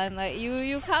chill one. Like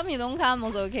you come, you don't come,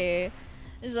 also okay.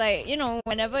 It's like, you know,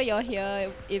 whenever you're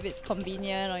here, if it's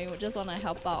convenient or you just want to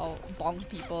help out, bonk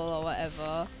people or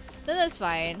whatever, then that's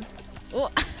fine.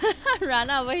 Oh,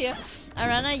 Rana over here.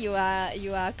 Rana, you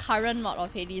are current mod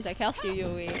of Hades. I can't steal you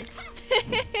away.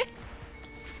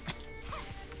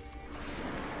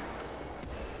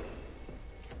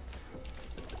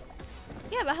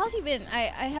 Yeah, but how's he been?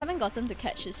 I haven't gotten to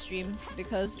catch his streams,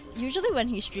 because usually when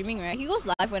he's streaming, right, he goes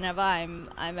live whenever I'm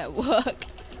at work.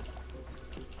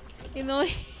 You know,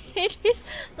 Hades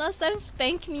last time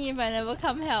spanked me if I never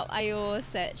come help. Ayo,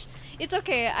 Sech. It's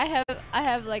okay. I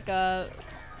have like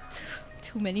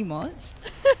too many mods.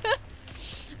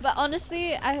 But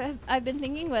honestly, I've been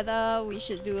thinking whether we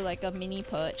should do like a mini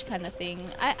purge kind of thing.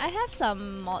 I have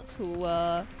some mods who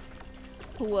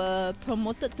were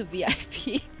promoted to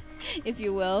VIP, if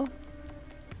you will.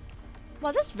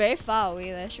 Wow, that's very far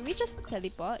away. Should we just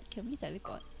teleport? Can we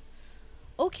teleport?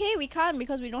 Okay, we can't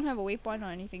because we don't have a waypoint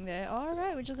or anything there.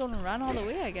 Alright, we're just gonna run all the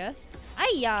way, I guess.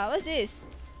 Aiya, what's this?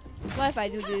 What if I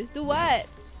do this? Do what?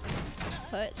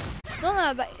 Purge?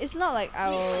 No, but it's not like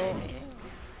I'll...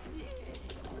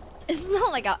 It's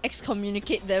not like I'll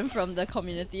excommunicate them from the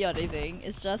community or anything.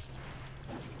 It's just...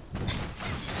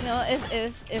 You know,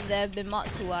 if there have been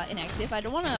mods who are inactive, I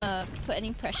don't want to put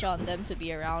any pressure on them to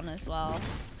be around as well.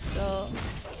 So...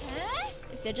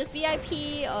 if they're just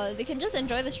VIP, or they can just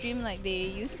enjoy the stream like they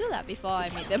used to that before I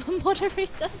made them a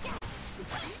moderator.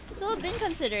 So I've been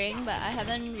considering, but I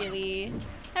haven't really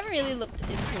looked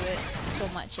into it so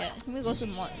much yet. Can we go to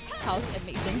mod's house and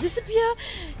make them disappear?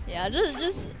 Yeah,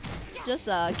 just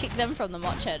kick them from the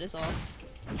mod chat is all.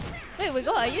 Wait,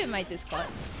 Wiggle, are you in my Discord?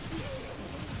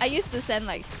 I used to send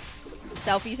like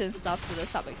selfies and stuff to the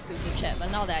sub-exclusive chat, but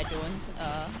now that I don't,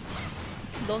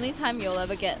 the only time you'll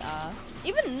ever get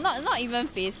even not even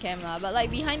face cam lah, but like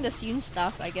behind the scenes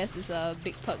stuff, I guess, is a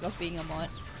big perk of being a mod.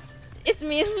 It's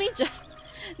mainly just...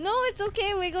 No, it's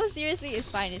okay, Wiggle, seriously,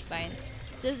 it's fine.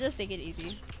 Just take it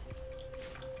easy.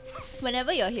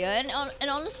 Whenever you're here, and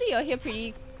honestly you're here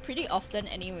pretty often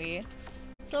anyway.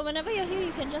 So whenever you're here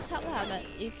you can just help lah, but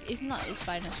if not, it's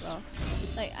fine as well.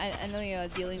 Like, I know you're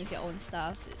dealing with your own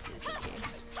stuff, it's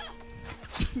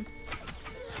okay.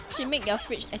 Should make your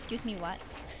fridge... Excuse me, what?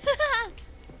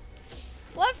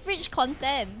 What fridge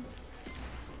content?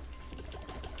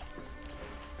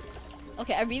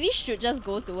 Okay, I really should just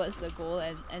go towards the goal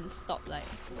and stop like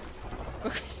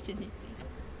procrastinating.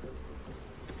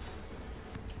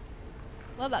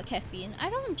 What about caffeine? I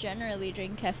don't generally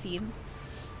drink caffeine.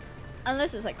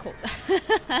 Unless it's like Coke.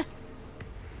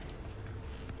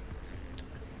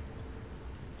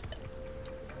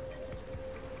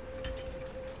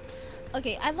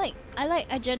 Okay,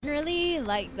 I generally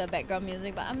like the background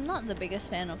music, but I'm not the biggest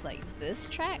fan of like this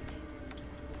track.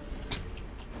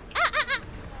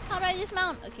 How do I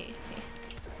dismount? Okay.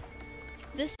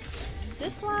 This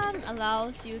one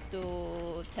allows you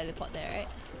to teleport there, right?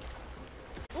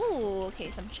 Ooh,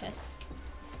 okay, some chests.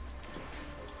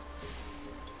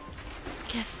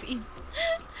 Caffeine.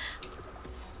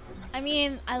 I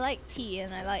mean, I like tea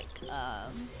and I like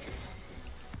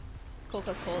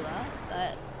Coca-Cola,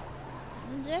 but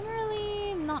I'm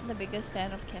generally not the biggest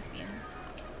fan of caffeine.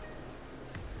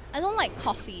 I don't like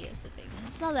coffee is the thing.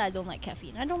 It's not that I don't like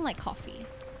caffeine. I don't like coffee.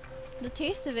 The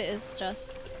taste of it is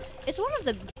just... It's one of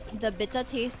the bitter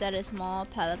taste that is more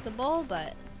palatable,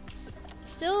 but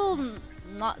still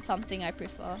not something I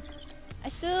prefer. I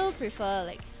still prefer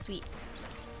like sweet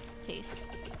taste.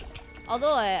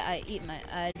 Although I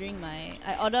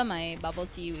order my bubble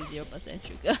tea with 0%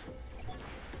 sugar.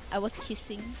 I was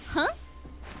kissing. Huh?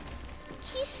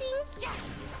 Kissing?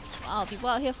 Wow, people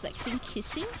out here flexing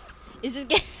kissing? Is this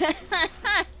game?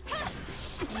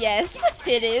 Yes,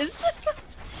 it is.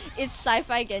 It's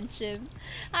Sci-Fi Genshin.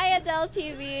 Hi Adele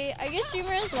TV. Are you a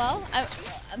streamer as well?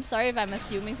 I'm sorry if I'm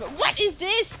assuming for— What is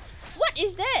this? What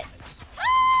is that?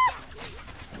 Ah!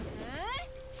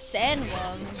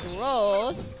 Sandworm,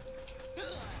 gross.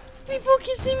 People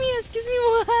kissing me, excuse me,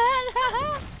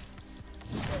 what?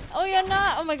 Oh, you're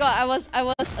not? Oh my god, I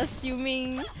was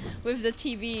assuming with the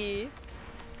TV.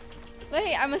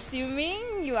 Wait, I'm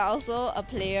assuming you are also a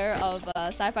player of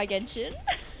Sci-Fi Genshin?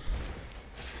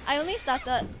 I only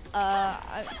started,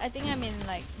 I think I'm in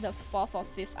like the 4th or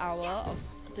 5th hour of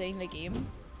playing the game.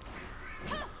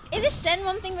 Is this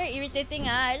sandworm thing very irritating?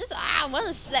 I just want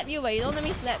to slap you, but you don't let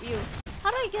me slap you. How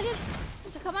do I get it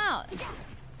to come out?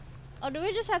 Or do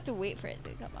we just have to wait for it to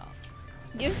come out?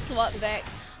 Give sword back.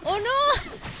 Oh no!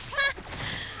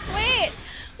 Wait!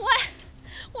 What?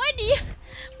 Why did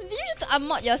you just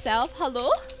unmod yourself?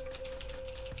 Hello?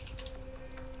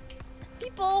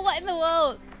 People, what in the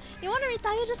world? You want to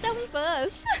retire? Just tell me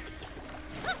first.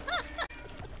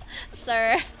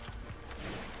 Sir.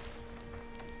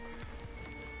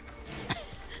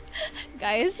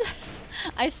 Guys,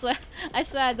 I swear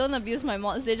I don't abuse my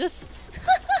mods. They just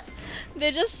they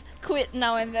just quit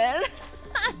now and then.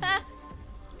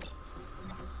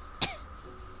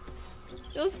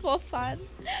 It was for fun.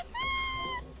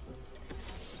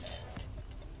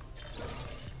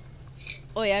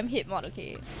 Oh yeah, I'm hit mod,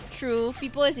 okay. True,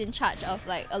 people is in charge of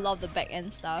like a lot of the back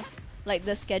end stuff. Like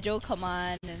the schedule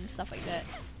command and stuff like that.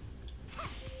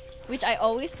 Which I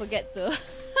always forget to.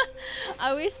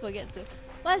 I always forget to.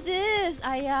 What's this?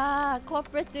 Yeah,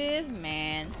 cooperative,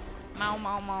 man. Mau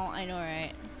mau mau, I know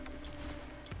right.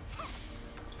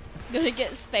 Gonna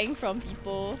get spanked from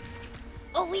people.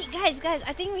 Oh wait, guys,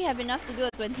 I think we have enough to do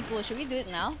a 20 pull. Should we do it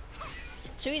now?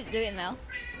 Should we do it now?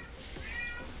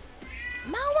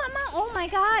 Mau mau mau! Oh my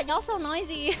god, y'all so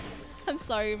noisy. I'm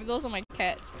sorry, those are my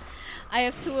cats. I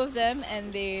have 2 of them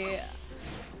and they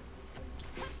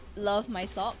love my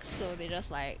socks, so they just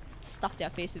like stuff their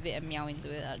face with it and meow into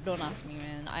it. Don't ask me,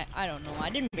 man. I don't know. I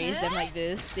didn't raise them like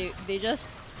this. They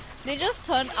just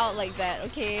turned out like that.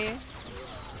 Okay,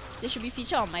 they should be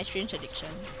featured on My Strange Addiction.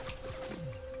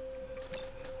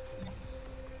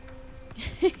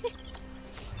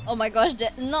 Oh my gosh,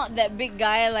 not that big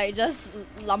guy like just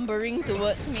lumbering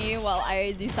towards me while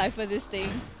I decipher this thing.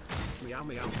 Meow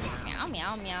meow meow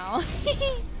meow meow.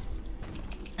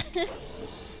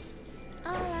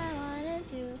 All I wanna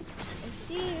do is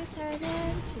see you turn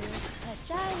into a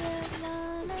giant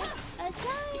llama, a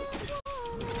giant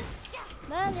llama.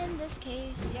 But in this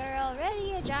case, you're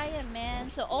already a giant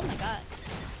man. So, oh my god.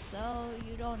 So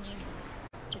you don't need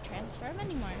to transform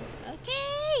anymore.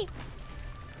 Okay.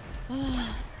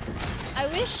 I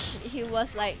wish he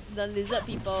was like the lizard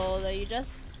people that you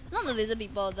just— not the lizard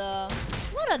people, the—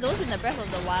 what are those in the Breath of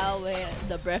the Wild where—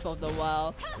 the Breath of the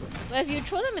Wild where if you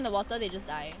throw them in the water they just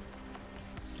die.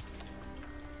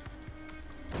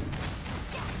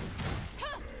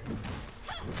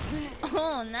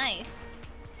 Oh nice.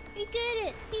 We did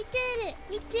it! We did it!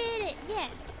 We did it! Yeah!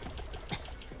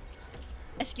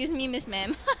 Excuse me, Miss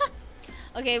Ma'am.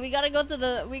 Okay, we gotta go to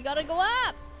the— we gotta go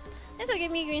up! Thanks for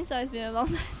giving me green star. It's been a long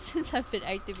time since I've been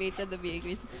activated to be a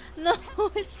green star.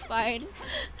 No, it's fine.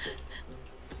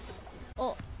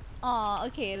 Oh,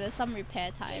 okay, there's some repair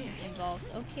time involved.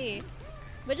 Okay.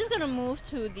 We're just gonna move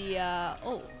to the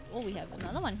oh, we have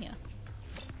another one here.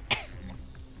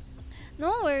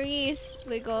 No worries,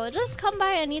 Wiggle. Just come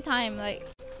by anytime. Like,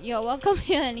 you're welcome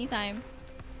here anytime.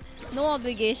 No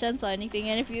obligations or anything.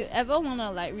 And if you ever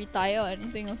wanna like retire or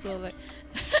anything also, like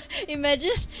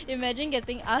imagine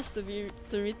getting asked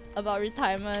about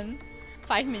retirement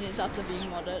 5 minutes after being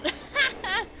modded.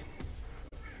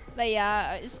 But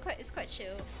yeah, it's quite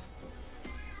chill.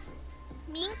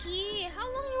 Minky, how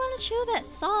long you wanna chill that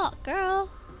sock, girl?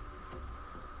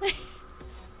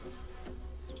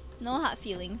 No hard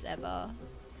feelings ever.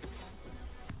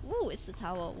 Ooh, it's the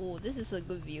tower. Ooh, this is a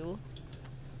good view.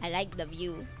 I like the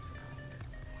view.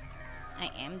 I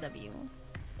am the view.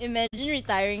 Imagine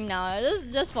retiring now.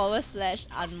 Just /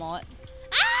 unmod.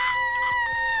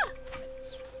 Ah!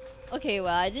 Okay,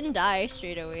 well, I didn't die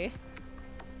straight away.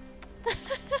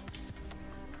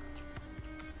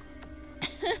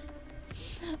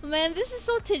 Man, this is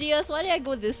so tedious. Why did I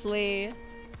go this way?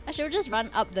 I should just run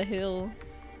up the hill.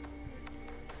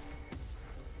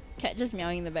 Cat just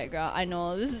meowing in the background. I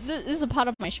know, this is a part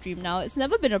of my stream now. It's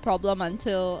never been a problem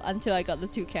until I got the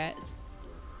 2 cats.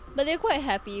 But they're quite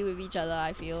happy with each other,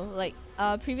 I feel. Like,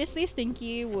 previously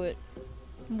Stinky would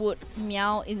would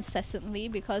meow incessantly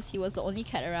because he was the only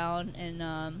cat around, and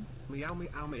Meow,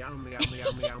 meow, meow, meow, meow,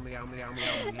 meow, meow, meow,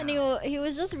 meow. and he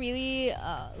was just really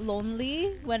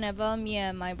lonely whenever me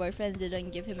and my boyfriend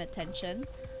didn't give him attention.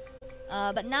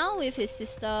 But now with his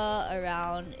sister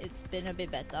around, it's been a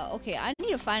bit better. Okay, I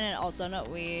need to find an alternate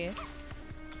way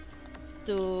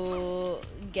to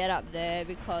get up there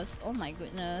because, oh my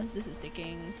goodness, this is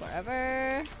taking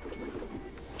forever.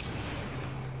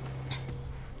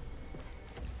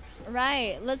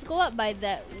 Right, let's go up by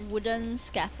that wooden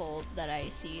scaffold that I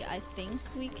see. I think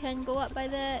we can go up by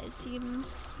there. It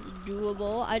seems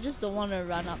doable. I just don't want to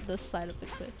run up this side of the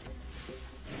cliff.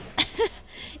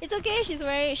 It's okay, she's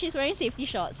wearing safety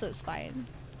shorts, so it's fine.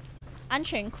 安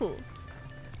全裤.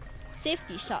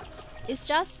 Safety shorts.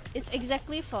 It's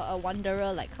exactly for a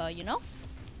wanderer like her, you know?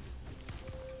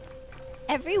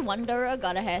 Every wanderer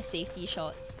gotta have safety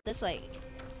shorts. That's like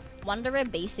wanderer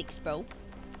basics, bro.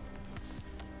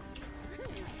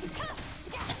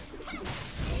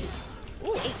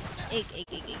 Ooh, egg.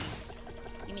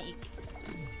 Give me egg.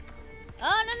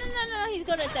 Oh, no, he's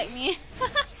gonna attack me.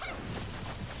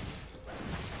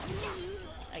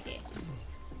 Okay.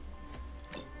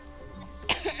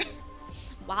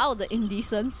 Wow, the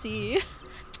indecency.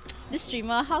 This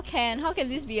streamer, how can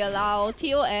this be allowed?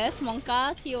 TOS,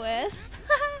 Monka, TOS.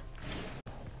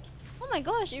 Oh my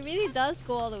gosh, it really does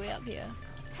go all the way up here.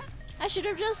 I should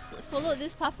have just followed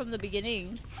this path from the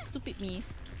beginning. Stupid me.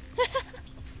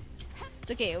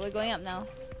 It's okay, we're going up now.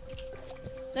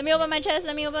 Let me open my chest,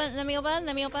 let me open.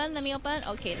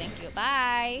 Okay, thank you,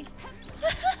 bye.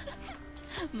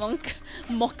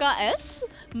 Mocha S?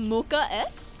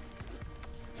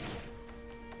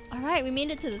 Alright, we made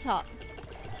it to the top.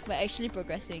 We're actually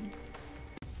progressing.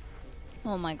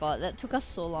 Oh my god, that took us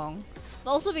so long.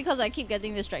 But also because I keep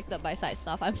getting distracted by side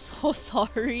stuff, I'm so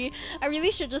sorry. I really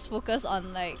should just focus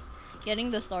on like getting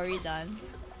the story done.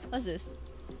 What's this?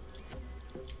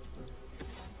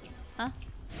 Huh?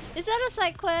 Is that a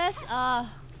side quest?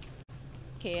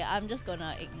 Okay, I'm just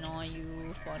gonna ignore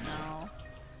you for now.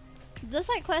 The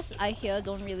side quests I hear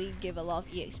don't really give a lot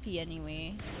of EXP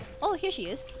anyway. Oh, here she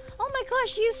is. Oh my gosh,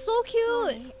 she is so cute!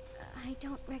 Sorry, I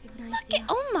don't recognize you.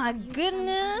 Oh my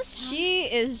goodness, she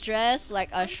is dressed like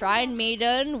a shrine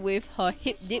maiden with her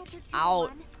hip dips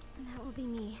out. That will be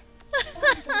me.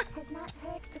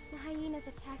 The hyenas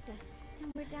attacked us.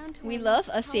 And we're down to We love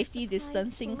a safety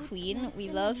distancing queen.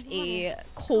 We love a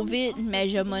COVID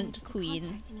measurement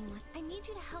queen. I need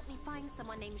you to help me find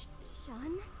someone named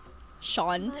Sean?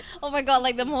 Sean. Oh my god,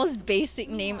 like the most basic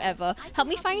name ever. Help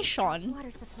me find Sean.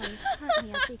 Water supply is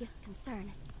currently our biggest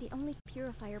concern. The only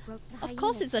purifier broke. The Of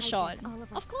course it's a hyenas hijacked Sean. all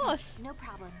of our Of course. space. No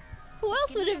problem. Who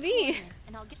else would it be?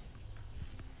 And I'll get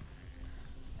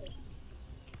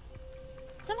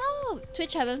Somehow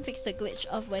Twitch haven't fixed the glitch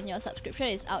of when your subscription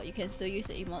is out, you can still use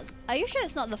the emotes. Are you sure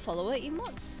it's not the follower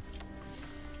emotes?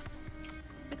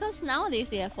 Because nowadays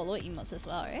they have follower emotes as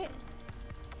well, right?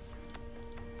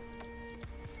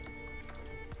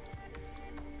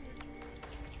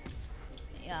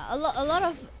 Yeah, a lot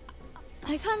of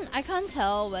I can't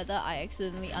tell whether I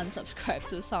accidentally unsubscribed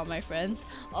to some of my friends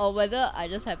or whether I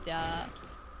just have their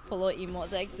follow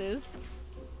emotes active.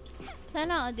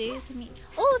 Plan out a day to meet.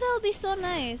 Oh, that would be so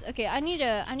nice. Okay, I need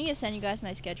to send you guys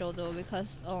my schedule though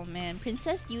because oh man,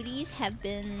 princess duties have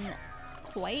been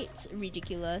quite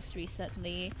ridiculous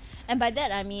recently, and by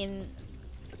that I mean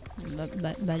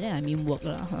work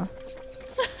lah, huh?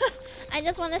 I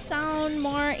just want to sound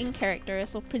more in character,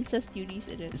 so princess duties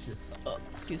it is.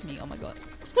 Excuse me, oh my god.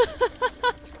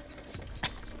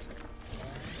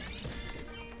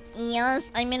 Yes,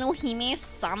 I'm in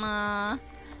Ohime-sama.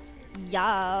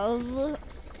 Yes.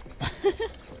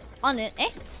 On it.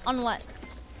 On what?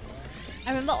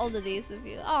 I remember all the days with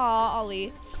you. Aw,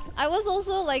 Ollie. I was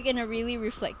also like in a really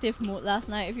reflective mood last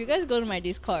night. If you guys go to my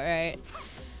Discord, right?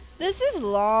 There's this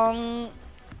long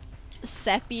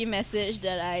sappy message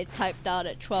that I typed out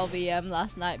at 12 AM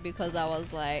last night because I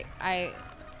was like, I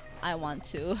want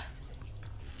to.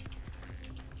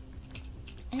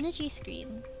 Energy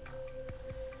screen.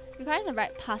 Requiring the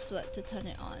right password to turn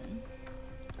it on.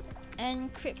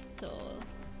 And crypto.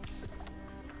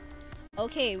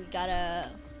 Okay, we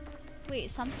gotta... Wait,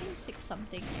 something 6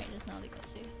 something, right? Just now they got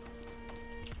say.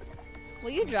 Were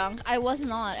you drunk? I was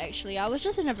not actually. I was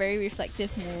just in a very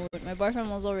reflective mood. My boyfriend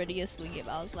was already asleep.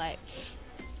 I was like,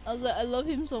 I love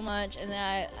him so much, and then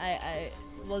I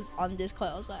was on Discord.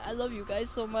 I was like, I love you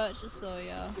guys so much. So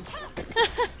yeah,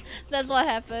 that's what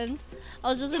happened.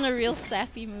 I was just in a real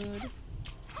sappy mood.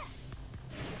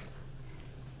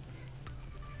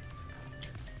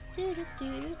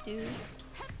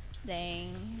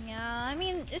 Dang. Yeah, I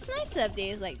mean, it's nice to have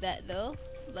days like that though.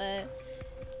 but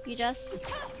you just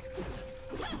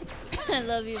I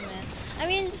love you, man. I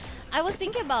mean, I was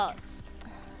thinking about,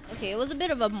 okay, it was a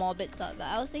bit of a morbid thought, but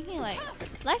I was thinking like,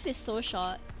 life is so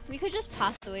short. We could just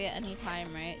pass away at any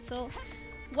time, right? So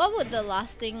what would the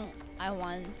last thing I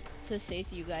want to say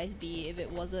to you guys be if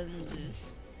it wasn't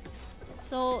this?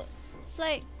 So it's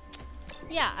like,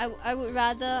 yeah, I would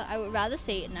rather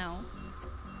say it now.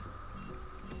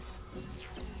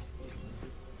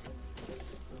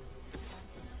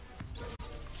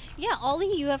 Yeah,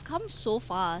 Ollie, you have come so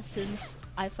far since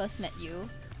I first met you.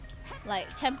 Like,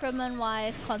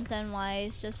 temperament-wise,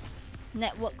 content-wise, just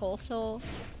network also.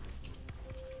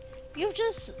 You've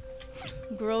just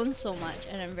grown so much,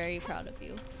 and I'm very proud of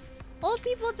you. Old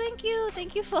people, thank you!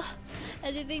 Thank you for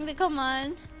editing the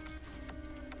command.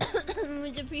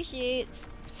 Much appreciates.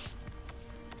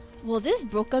 Well, this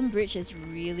broken bridge is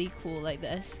really cool, like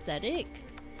the aesthetic.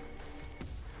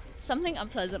 Something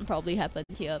unpleasant probably happened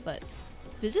here, but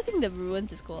visiting the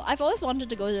ruins is cool. I've always wanted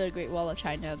to go to the Great Wall of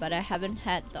China, but I haven't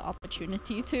had the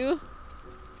opportunity to.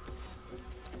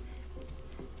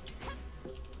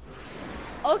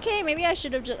 Okay, maybe I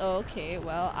should have just. Oh, okay,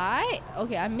 well, I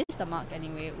missed the mark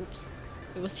anyway. Oops,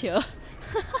 it was here.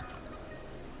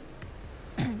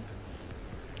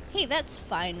 Hey, that's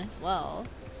fine as well.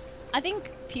 I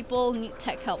think people need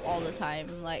tech help all the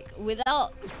time. Like,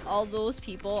 without all those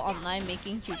people online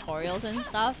making tutorials and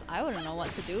stuff, I wouldn't know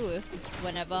what to do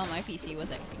whenever my PC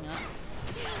was acting up.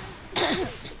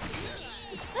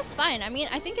 That's fine. I mean,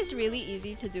 I think it's really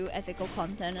easy to do ethical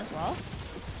content as well.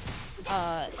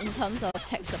 In terms of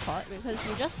tech support, because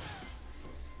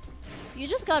you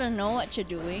just gotta know what you're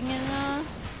doing, and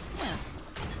yeah.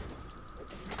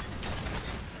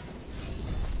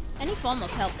 Any form of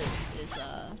help is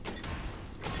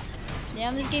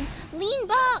yeah, this game. Lean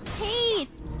Box, hey!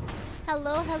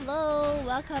 Hello,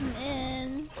 welcome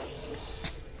in.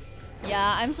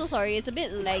 Yeah, I'm so sorry, it's a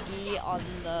bit laggy on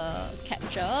the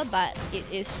capture, but it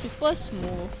is super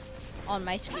smooth on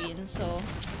my screen, so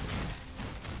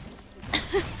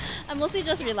I'm mostly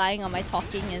just relying on my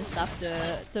talking and stuff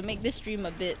to make this stream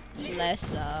a bit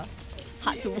less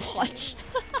hard to watch.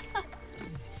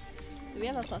 Do we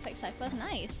have a perfect cipher?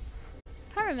 Nice.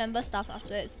 Can't remember stuff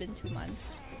after it's been 2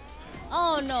 months.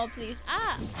 Oh no, please.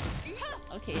 Ah!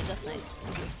 Okay, just nice.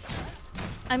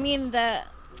 I mean, the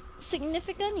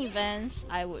significant events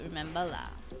I would remember lah.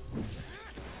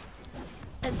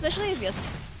 Especially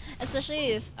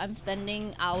if I'm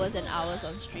spending hours and hours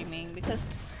on streaming, because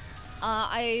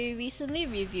I recently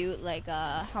reviewed like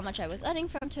how much I was earning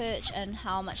from Twitch and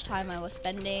how much time I was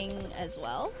spending as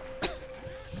well.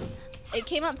 It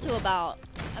came up to about,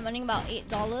 I'm earning about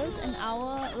 $8 an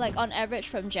hour, like on average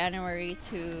from January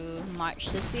to March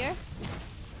this year.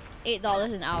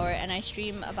 $8 an hour, and I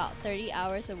stream about 30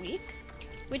 hours a week,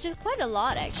 which is quite a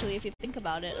lot actually if you think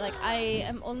about it. Like, I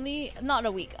am only, not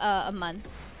a week, a month.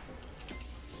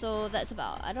 So that's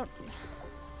about,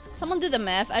 someone do the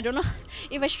math, I don't know.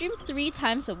 If I stream 3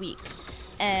 times a week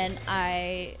and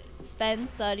I spend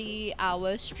 30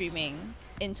 hours streaming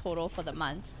in total for the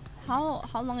month, how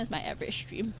long is my average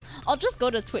stream? I'll just go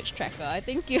to Twitch tracker. I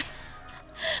think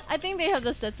they have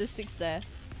the statistics there.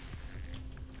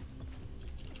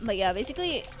 But yeah,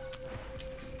 basically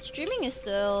streaming is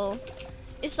still,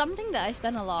 it's something that I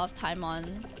spend a lot of time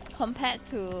on compared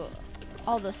to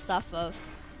all the stuff of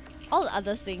all the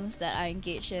other things that I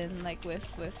engage in, like with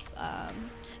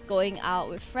going out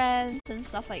with friends and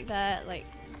stuff like that. Like,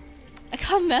 I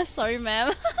can't math, sorry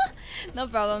ma'am. No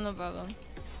problem.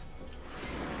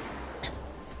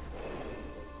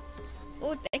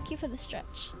 Oh, thank you for the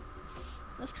stretch.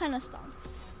 That's kind of stonks.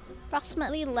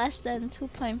 Approximately less than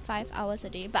 2.5 hours a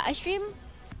day, but I stream.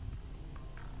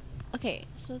 Okay,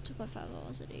 so 2.5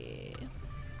 hours a day.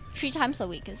 3 times a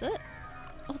week, is it?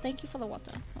 Oh, thank you for the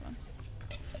water. Hold on.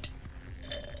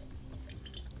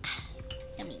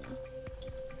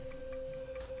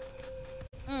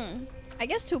 I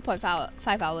guess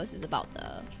 2.5 hours is about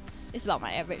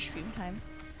my average stream time,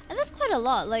 and that's quite a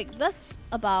lot. Like, that's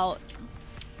about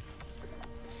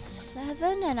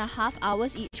 7.5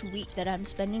 hours each week that I'm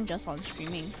spending just on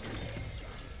streaming.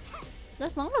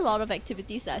 That's not a lot of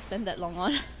activities that I spend that long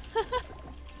on.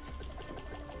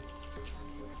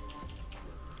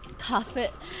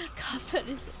 Carpet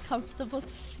is comfortable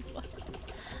to sleep on.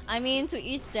 I mean, to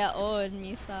each their own,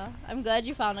 Misa. I'm glad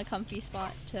you found a comfy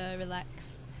spot to relax.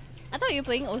 I thought you were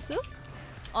playing Osu? Or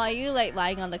are you like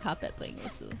lying on the carpet playing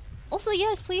Osu? Also,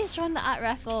 yes, please join the art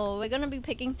raffle. We're gonna be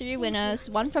picking 3 winners,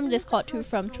 1 from Discord, 2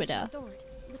 from Twitter.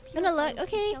 Gonna look,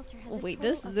 okay. Oh wait,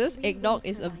 this eggnog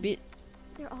is a bit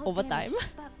overtime.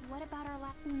 But what about our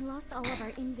We lost all of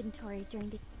our inventory during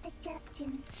the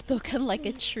Suggestion. Spoken like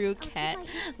a true cat.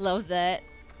 Love that.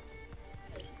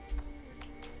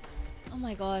 Oh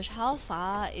my gosh, how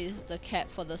far is the cap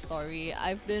for the story?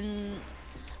 I've been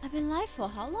live for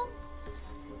how long?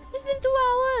 It's been 2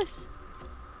 hours.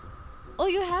 Oh,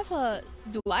 you have her.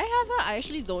 Do I have her? I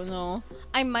actually don't know.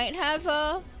 I might have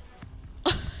her.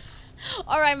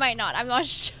 Or I might not. I'm not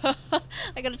sure.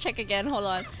 I gotta check again. Hold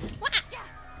on.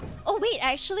 Oh wait,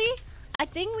 actually, I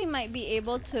think we might be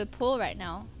able to pull right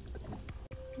now.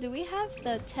 Do we have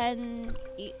the 10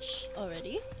 each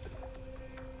already?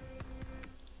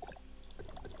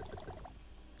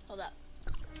 Hold up.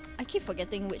 I keep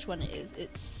forgetting which one it is.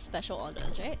 It's special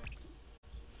orders, right?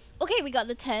 Okay, we got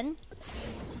the 10.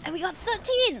 And we got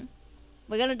 13!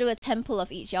 We're gonna do a 10 pull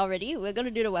of each. Y'all ready? We're gonna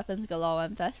do the weapons galore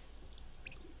one first.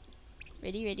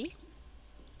 Ready, ready?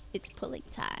 It's pulling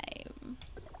time.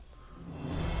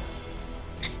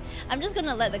 I'm just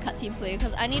gonna let the cutscene play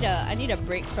because I need a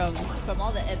break from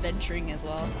all the adventuring as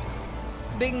well.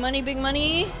 Big money, big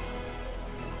money!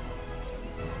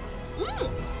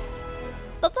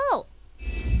 Popo!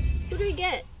 Who do we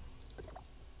get?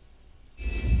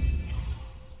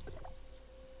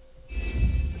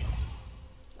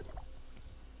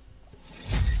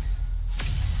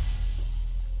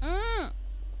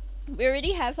 We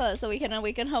already have her, so we can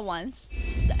awaken her once.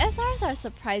 The SRs are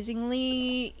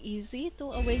surprisingly easy to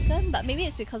awaken, but maybe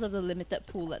it's because of the limited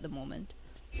pool at the moment.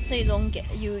 So you don't get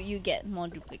you get more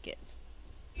duplicates.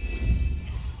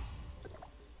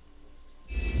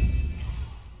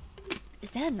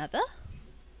 Is there another?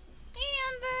 Hey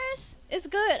Ambers! It's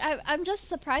good. I'm just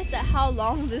surprised at how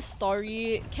long this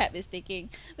story cap is taking.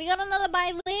 We got another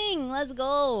Bailing! Let's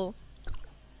go!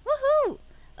 Woohoo!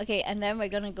 Okay, and then we're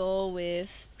gonna go with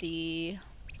the...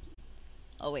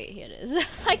 Oh wait, here it is.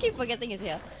 I keep forgetting it's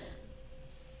here.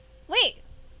 Wait!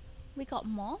 We got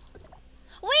more?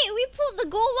 Wait, we pulled the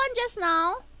gold one just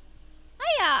now?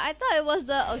 Oh yeah, I thought it was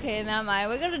the... Okay, never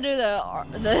mind. We're gonna do the...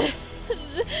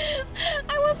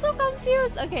 I was so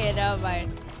confused. Okay, never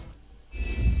mind.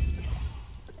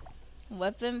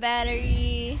 Weapon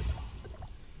battery.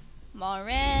 More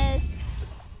rest.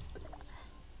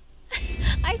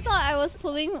 I thought I was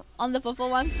pulling on the purple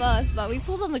one first, but we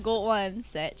pulled on the gold one,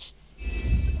 Setch.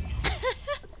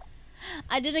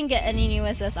 I didn't get any new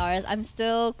SSRs. I'm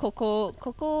still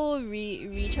Coco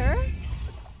Reater.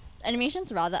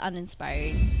 Animation's rather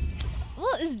uninspiring.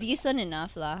 Well, it's decent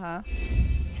enough lah, huh?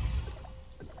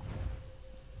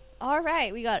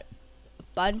 Alright, we got a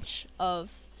bunch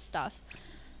of stuff.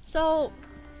 So,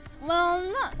 well,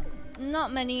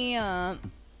 not many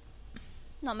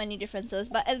differences,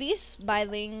 but at least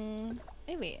Bailing...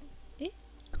 Wait.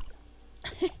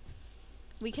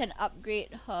 We can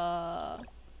upgrade her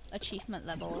achievement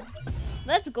level.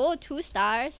 Let's go, 2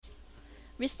 stars.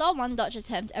 Restore 1 dodge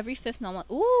attempt every 5th normal.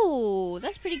 Ooh,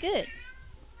 that's pretty good.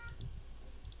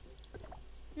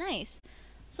 Nice.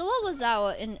 So what was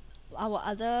our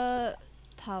other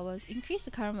powers? Increase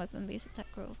the current weapon base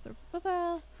attack growth.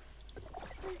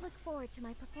 Please look forward to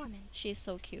my performance. She's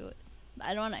so cute. But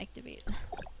I don't want to activate.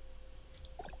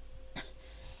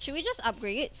 Should we just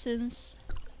upgrade since...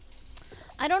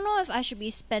 I don't know if I should be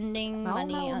spending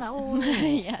money on...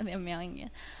 Yeah, they're meowing. Yeah.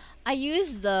 I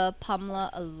use the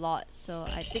pummeler a lot, so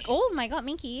I think... Oh my god,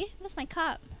 Minky! That's my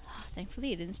cup.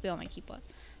 Thankfully it didn't spill on my keyboard.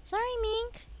 Sorry,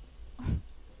 Mink!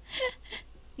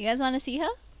 You guys want to see her?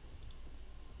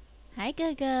 Hi,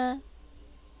 Gaga.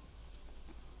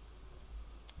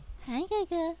 Hi,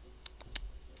 Gaga.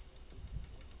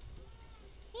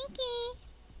 Minky!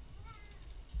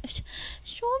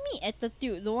 Show me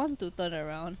attitude, don't want to turn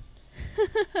around.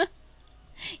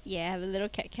 Yeah, I have a little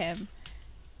cat cam.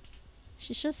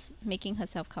 She's just making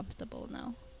herself comfortable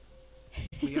now.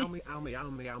 Meow meow meow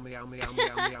meow meow meow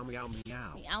meow meow meow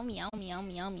meow. Meow meow meow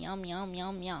meow meow meow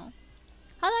meow meow.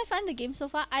 How do I find the game so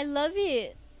far? I love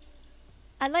it.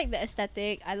 I like the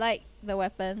aesthetic. I like the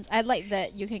weapons. I like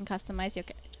that you can customize your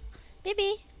character.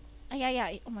 Baby!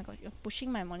 Yeah. Oh my god, you're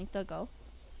pushing my monitor, girl.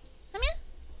 Come here.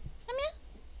 Come here.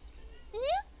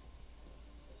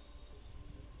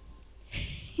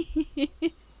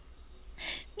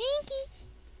 Minky!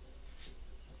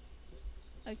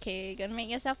 Okay, gonna make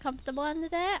yourself comfortable under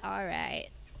there? Alright.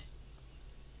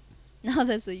 Now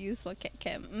there's a use for cat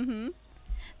cam.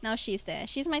 Now she's there.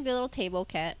 She's my little table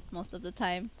cat most of the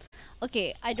time.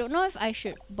 Okay, I don't know if I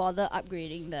should bother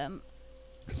upgrading them.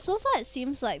 So far it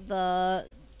seems like the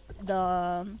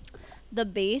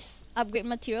base upgrade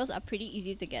materials are pretty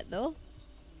easy to get though.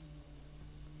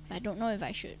 But I don't know if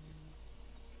I should.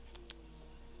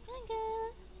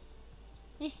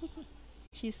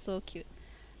 She's so cute.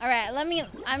 Alright,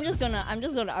 I'm just gonna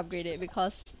upgrade it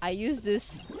because I use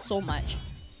this so much.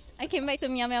 I came back to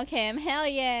Meow Meow Cam. Hell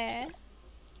yeah!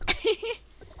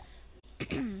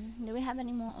 Do we have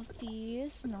any more of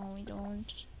these? No, we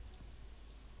don't.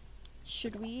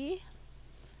 Should we?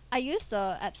 I use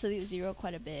the Absolute Zero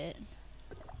quite a bit.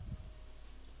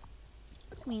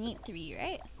 We need 3,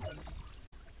 right?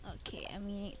 Okay, and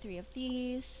we need 3 of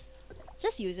these.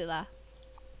 Just use it lah.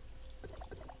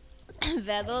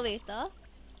 Valor later.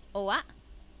 Oh what?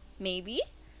 Maybe?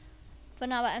 For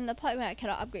now, I'm the point where I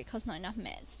cannot upgrade because not enough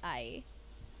meds.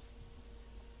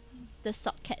 The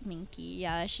sock cat Minky.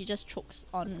 Yeah, she just chokes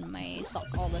on my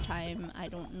sock all the time. I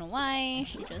don't know why.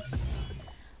 She just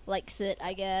likes it,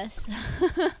 I guess.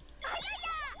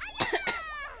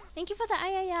 Thank you for the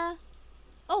ayaya.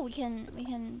 Oh, we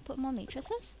can put more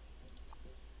matrices?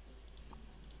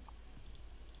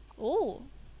 Oh.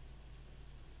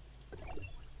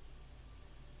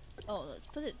 Oh, let's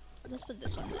put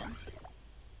this one then.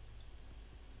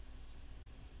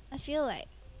 I feel like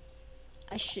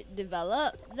I should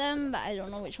develop them, but I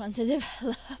don't know which one to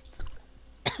develop.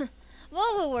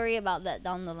 Well, we'll worry about that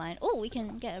down the line. Oh, we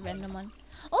can get a random one.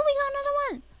 Oh, we got another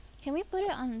one! Can we put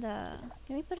it on the...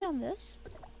 Can we put it on this?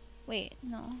 Wait,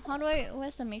 no. How do I...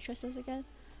 Where's the matrices again?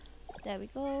 There we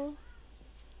go.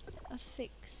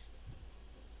 Affix.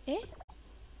 Eh?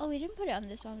 Oh, we didn't put it on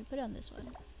this one. We put it on this one.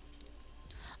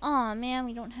 Aw, man,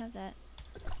 we don't have that.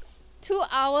 2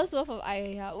 hours worth of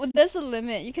Ayaya. Well, there's a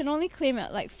limit. You can only claim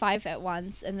it like 5 at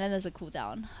once, and then there's a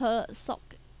cooldown. Her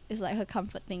sock is like her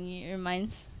comfort thingy. It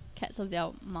reminds cats of their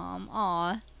mom.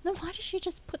 Aw. Then why did she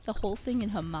just put the whole thing in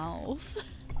her mouth?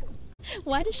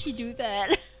 Why did she do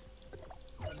that?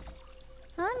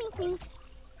 Huh, Mink Mink?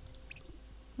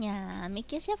 Yeah,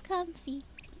 make yourself comfy.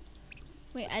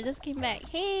 Wait, I just came back.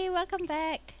 Hey, welcome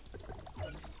back.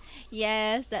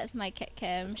 Yes, that's my cat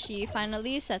cam. She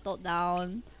finally settled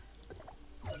down.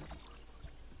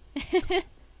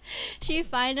 She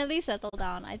finally settled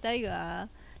down. I tell you,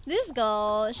 this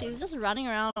girl, she's just running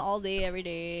around all day, every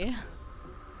day.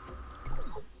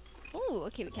 Oh,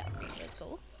 okay, we can upgrade. Let's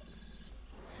go.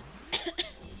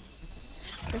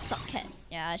 The sock cat.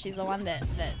 Yeah, she's the one that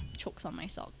chokes on my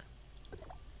sock.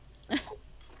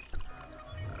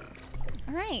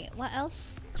 Alright, what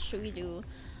else should we do?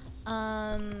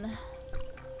 I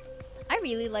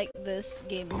really like this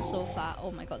game so far.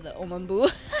 Oh my god, the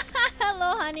Omanbu.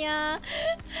 Hello, Hanya.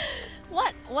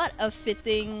 What a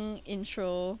fitting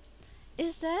intro.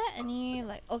 Is there any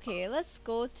like... Okay, let's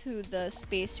go to the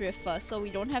space rift first so we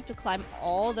don't have to climb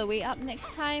all the way up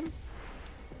next time.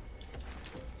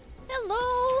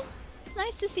 Hello! It's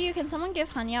nice to see you. Can someone give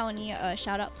Hanya Oni a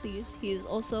shout out, please? He is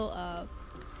also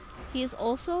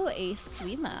a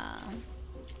swimmer.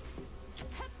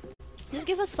 Just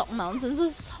give us sock mountains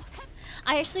of socks.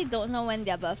 I actually don't know when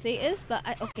their birthday is, but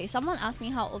okay, someone asked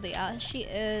me how old they are. She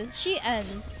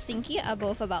and Stinky are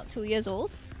both about 2 years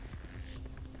old.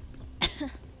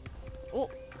 Oh,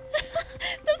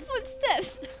 the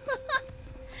footsteps!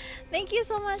 Thank you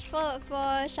so much for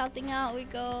shouting out,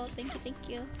 Wiggle. Thank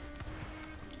you.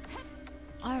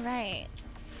 Alright.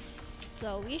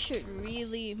 So we should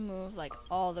really move like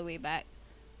all the way back.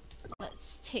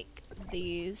 Let's take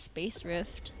the space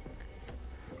rift.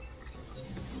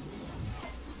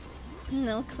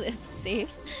 No clip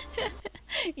safe.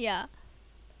 Yeah.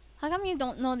 How come you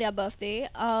don't know their birthday?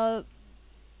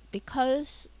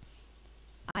 Because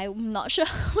I'm not sure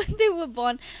when they were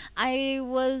born. I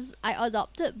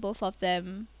adopted both of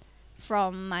them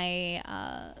from my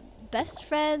best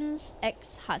friend's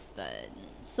ex-husband.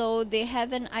 So they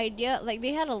have an idea, like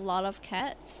they had a lot of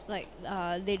cats, like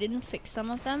they didn't fix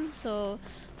some of them, so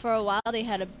for a while they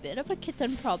had a bit of a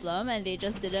kitten problem and they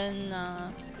just didn't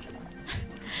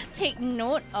take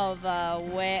note of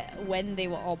when they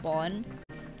were all born.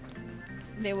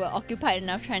 They were occupied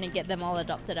enough trying to get them all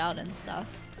adopted out and stuff.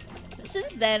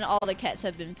 Since then, all the cats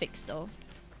have been fixed though.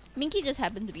 Minky just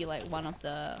happened to be like one of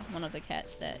the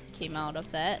cats that came out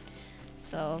of that.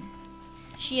 So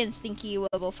she and Stinky were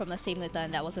both from the same litter,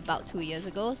 and that was about 2 years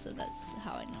ago, so that's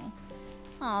how I know.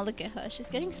 Aw, look at her. She's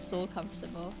getting so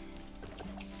comfortable.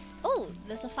 Oh,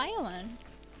 there's a fire one.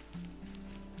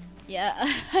 Yeah,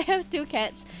 I have 2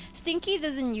 cats. Stinky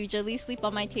doesn't usually sleep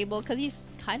on my table because he's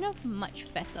kind of much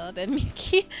fatter than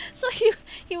Minky. So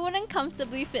he wouldn't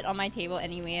comfortably fit on my table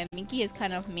anyway, and Minky has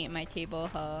kind of made my table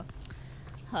her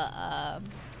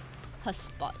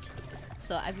spot.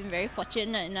 So I've been very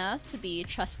fortunate enough to be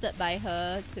trusted by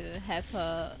her to have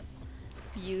her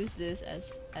use this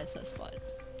as her spot.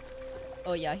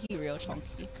 Oh yeah, he real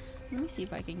chonky. Let me see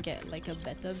if I can get like a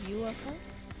better view of her.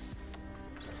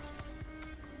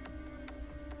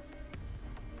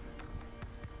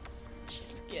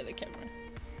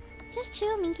 Just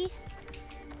chill, Minky.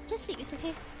 Just sleep, it's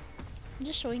okay. I'm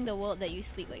just showing the world that you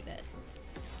sleep like that.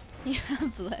 Yeah,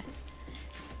 blessed.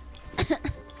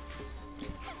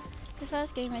 The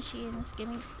first game machine is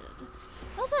gaming.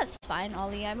 Oh, that's fine,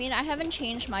 Ollie. I mean, I haven't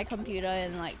changed my computer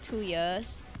in like 2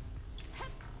 years.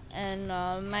 And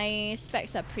my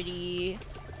specs are pretty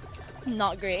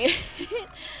not great.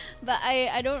 But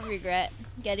I don't regret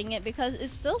getting it because it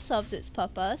still serves its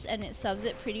purpose and it serves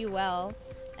it pretty well.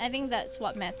 I think that's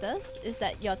what matters, is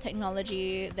that your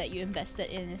technology that you invested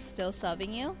in is still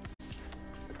serving you.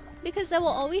 Because there will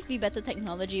always be better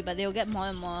technology, but they'll get more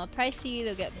and more pricey,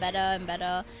 they'll get better and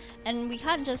better. And we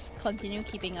can't just continue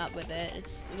keeping up with it.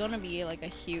 It's gonna be like a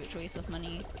huge waste of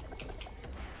money.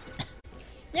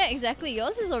 Yeah, exactly.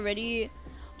 Yours is already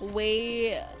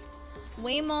way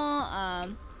more,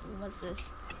 what's this?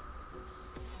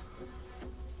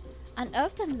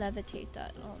 Unearthed and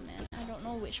levitated. Oh man, I don't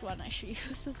know which one I should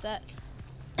use with that.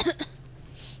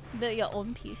 Build your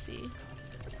own PC.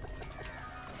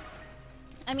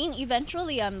 I mean,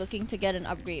 eventually I'm looking to get an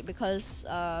upgrade because,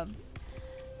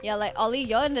 yeah, like Ollie,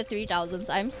 you're in the 3000s.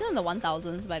 I'm still in the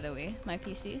 1000s, by the way, my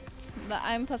PC. But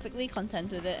I'm perfectly content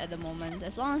with it at the moment,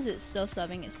 as long as it's still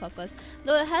serving its purpose.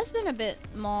 Though it has been a bit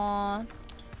more...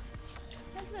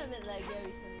 It has been a bit laggier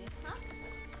recently. Huh?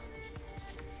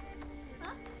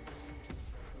 Huh?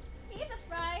 Eat the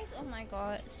fries! Oh my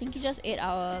god. Stinky just ate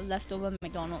our leftover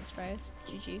McDonald's fries.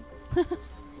 GG.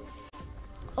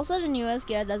 Also, the newest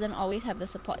gear doesn't always have the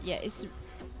support yet. It's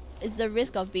the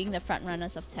risk of being the front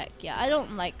runners of tech. Yeah, I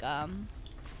don't like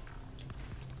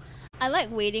I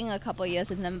like waiting a couple years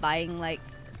and then buying like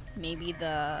maybe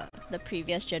the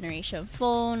previous generation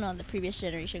phone or the previous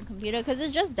generation computer, because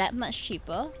it's just that much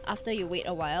cheaper after you wait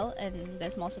a while and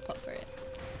there's more support for it.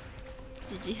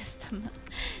 GG stomach.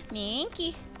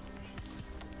 Minky.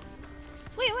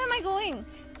 Wait, where am I going?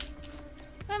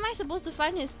 Where am I supposed to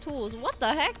find his tools? What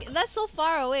the heck? That's so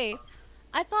far away.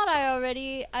 I thought I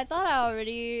already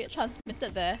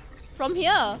transmitted there. From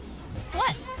here.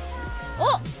 What?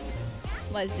 Oh!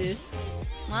 What is this?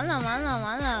 Mana.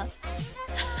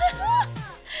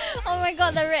 Oh my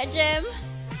god, the red gem.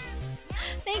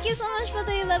 Thank you so much for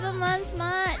the 11 months,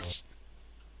 March.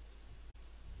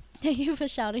 Thank you for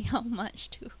shouting out much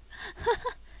too.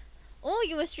 Oh,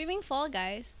 you were streaming Fall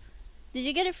Guys. Did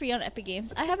you get it free on Epic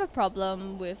Games? I have a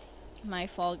problem with my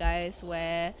Fall Guys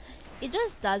where it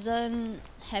just doesn't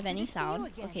have any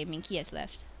sound. Okay, Minky has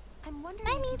left. I'm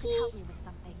wondering if you can help me with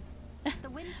something.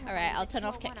 Alright, I'll turn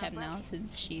off Cat Cam now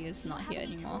since she is not here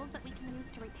anymore. That we can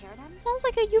use to repair them? Sounds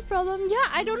like a you problem. Yeah,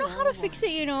 I don't know how to fix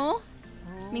it, you know.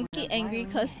 Minky angry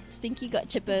cause Stinky got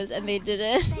chippers and they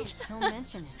didn't. Don't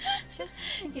mention it. Just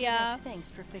think of yeah. it as thanks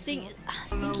for fixing it.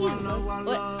 Stinky loves what?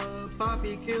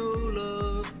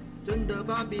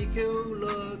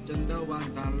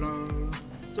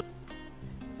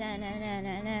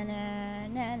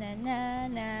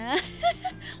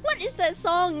 What is that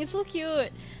song? It's so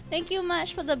cute. Thank you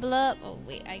much for the blurb. Oh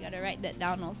wait, I gotta write that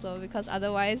down also because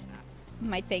otherwise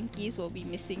my thankies will be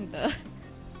missing the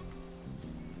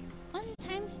 1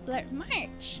 times blurb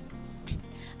March.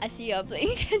 I see you're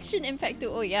playing Genshin Impact 2.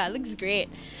 Oh yeah, it looks great.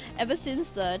 Ever since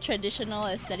the traditional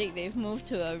aesthetic, they've moved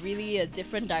to a really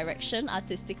different direction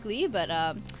artistically, but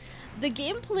the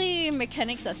gameplay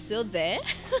mechanics are still there.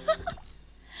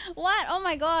 What? Oh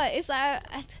my god, it's like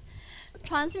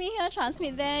transmit here,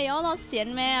 transmit there. Y'all not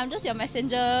sian meh? I'm just your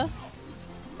messenger.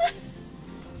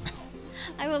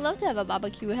 I would love to have a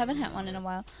barbecue. We haven't had one in a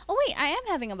while. Oh wait, I am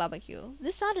having a barbecue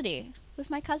this Saturday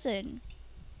with my cousin.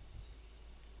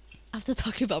 After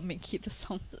talking about Minky, the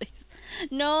song plays.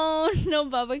 No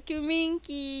barbecue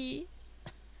Minky.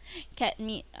 Cat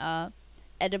meat,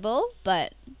 edible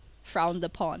but frowned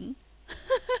upon.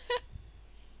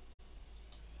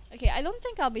 Okay, I don't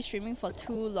think I'll be streaming for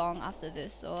too long after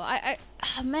this. So I've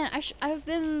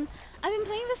been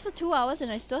playing this for 2 hours and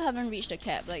I still haven't reached a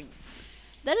cap. Like,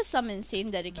 that is some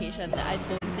insane dedication that I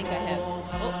don't think I have.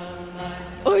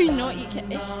 Oh you know you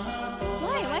can.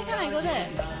 Why can't I go there?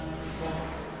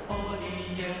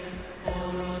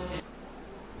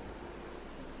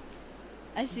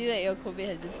 I see that your COVID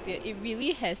has disappeared. It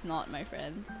really has not, my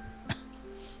friend.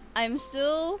 I'm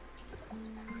still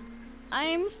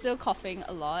coughing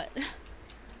a lot.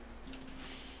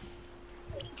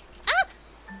 Ah!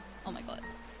 Oh my god.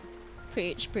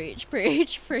 Preach.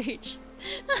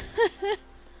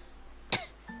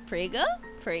 Prega?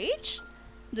 Preach?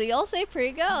 Do y'all say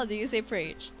prega or do you say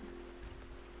preach?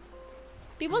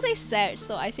 People say search,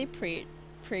 so I say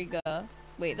prega.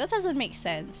 Wait, that doesn't make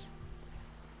sense.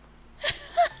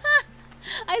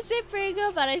 I say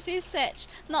prega, but I say setch,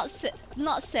 not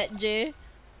setj.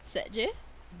 Setj?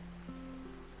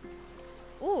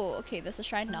 Oh, okay, there's a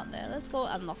shrine down there. Let's go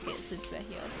unlock it since we're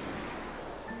here.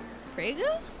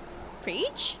 Prager?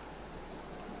 Preach?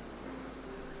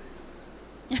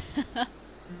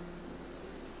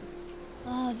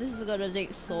 Oh, this is gonna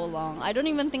take so long. I don't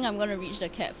even think I'm gonna reach the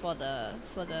cap for the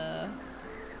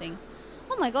thing.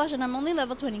 Oh my gosh, and I'm only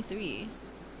level 23.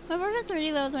 My boyfriend's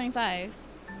already level 25.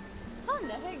 How in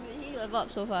the heck did he level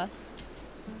up so fast?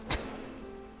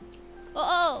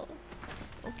 Oh!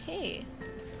 Okay.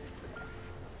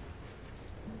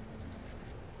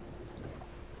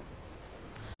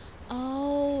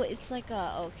 Oh, it's like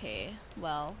a... Okay,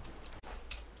 well.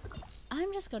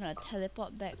 I'm just gonna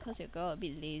teleport back because your girl a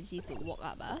bit lazy to walk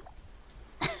up, ah.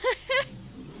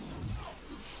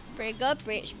 Brigger,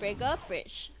 bridge, brigger,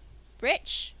 bridge.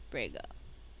 Bridge, brigger.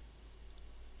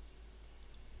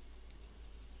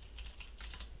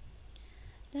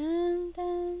 Dun,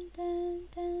 dun, dun,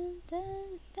 dun,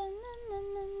 dun, dun, dun,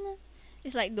 dun, dun.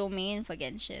 It's like domain for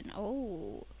Genshin.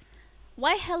 Oh.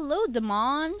 Why hello,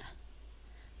 Demon?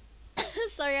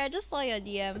 Sorry, I just saw your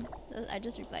DM. I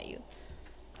just replied you.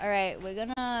 Alright, we're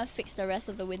gonna fix the rest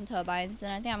of the wind turbines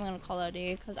and I think I'm gonna call it a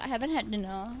day because I haven't had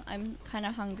dinner. I'm kind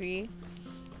of hungry.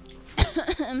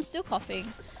 I'm still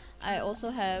coughing. I also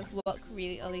have work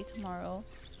really early tomorrow.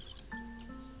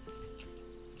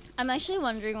 I'm actually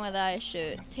wondering whether I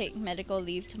should take medical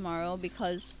leave tomorrow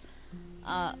because...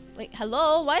 wait,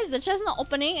 hello? Why is the chest not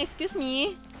opening? Excuse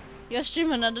me? Your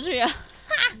stream another 3 hours.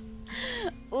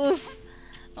 Oof.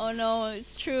 Oh no,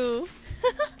 it's true.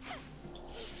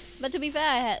 But to be fair,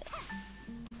 I had...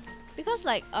 Because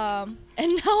like, and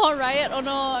now a riot. Oh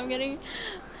no, I'm getting...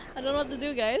 I don't know what to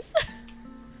do, guys.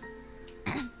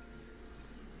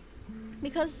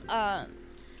 Because,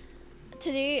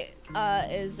 today,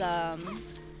 is,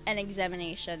 an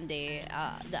examination day.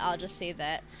 I'll just say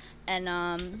that. And,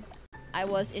 I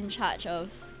was in charge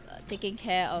of taking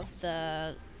care of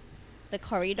the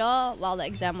corridor while the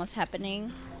exam was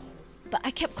happening. But I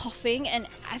kept coughing and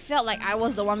I felt like I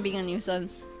was the one being a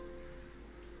nuisance.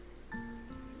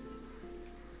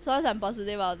 So I'm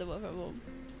positive I'll do work from home.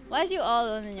 Why is you all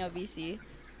alone in your VC?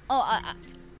 Oh,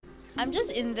 I'm just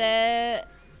in there.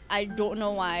 I don't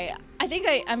know why. I think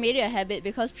I made it a habit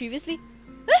because previously...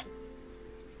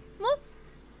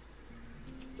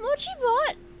 Mochi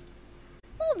bot?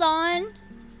 Hold on.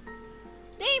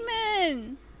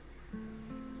 Damon!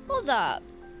 Hold up.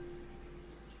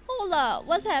 Hold up.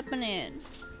 What's happening?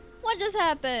 What just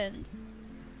happened?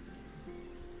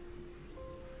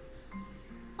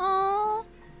 Oh.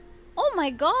 Oh my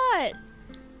god!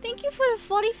 Thank you for the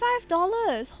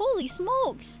 $45! Holy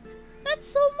smokes! That's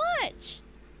so much!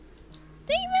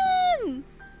 Damon!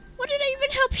 What did I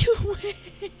even help you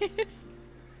with?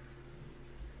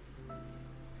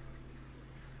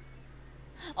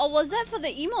 Or was that for the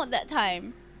emote that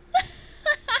time?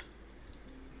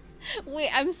 Wait,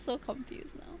 I'm so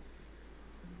confused now.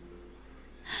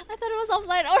 I thought it was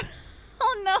offline. Oh,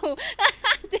 oh no!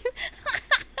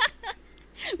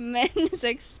 Men is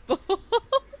exposed.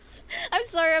 I'm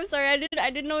sorry. I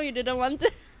didn't know you didn't want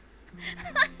to.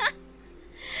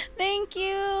 Thank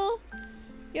you.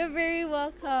 You're very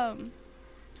welcome.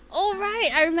 Oh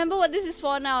right, I remember what this is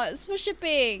for now. It's for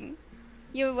shipping.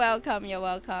 You're welcome. You're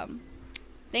welcome.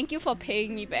 Thank you for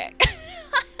paying me back.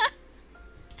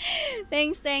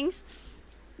 Thanks.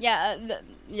 Yeah.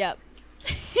 Yep.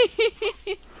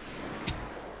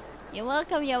 You're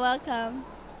welcome. You're welcome.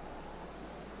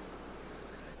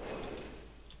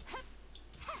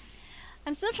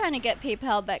 I'm still trying to get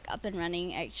PayPal back up and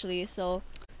running actually, so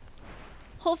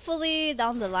hopefully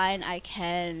down the line I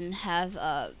can have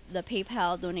the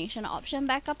PayPal donation option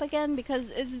back up again because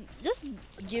it's just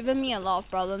given me a lot of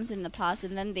problems in the past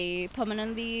and then they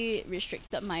permanently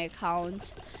restricted my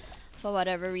account for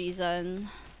whatever reason.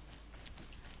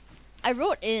 I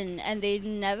wrote in and they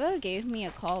never gave me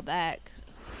a call back,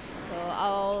 so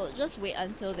I'll just wait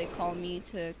until they call me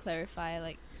to clarify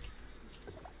like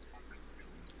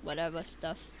whatever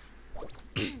stuff.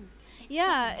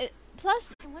 Yeah,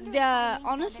 plus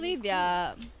honestly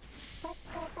they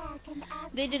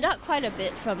deduct quite a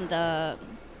bit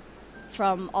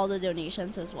from all the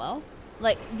donations as well.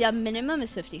 Like their minimum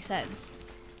is 50 cents.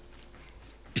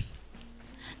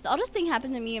 The oddest thing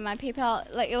happened to me in my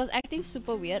PayPal, like it was acting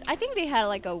super weird. I think they had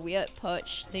like a weird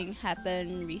purge thing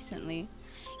happen recently.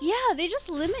 Yeah, they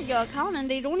just limit your account and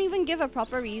they don't even give a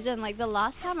proper reason. Like the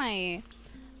last time I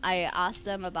asked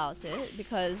them about it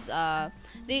because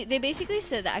they basically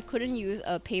said that I couldn't use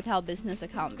a PayPal business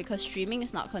account because streaming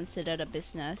is not considered a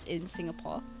business in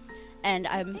Singapore. And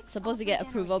I'm supposed to get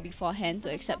approval beforehand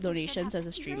to accept donations as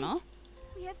a streamer.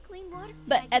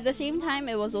 But at the same time,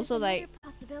 it was also like,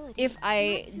 if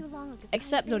I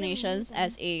accept donations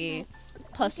as a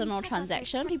personal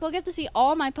transaction, people get to see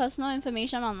all my personal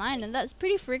information online, and that's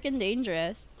pretty freaking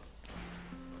dangerous.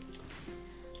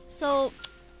 So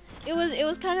it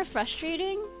was kind of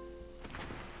frustrating.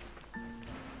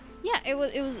 Yeah, it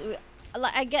was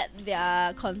like, I get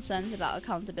their concerns about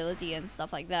accountability and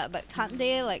stuff like that, but can't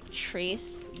they like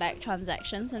trace back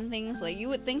transactions and things? Like, you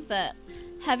would think that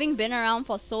having been around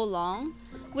for so long,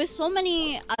 with so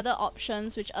many other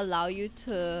options which allow you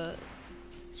to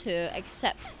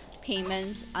accept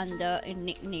payment under a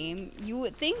nickname, you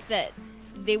would think that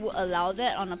they would allow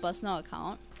that on a personal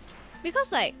account.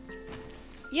 Because like,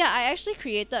 yeah, I actually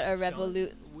created a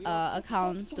Revolut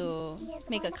account to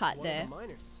make a card there.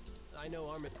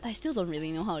 I still don't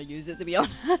really know how to use it, to be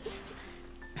honest.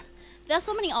 There's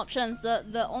so many options.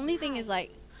 The only thing is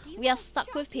like, we are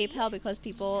stuck with PayPal because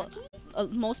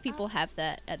most people have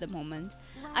that at the moment.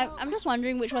 I'm just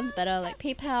wondering which one's better, like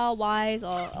PayPal, Wise,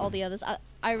 or all the others.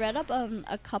 I read up on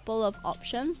a couple of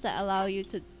options that allow you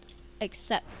to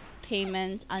accept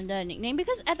payment under a nickname,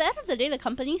 because at the end of the day, the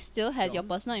company still has your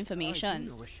personal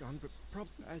information.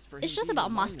 It's just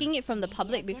about masking it from the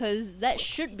public, because that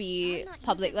should be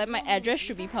public. Like, my address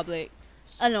should be public.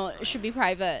 No, it should be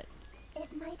private.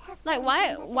 Like,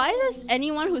 why does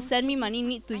anyone who send me money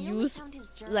need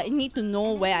to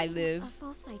know where I live?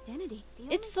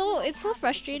 It's so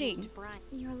frustrating.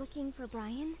 You're looking for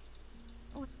Brian?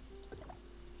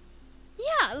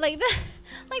 Yeah, like that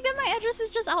my address is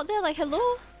just out there, like, hello?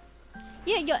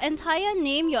 Yeah, your entire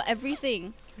name, your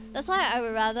everything. That's why I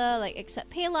would rather like accept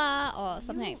Payla or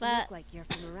something like that. Look like you're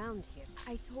from around here.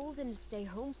 I told him to stay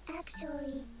home.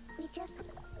 Actually, we just...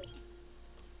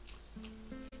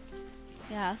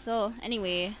 Yeah, so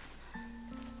anyway,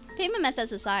 payment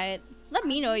methods aside, let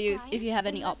me know if you have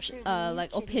any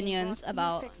opinions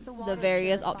about the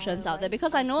various options out there,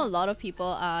 because I know a lot of people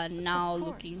are now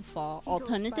looking for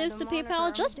alternatives to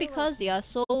PayPal just because they are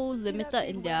so limited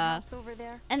in their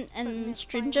and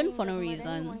stringent for no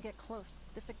reason.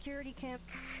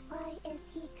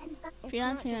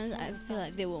 Freelance payments, I feel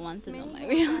like they would want to know my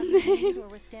real name.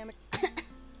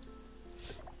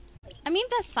 I mean,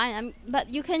 that's fine, but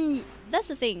you can... That's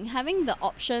the thing, having the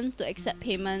option to accept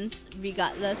payments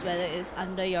regardless whether it's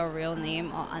under your real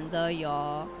name or under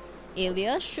your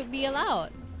alias should be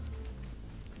allowed.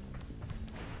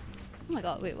 Oh my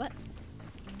god, wait, what?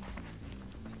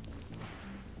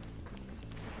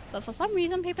 But for some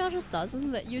reason, PayPal just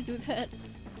doesn't let you do that.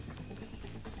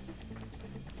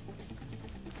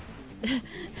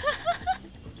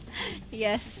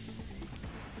 Yes.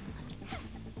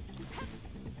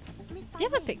 Do you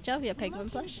have a picture of your penguin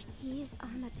plush? He's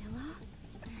Armadillo.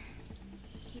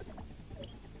 I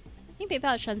think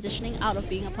PayPal is transitioning out of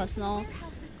being a personal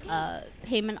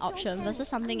payment option versus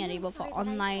something enabled for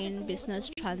online business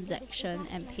transaction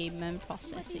and payment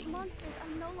processing. These monsters are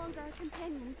no longer our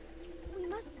companions. We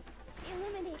must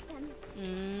eliminate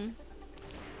them.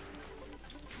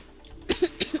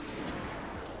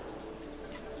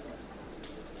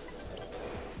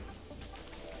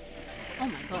 Oh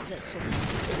my god, that's so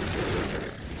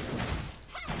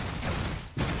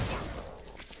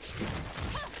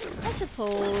I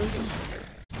suppose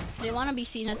they want to be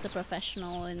seen as the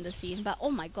professional in the scene, but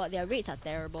oh my god, their rates are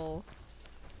terrible.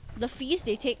 The fees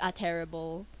they take are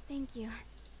terrible. Thank you.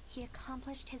 He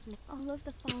accomplished his all of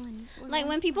the fallen. Like,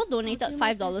 when people donated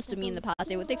 $5 to me in the past,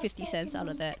 they would take 50 cents out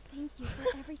of that. Thank you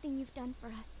for everything you've done for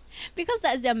us. Because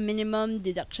that's their minimum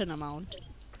deduction amount.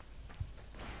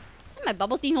 My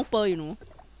bubble tea no pearl, you know.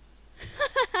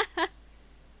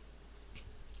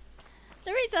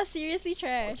 The rates are seriously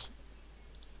trash.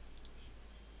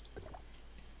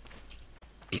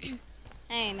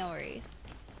 Hey, no worries.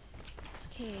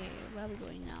 Okay, where are we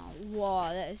going now?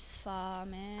 Wow, that is far,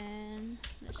 man.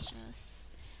 Let's just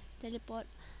teleport.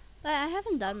 Like, I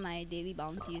haven't done my daily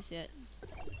bounties yet.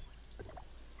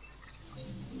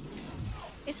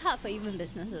 It's hard for even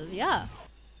businesses, yeah.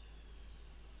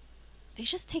 They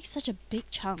just take such a big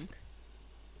chunk.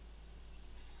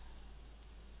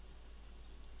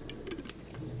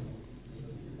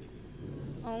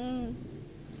 Oh,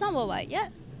 it's not worldwide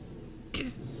yet.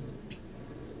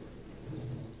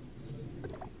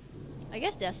 I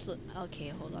guess they're slow. Okay,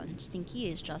 hold on. Stinky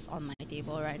is just on my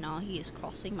table right now. He is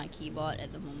crossing my keyboard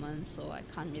at the moment, so I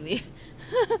can't really...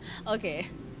 Okay.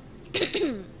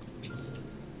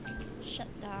 Shut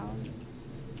down.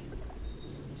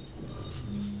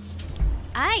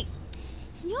 Ay!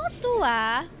 Nyo to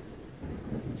ah!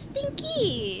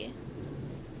 Stinky!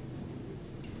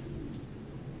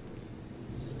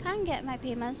 Can't get my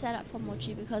payment set up for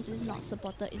Mochi because it's not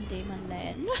supported in Damon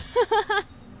Land.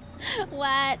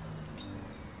 What?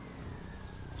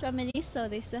 reminisco,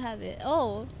 they still have it.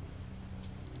 Oh.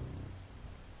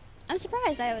 I'm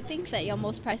surprised. I would think that your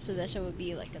most prized possession would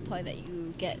be like a toy that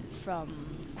you get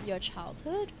from your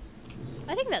childhood.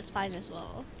 I think that's fine as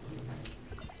well.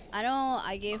 I know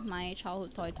I gave my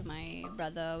childhood toy to my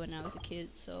brother when I was a kid,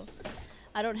 so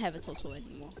I don't have a Toto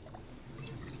anymore.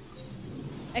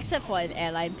 Except for an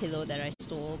airline pillow that I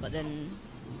stole, but then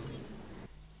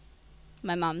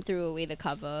my mom threw away the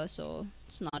cover, so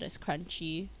it's not as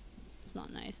crunchy. It's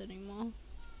not nice anymore.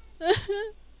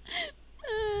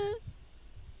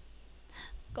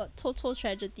 Got Toto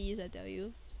tragedies, I tell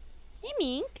you. Hey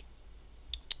Mink!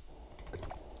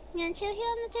 You wanna chill here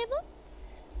on the table?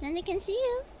 Then they can see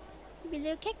you. Be a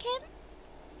little cat cam.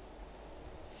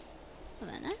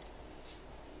 Hold on, huh?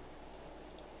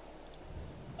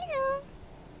 Hello!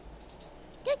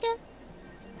 Gaga!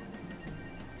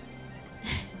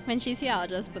 When she's here, I'll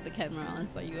just put the camera on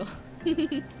for you.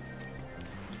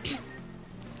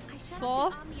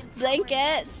 4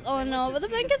 blankets! Oh no, but the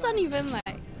blankets aren't even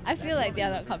like... I feel like they're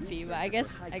not comfy, but I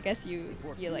guess you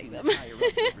like them.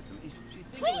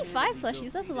 25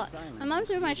 plushies, that's a lot. My mom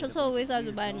threw my Choso away, so I have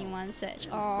to buy a new one set.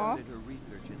 Aww.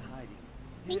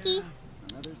 Minky.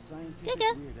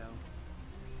 Gaga.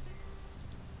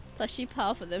 Plushie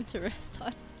pile for them to rest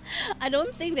on. I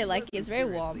don't think they like it, it's very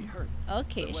warm.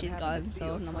 Okay, she's gone,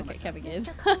 so no more cat cam again.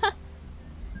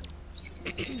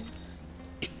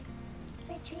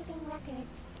 Retrieving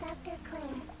records. Dr.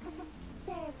 Claire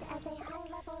served as a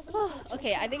high-level researcher.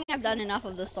 Okay, I think I've done enough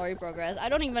of the story progress. I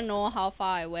don't even know how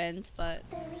far I went, but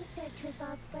The research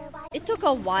results were widely it took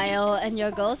a while and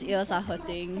your girl's ears are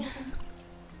hurting.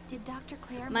 Did Dr.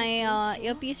 Claire My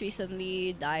earpiece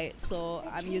recently died, so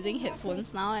I'm using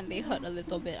headphones now and they hurt a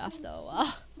little bit after a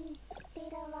while.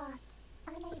 data lost,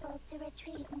 unable to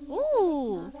retrieve Mia's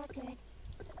Ooh. original record.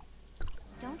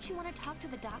 Don't you want to talk to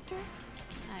the doctor?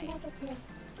 Hi. Negative.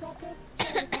 Records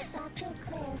show that Dr.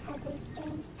 Claire has a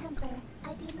strange temper.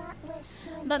 I do not wish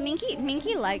to But engage in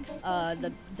Minky a likes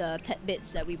conversation. the pet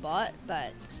bits that we bought,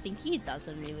 but Stinky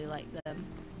doesn't really like them.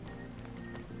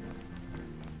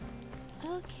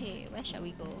 Okay, where shall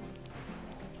we go?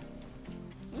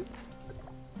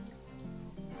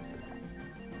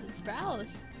 Let's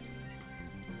browse.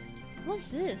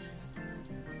 What's this?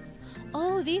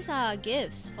 Oh, these are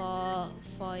gifts for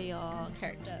your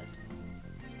characters.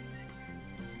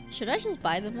 Should I just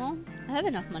buy them all? I have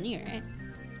enough money, right?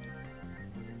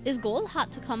 Is gold hard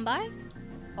to come by?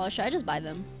 Or should I just buy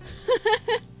them?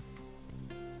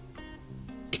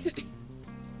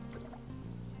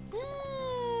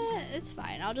 It's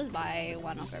fine. I'll just buy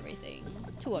 1 of everything.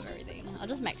 2 of everything. I'll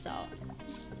just max out.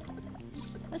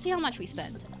 Let's see how much we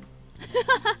spent.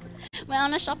 We're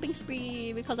on a shopping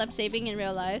spree because I'm saving in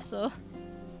real life, so...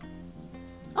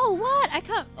 Oh, what? I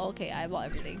can't... Okay, I bought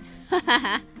everything.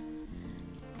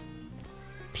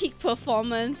 Peak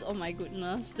performance. Oh my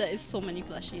goodness. That is so many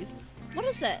plushies. What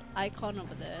is that icon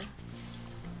over there?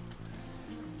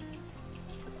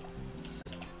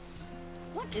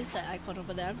 What is that icon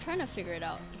over there? I'm trying to figure it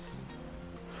out.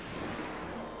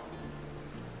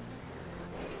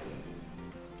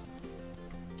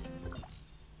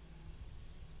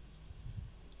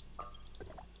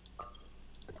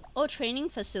 Oh, training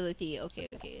facility. Okay,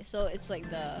 okay. So it's like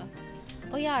the...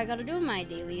 Oh yeah, I gotta do my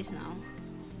dailies now.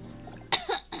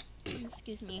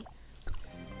 Excuse me.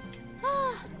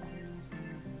 Ah.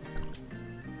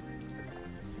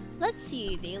 Let's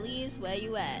see. Dailies, where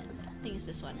you at? I think it's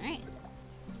this one, right?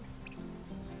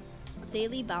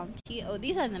 Daily bounty. Oh,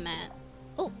 these are in the map.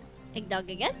 Oh, egg dog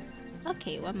again?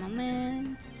 Okay, one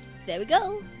moment. There we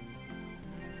go.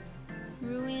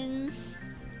 Ruins.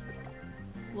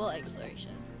 World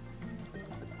exploration.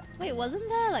 Wait, wasn't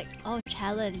there like... Oh,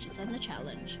 challenge. It's under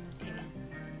challenge. Okay.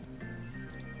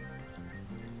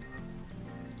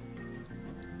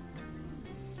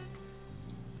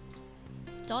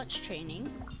 Dodge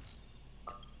training.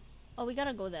 Oh, we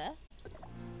gotta go there.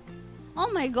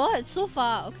 Oh my god, it's so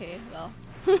far. Okay, well.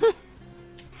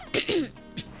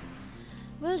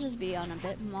 We'll just be on a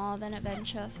bit more of an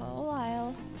adventure for a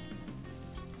while.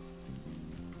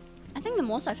 I think the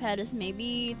most I've had is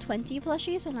maybe 20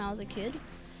 plushies when I was a kid.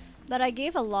 But I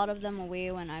gave a lot of them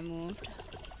away when I moved.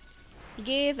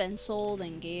 Gave and sold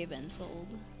and gave and sold.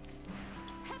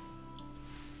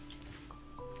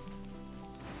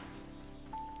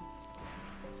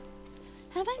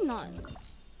 Have I not?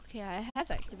 Okay, I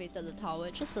have activated the tower.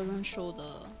 It just doesn't show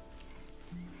the...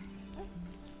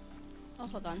 Oh,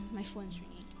 hold on. My phone's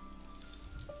ringing.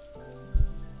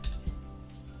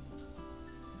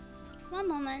 One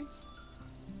moment.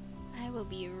 I will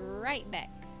be right back.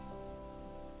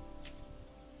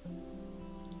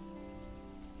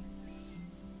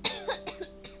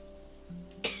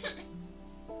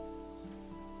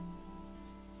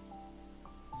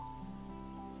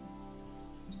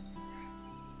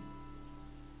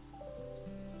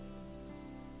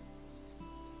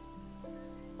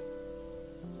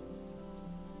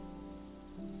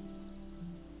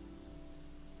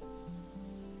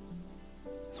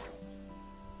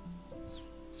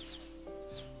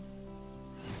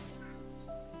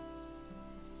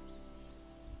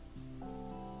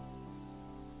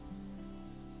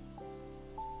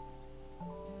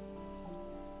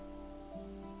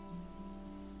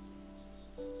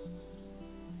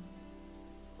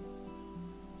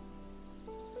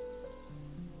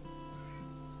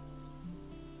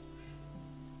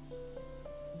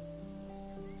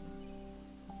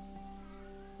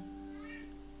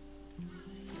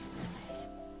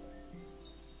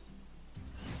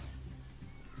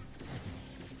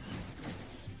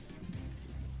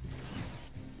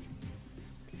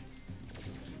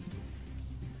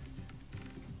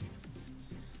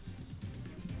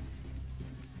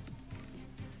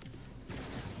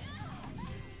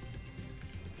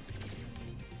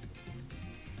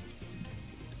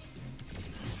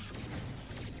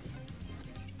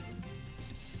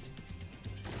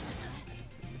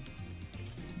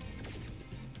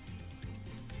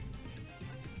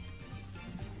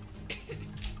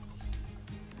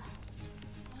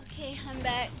 Okay, I'm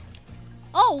back.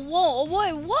 Oh, whoa,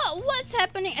 wait, what's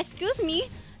happening? Excuse me?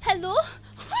 Hello?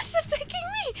 What's attacking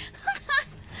me?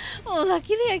 Oh,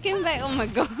 luckily I came back. Oh my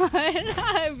god.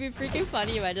 It'd be freaking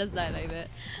funny if I just died like that.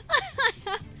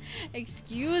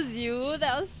 Excuse you,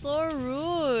 that was so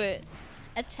rude.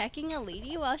 Attacking a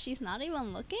lady while she's not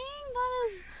even looking?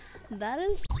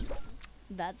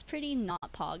 That's pretty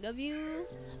not pog of you.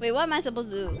 Wait, what am I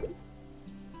supposed to do?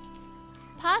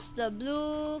 Pass the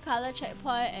blue color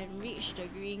checkpoint and reach the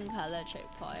green color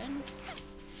checkpoint.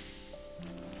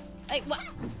 Like what?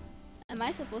 Am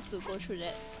I supposed to go through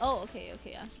that? Oh, okay,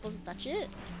 okay. I'm supposed to touch it.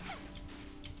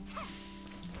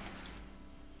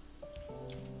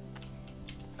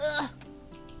 Ugh.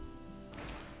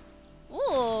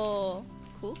 Oh,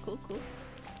 cool, cool, cool.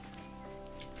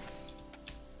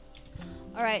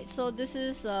 Alright, so this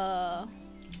is Ow!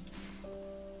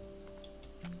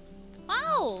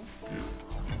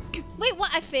 Wait,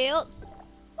 what? I failed?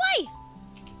 Why?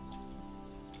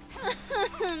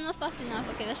 Not fast enough.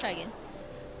 Okay, let's try again.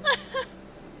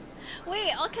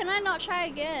 Wait, oh, can I not try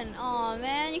again? Oh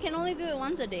man, you can only do it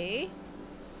once a day.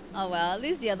 Oh well, at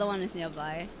least the other one is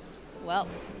nearby. Well,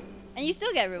 and you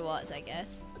still get rewards, I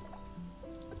guess.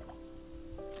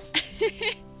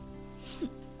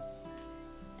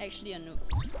 Actually a noob.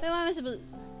 Wait, what am I supposed to...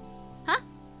 Huh?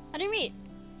 I didn't read.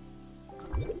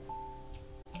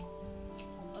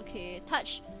 Okay,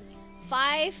 touch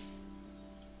 5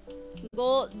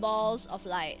 gold balls of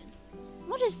light.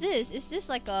 What is this? Is this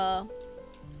like a...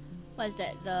 What is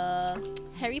that? The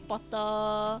Harry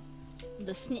Potter...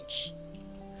 The snitch.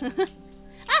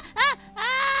 Ah! Ah!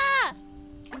 Ah!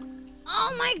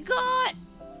 Oh my god!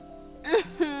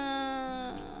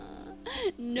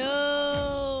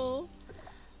 No!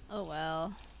 Oh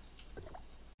well.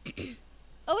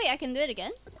 Oh wait, I can do it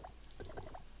again?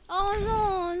 Oh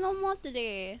no, no more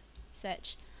today.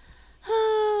 Setch.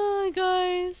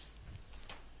 Guys.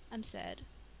 I'm sad.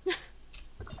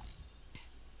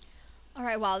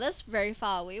 Alright, wow, that's very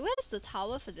far away. Where's the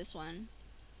tower for this one?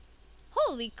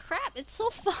 Holy crap, it's so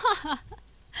far!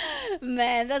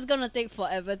 Man, that's gonna take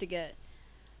forever to get.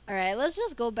 Alright, let's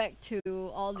just go back to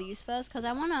all these first, because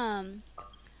I wanna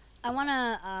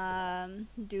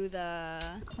do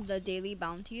the daily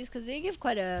bounties, because they give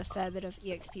quite a fair bit of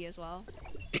EXP as well.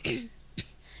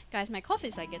 Guys, my cough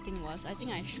is like getting worse. I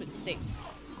think I should take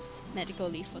medical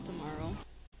leave for tomorrow.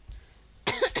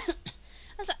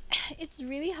 It's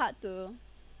really hard to...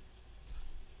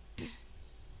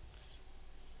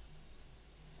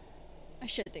 I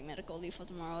should take medical leave for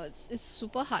tomorrow. It's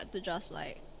super hard to just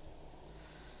like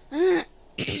to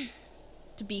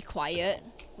be quiet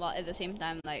while at the same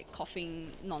time like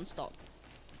coughing non-stop.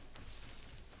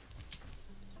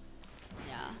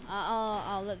 Yeah,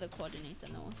 I'll let the coordinator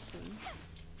know soon.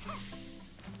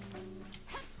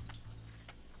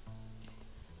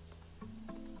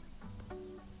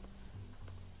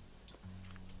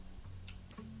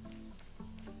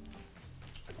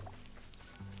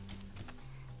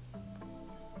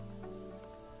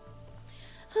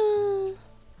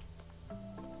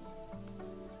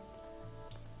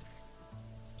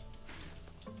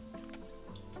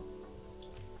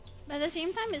 But at the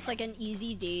same time, it's like an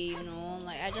easy day, you know?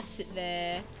 Like, I just sit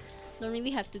there, don't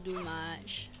really have to do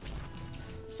much.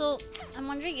 So, I'm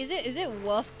wondering, is it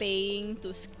worth paying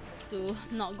to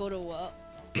not go to work?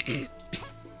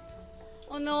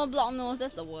 Oh no, block nose,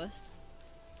 that's the worst.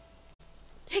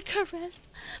 Take a rest.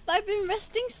 But I've been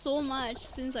resting so much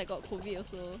since I got COVID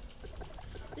also.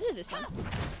 Is it this one?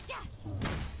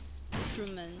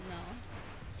 Truman, no.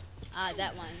 Ah,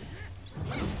 that one.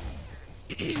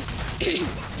 I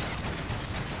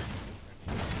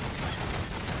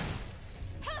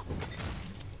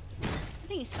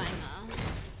think it's fine now.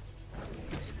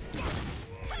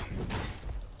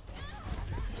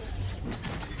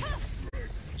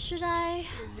 Should I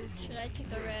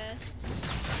take a rest?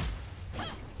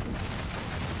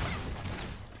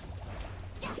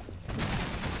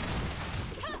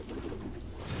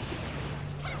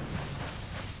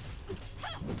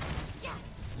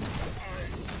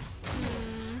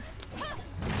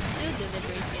 Still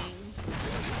deliberating.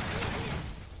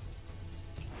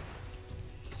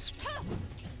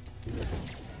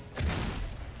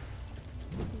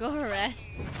 Go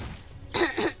rest.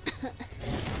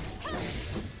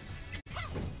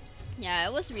 Yeah,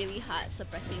 it was really hard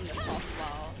suppressing the cough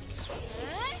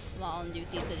while on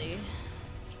duty today.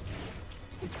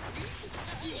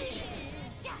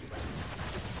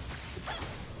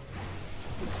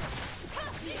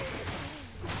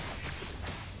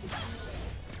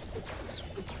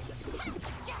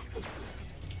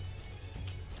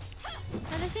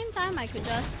 At the same time, I could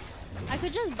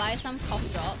just buy some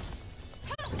cough drops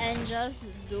and just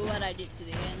do what I did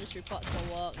today and just report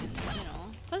for work and you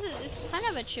know, cause it's kind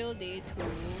of a chill day too.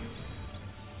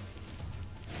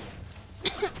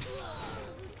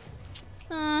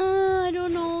 I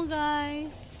don't know,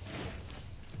 guys.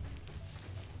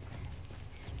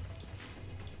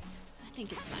 I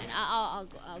think it's fine. I'll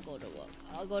go to work.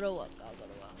 I'll go to work.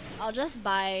 I'll just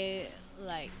buy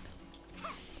like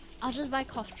I'll just buy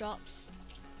cough drops.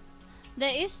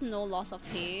 There is no loss of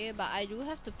pay, but I do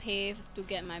have to pay to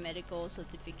get my medical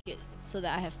certificate so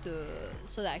that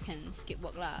I can skip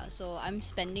work lah. So I'm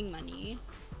spending money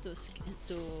to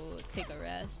take a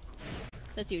rest.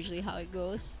 That's usually how it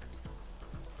goes.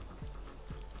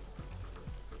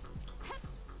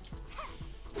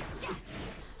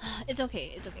 It's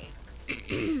okay. It's okay.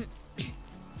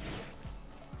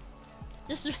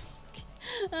 Just rest.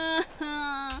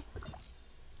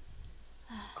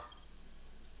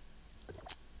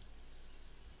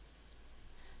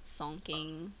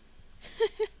 Thonking.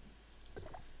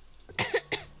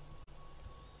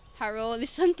 Haro,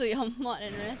 listen to your mod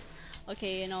and rest.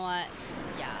 Okay, you know what?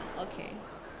 Yeah, okay.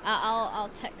 I'll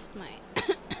text my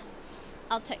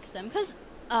I'll text them because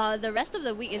the rest of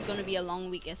the week is gonna be a long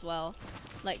week as well.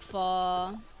 Like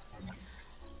for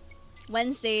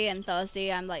Wednesday and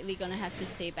Thursday, I'm likely gonna have to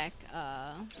stay back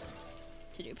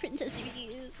to do princess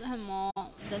DVDs.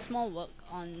 There's more work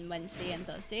on Wednesday and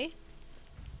Thursday.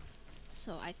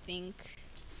 So I think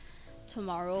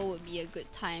tomorrow would be a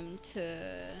good time to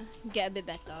get a bit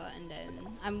better, and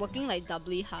then I'm working like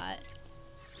doubly hard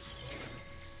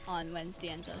on Wednesday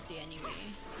and Thursday anyway.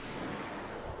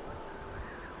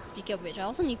 Speaking of which, I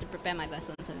also need to prepare my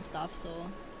lessons and stuff, so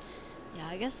yeah,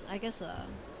 I guess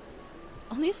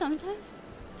only sometimes.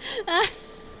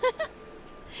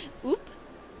 Oop.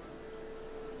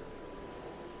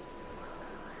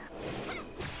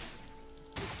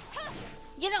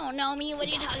 You don't know me. What are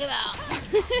you talking about?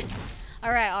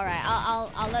 all right.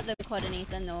 I'll let the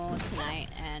coordinator know tonight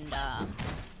and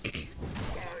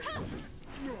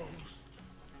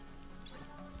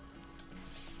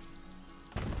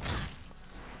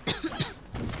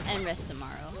and rest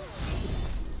tomorrow.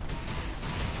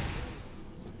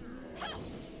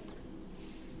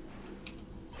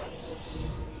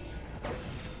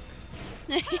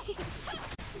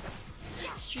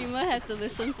 Streamer have to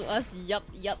listen to us.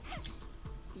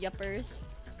 Yuppers.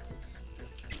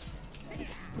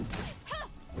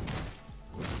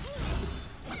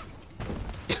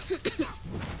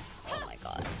 Oh my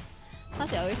god.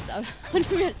 Plus I always stop. What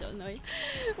do we have to annoy?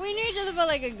 We knew each other for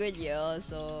like a good year,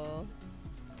 so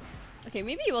okay,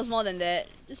 maybe it was more than that.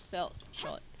 Just felt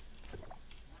short.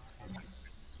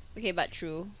 Okay, but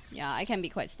true. Yeah, I can be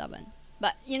quite stubborn.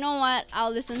 But you know what?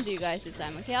 I'll listen to you guys this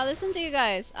time. Okay, I'll listen to you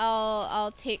guys.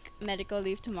 I'll take medical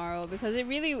leave tomorrow because it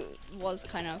really was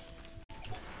kind of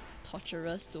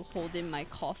torturous to hold in my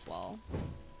cough while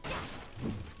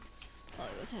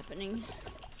it was happening.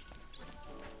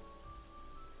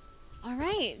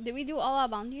 Alright, did we do all our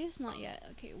bounties? Not yet.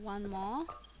 Okay, one more.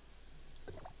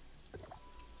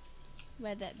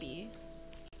 Where'd that be?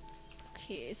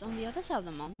 Okay, it's on the other side of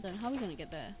the mountain. How are we gonna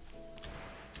get there?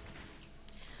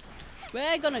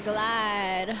 We're gonna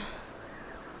glide.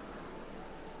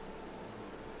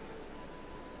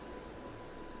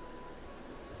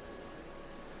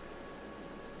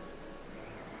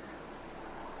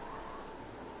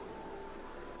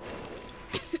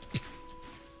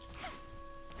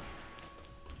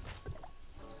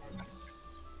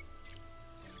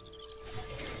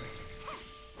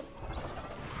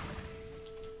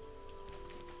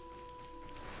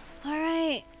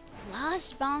 Alright,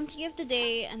 last bounty of the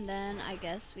day, and then I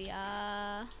guess we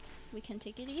can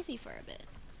take it easy for a bit.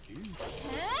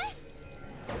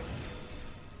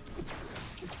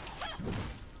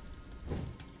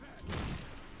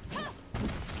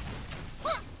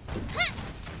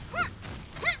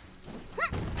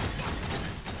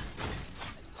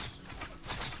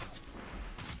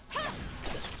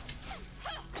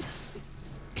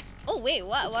 Oh wait,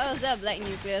 what? Why was there a black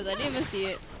nucleus? I didn't even see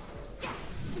it.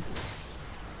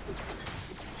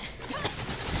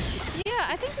 Yeah,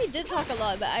 I think we did talk a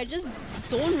lot, but I just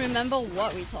don't remember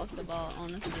what we talked about,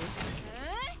 honestly.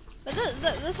 But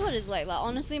that's what it's like.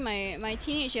 Honestly, my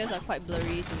teenage years are quite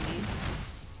blurry to me.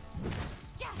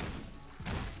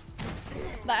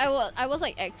 But I was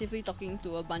like actively talking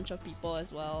to a bunch of people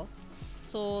as well.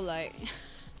 So like,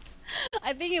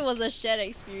 I think it was a shared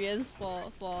experience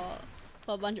for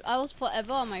a bunch of, I was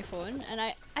forever on my phone, and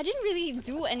I didn't really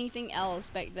do anything else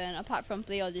back then apart from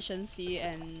play Audition C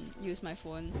and use my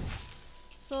phone.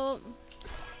 So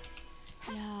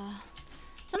yeah,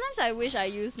 sometimes I wish I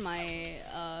used my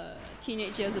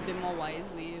teenage years a bit more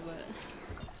wisely, but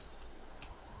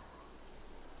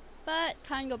but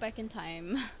can't go back in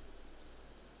time.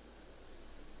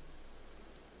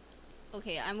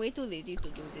 Okay, I'm way too lazy to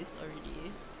do this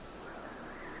already.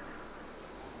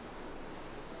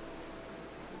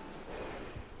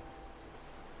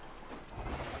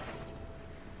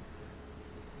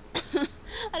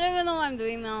 I don't even know what I'm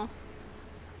doing now.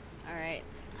 Alright.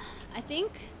 I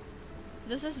think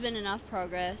this has been enough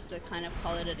progress to kind of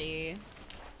call it a day.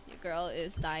 Your girl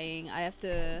is dying. I have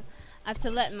to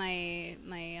let my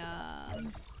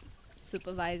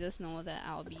supervisors know that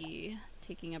I'll be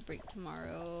taking a break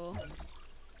tomorrow.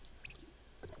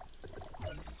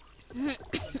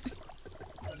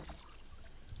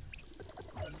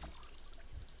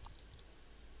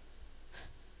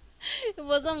 It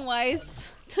wasn't wise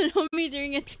to know me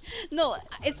during it. No,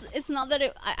 it's not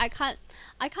that I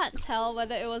can't tell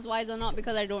whether it was wise or not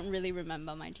because I don't really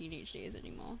remember my teenage days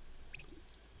anymore.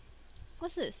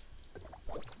 What's this?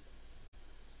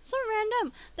 So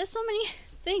random. There's so many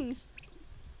things.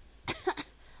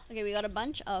 Okay, we got a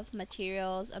bunch of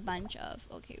materials, a bunch of...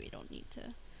 Okay, we don't need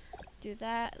to do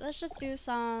that. Let's just do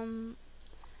some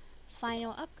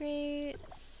final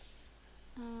upgrades.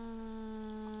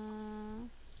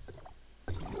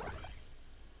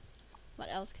 What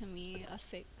else can we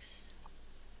affix?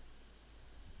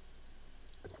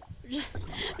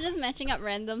 Just matching up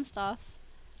random stuff.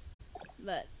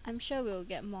 But I'm sure we'll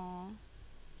get more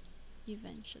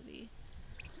eventually.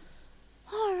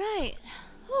 Alright.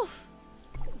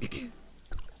 This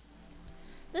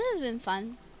has been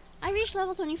fun. I reached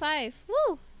level 25.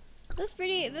 Woo! That's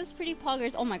pretty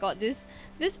poggers. Oh my god, this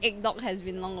egg dog has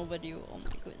been long overdue. Oh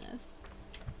my goodness.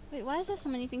 Wait, why is there so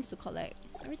many things to collect?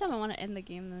 Every time I want to end the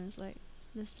game, then it's like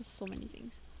there's just so many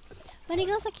things. Bunny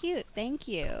girls are cute. Thank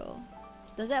you.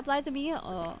 Does that apply to me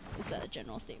or is that a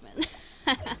general statement?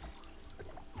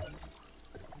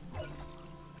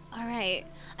 Alright.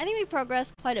 I think we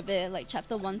progressed quite a bit, like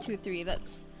chapter 1, 2, 3.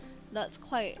 That's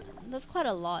quite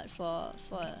a lot for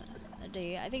a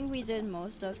day. I think we did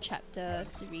most of chapter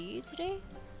 3 today.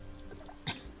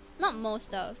 Not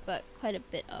most of, but quite a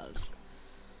bit of.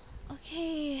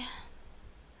 Okay.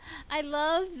 I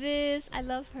love this. I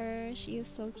love her. She is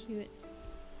so cute.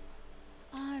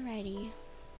 Alrighty.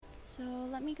 So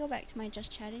let me go back to my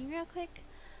just chatting real quick.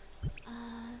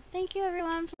 Thank you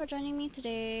everyone for joining me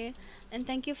today, and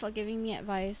thank you for giving me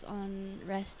advice on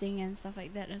resting and stuff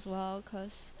like that as well,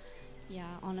 cause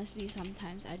yeah, honestly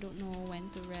sometimes I don't know when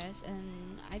to rest,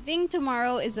 and I think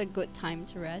tomorrow is a good time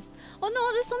to rest. Oh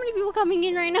no, there's so many people coming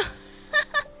in right now.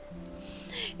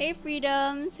 Hey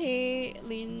Freedoms, hey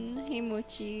Lin, hey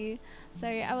Mochi.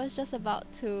 Sorry, I was just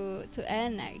about to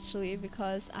end actually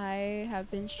because I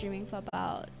have been streaming for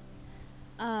about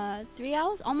 3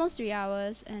 hours, almost 3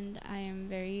 hours, and I am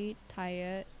very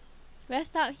tired.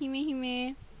 Rest out,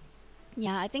 Hime.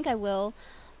 Yeah, I think I will.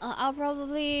 I'll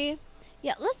probably...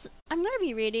 Yeah, I'm gonna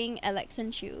be raiding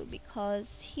Alexan Chu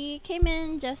because he came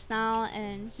in just now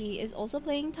and he is also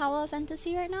playing Tower of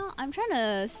Fantasy right now. I'm trying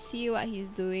to see what he's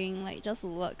doing, like just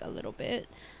look a little bit.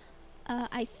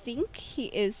 I think he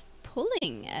is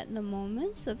pulling at the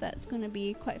moment, so that's gonna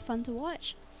be quite fun to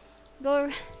watch. Go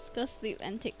rest, go sleep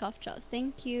and take cough drops.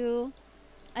 Thank you.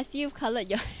 I see you've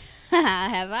colored your...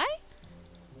 Have I?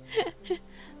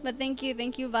 But thank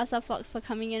you Vasa Fox for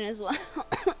coming in as well.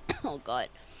 Oh god.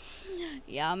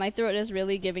 Yeah, my throat is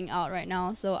really giving out right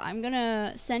now, so I'm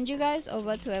gonna send you guys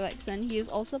over to Alexan. He is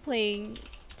also playing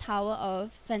Tower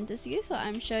of Fantasy, so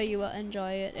I'm sure you will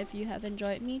enjoy it if you have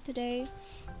enjoyed me today.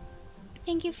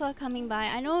 Thank you for coming by.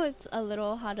 I know it's a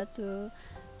little harder to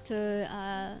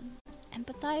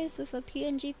empathize with a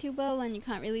PNG tuber when you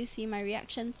can't really see my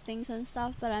reaction to things and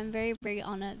stuff, but I'm very, very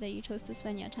honored that you chose to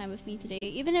spend your time with me today,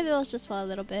 even if it was just for a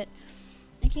little bit.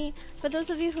 Okay, for those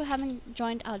of you who haven't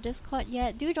joined our Discord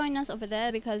yet, do join us over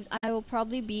there because I will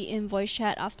probably be in voice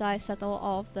chat after I settle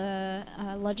all of the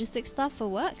logistics stuff for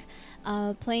work.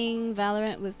 Playing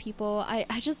Valorant with people.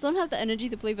 I just don't have the energy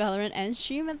to play Valorant and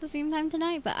stream at the same time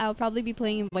tonight, but I'll probably be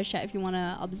playing in voice chat if you want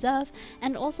to observe.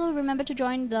 And also remember to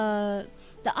join the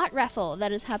art raffle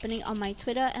that is happening on my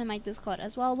Twitter and my Discord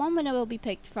as well. One winner will be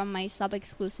picked from my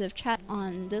sub-exclusive chat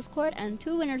on Discord, and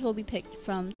 2 winners will be picked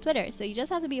from Twitter. So you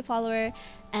just have to be a follower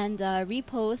and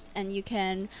repost, and you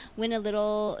can win a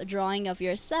little drawing of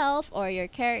yourself or your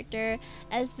character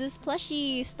as this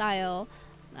plushie style.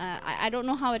 I don't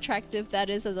know how attractive that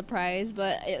is as a prize,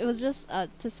 but it was just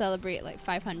to celebrate like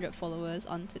 500 followers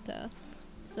on Twitter.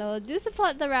 So do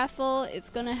support the raffle. It's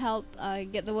gonna help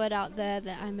get the word out there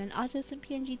that I'm an artist and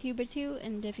PNG tuber too,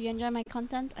 and if you enjoy my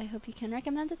content, I hope you can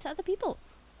recommend it to other people.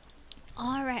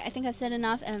 Alright, I think I've said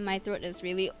enough and my throat is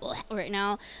really right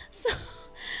now. So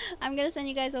I'm gonna send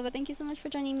you guys over. Thank you so much for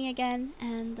joining me again,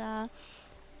 and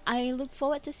I look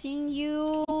forward to seeing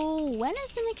you. When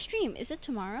is the next stream? Is it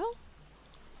tomorrow?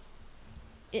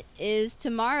 It is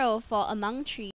tomorrow for Among Tree.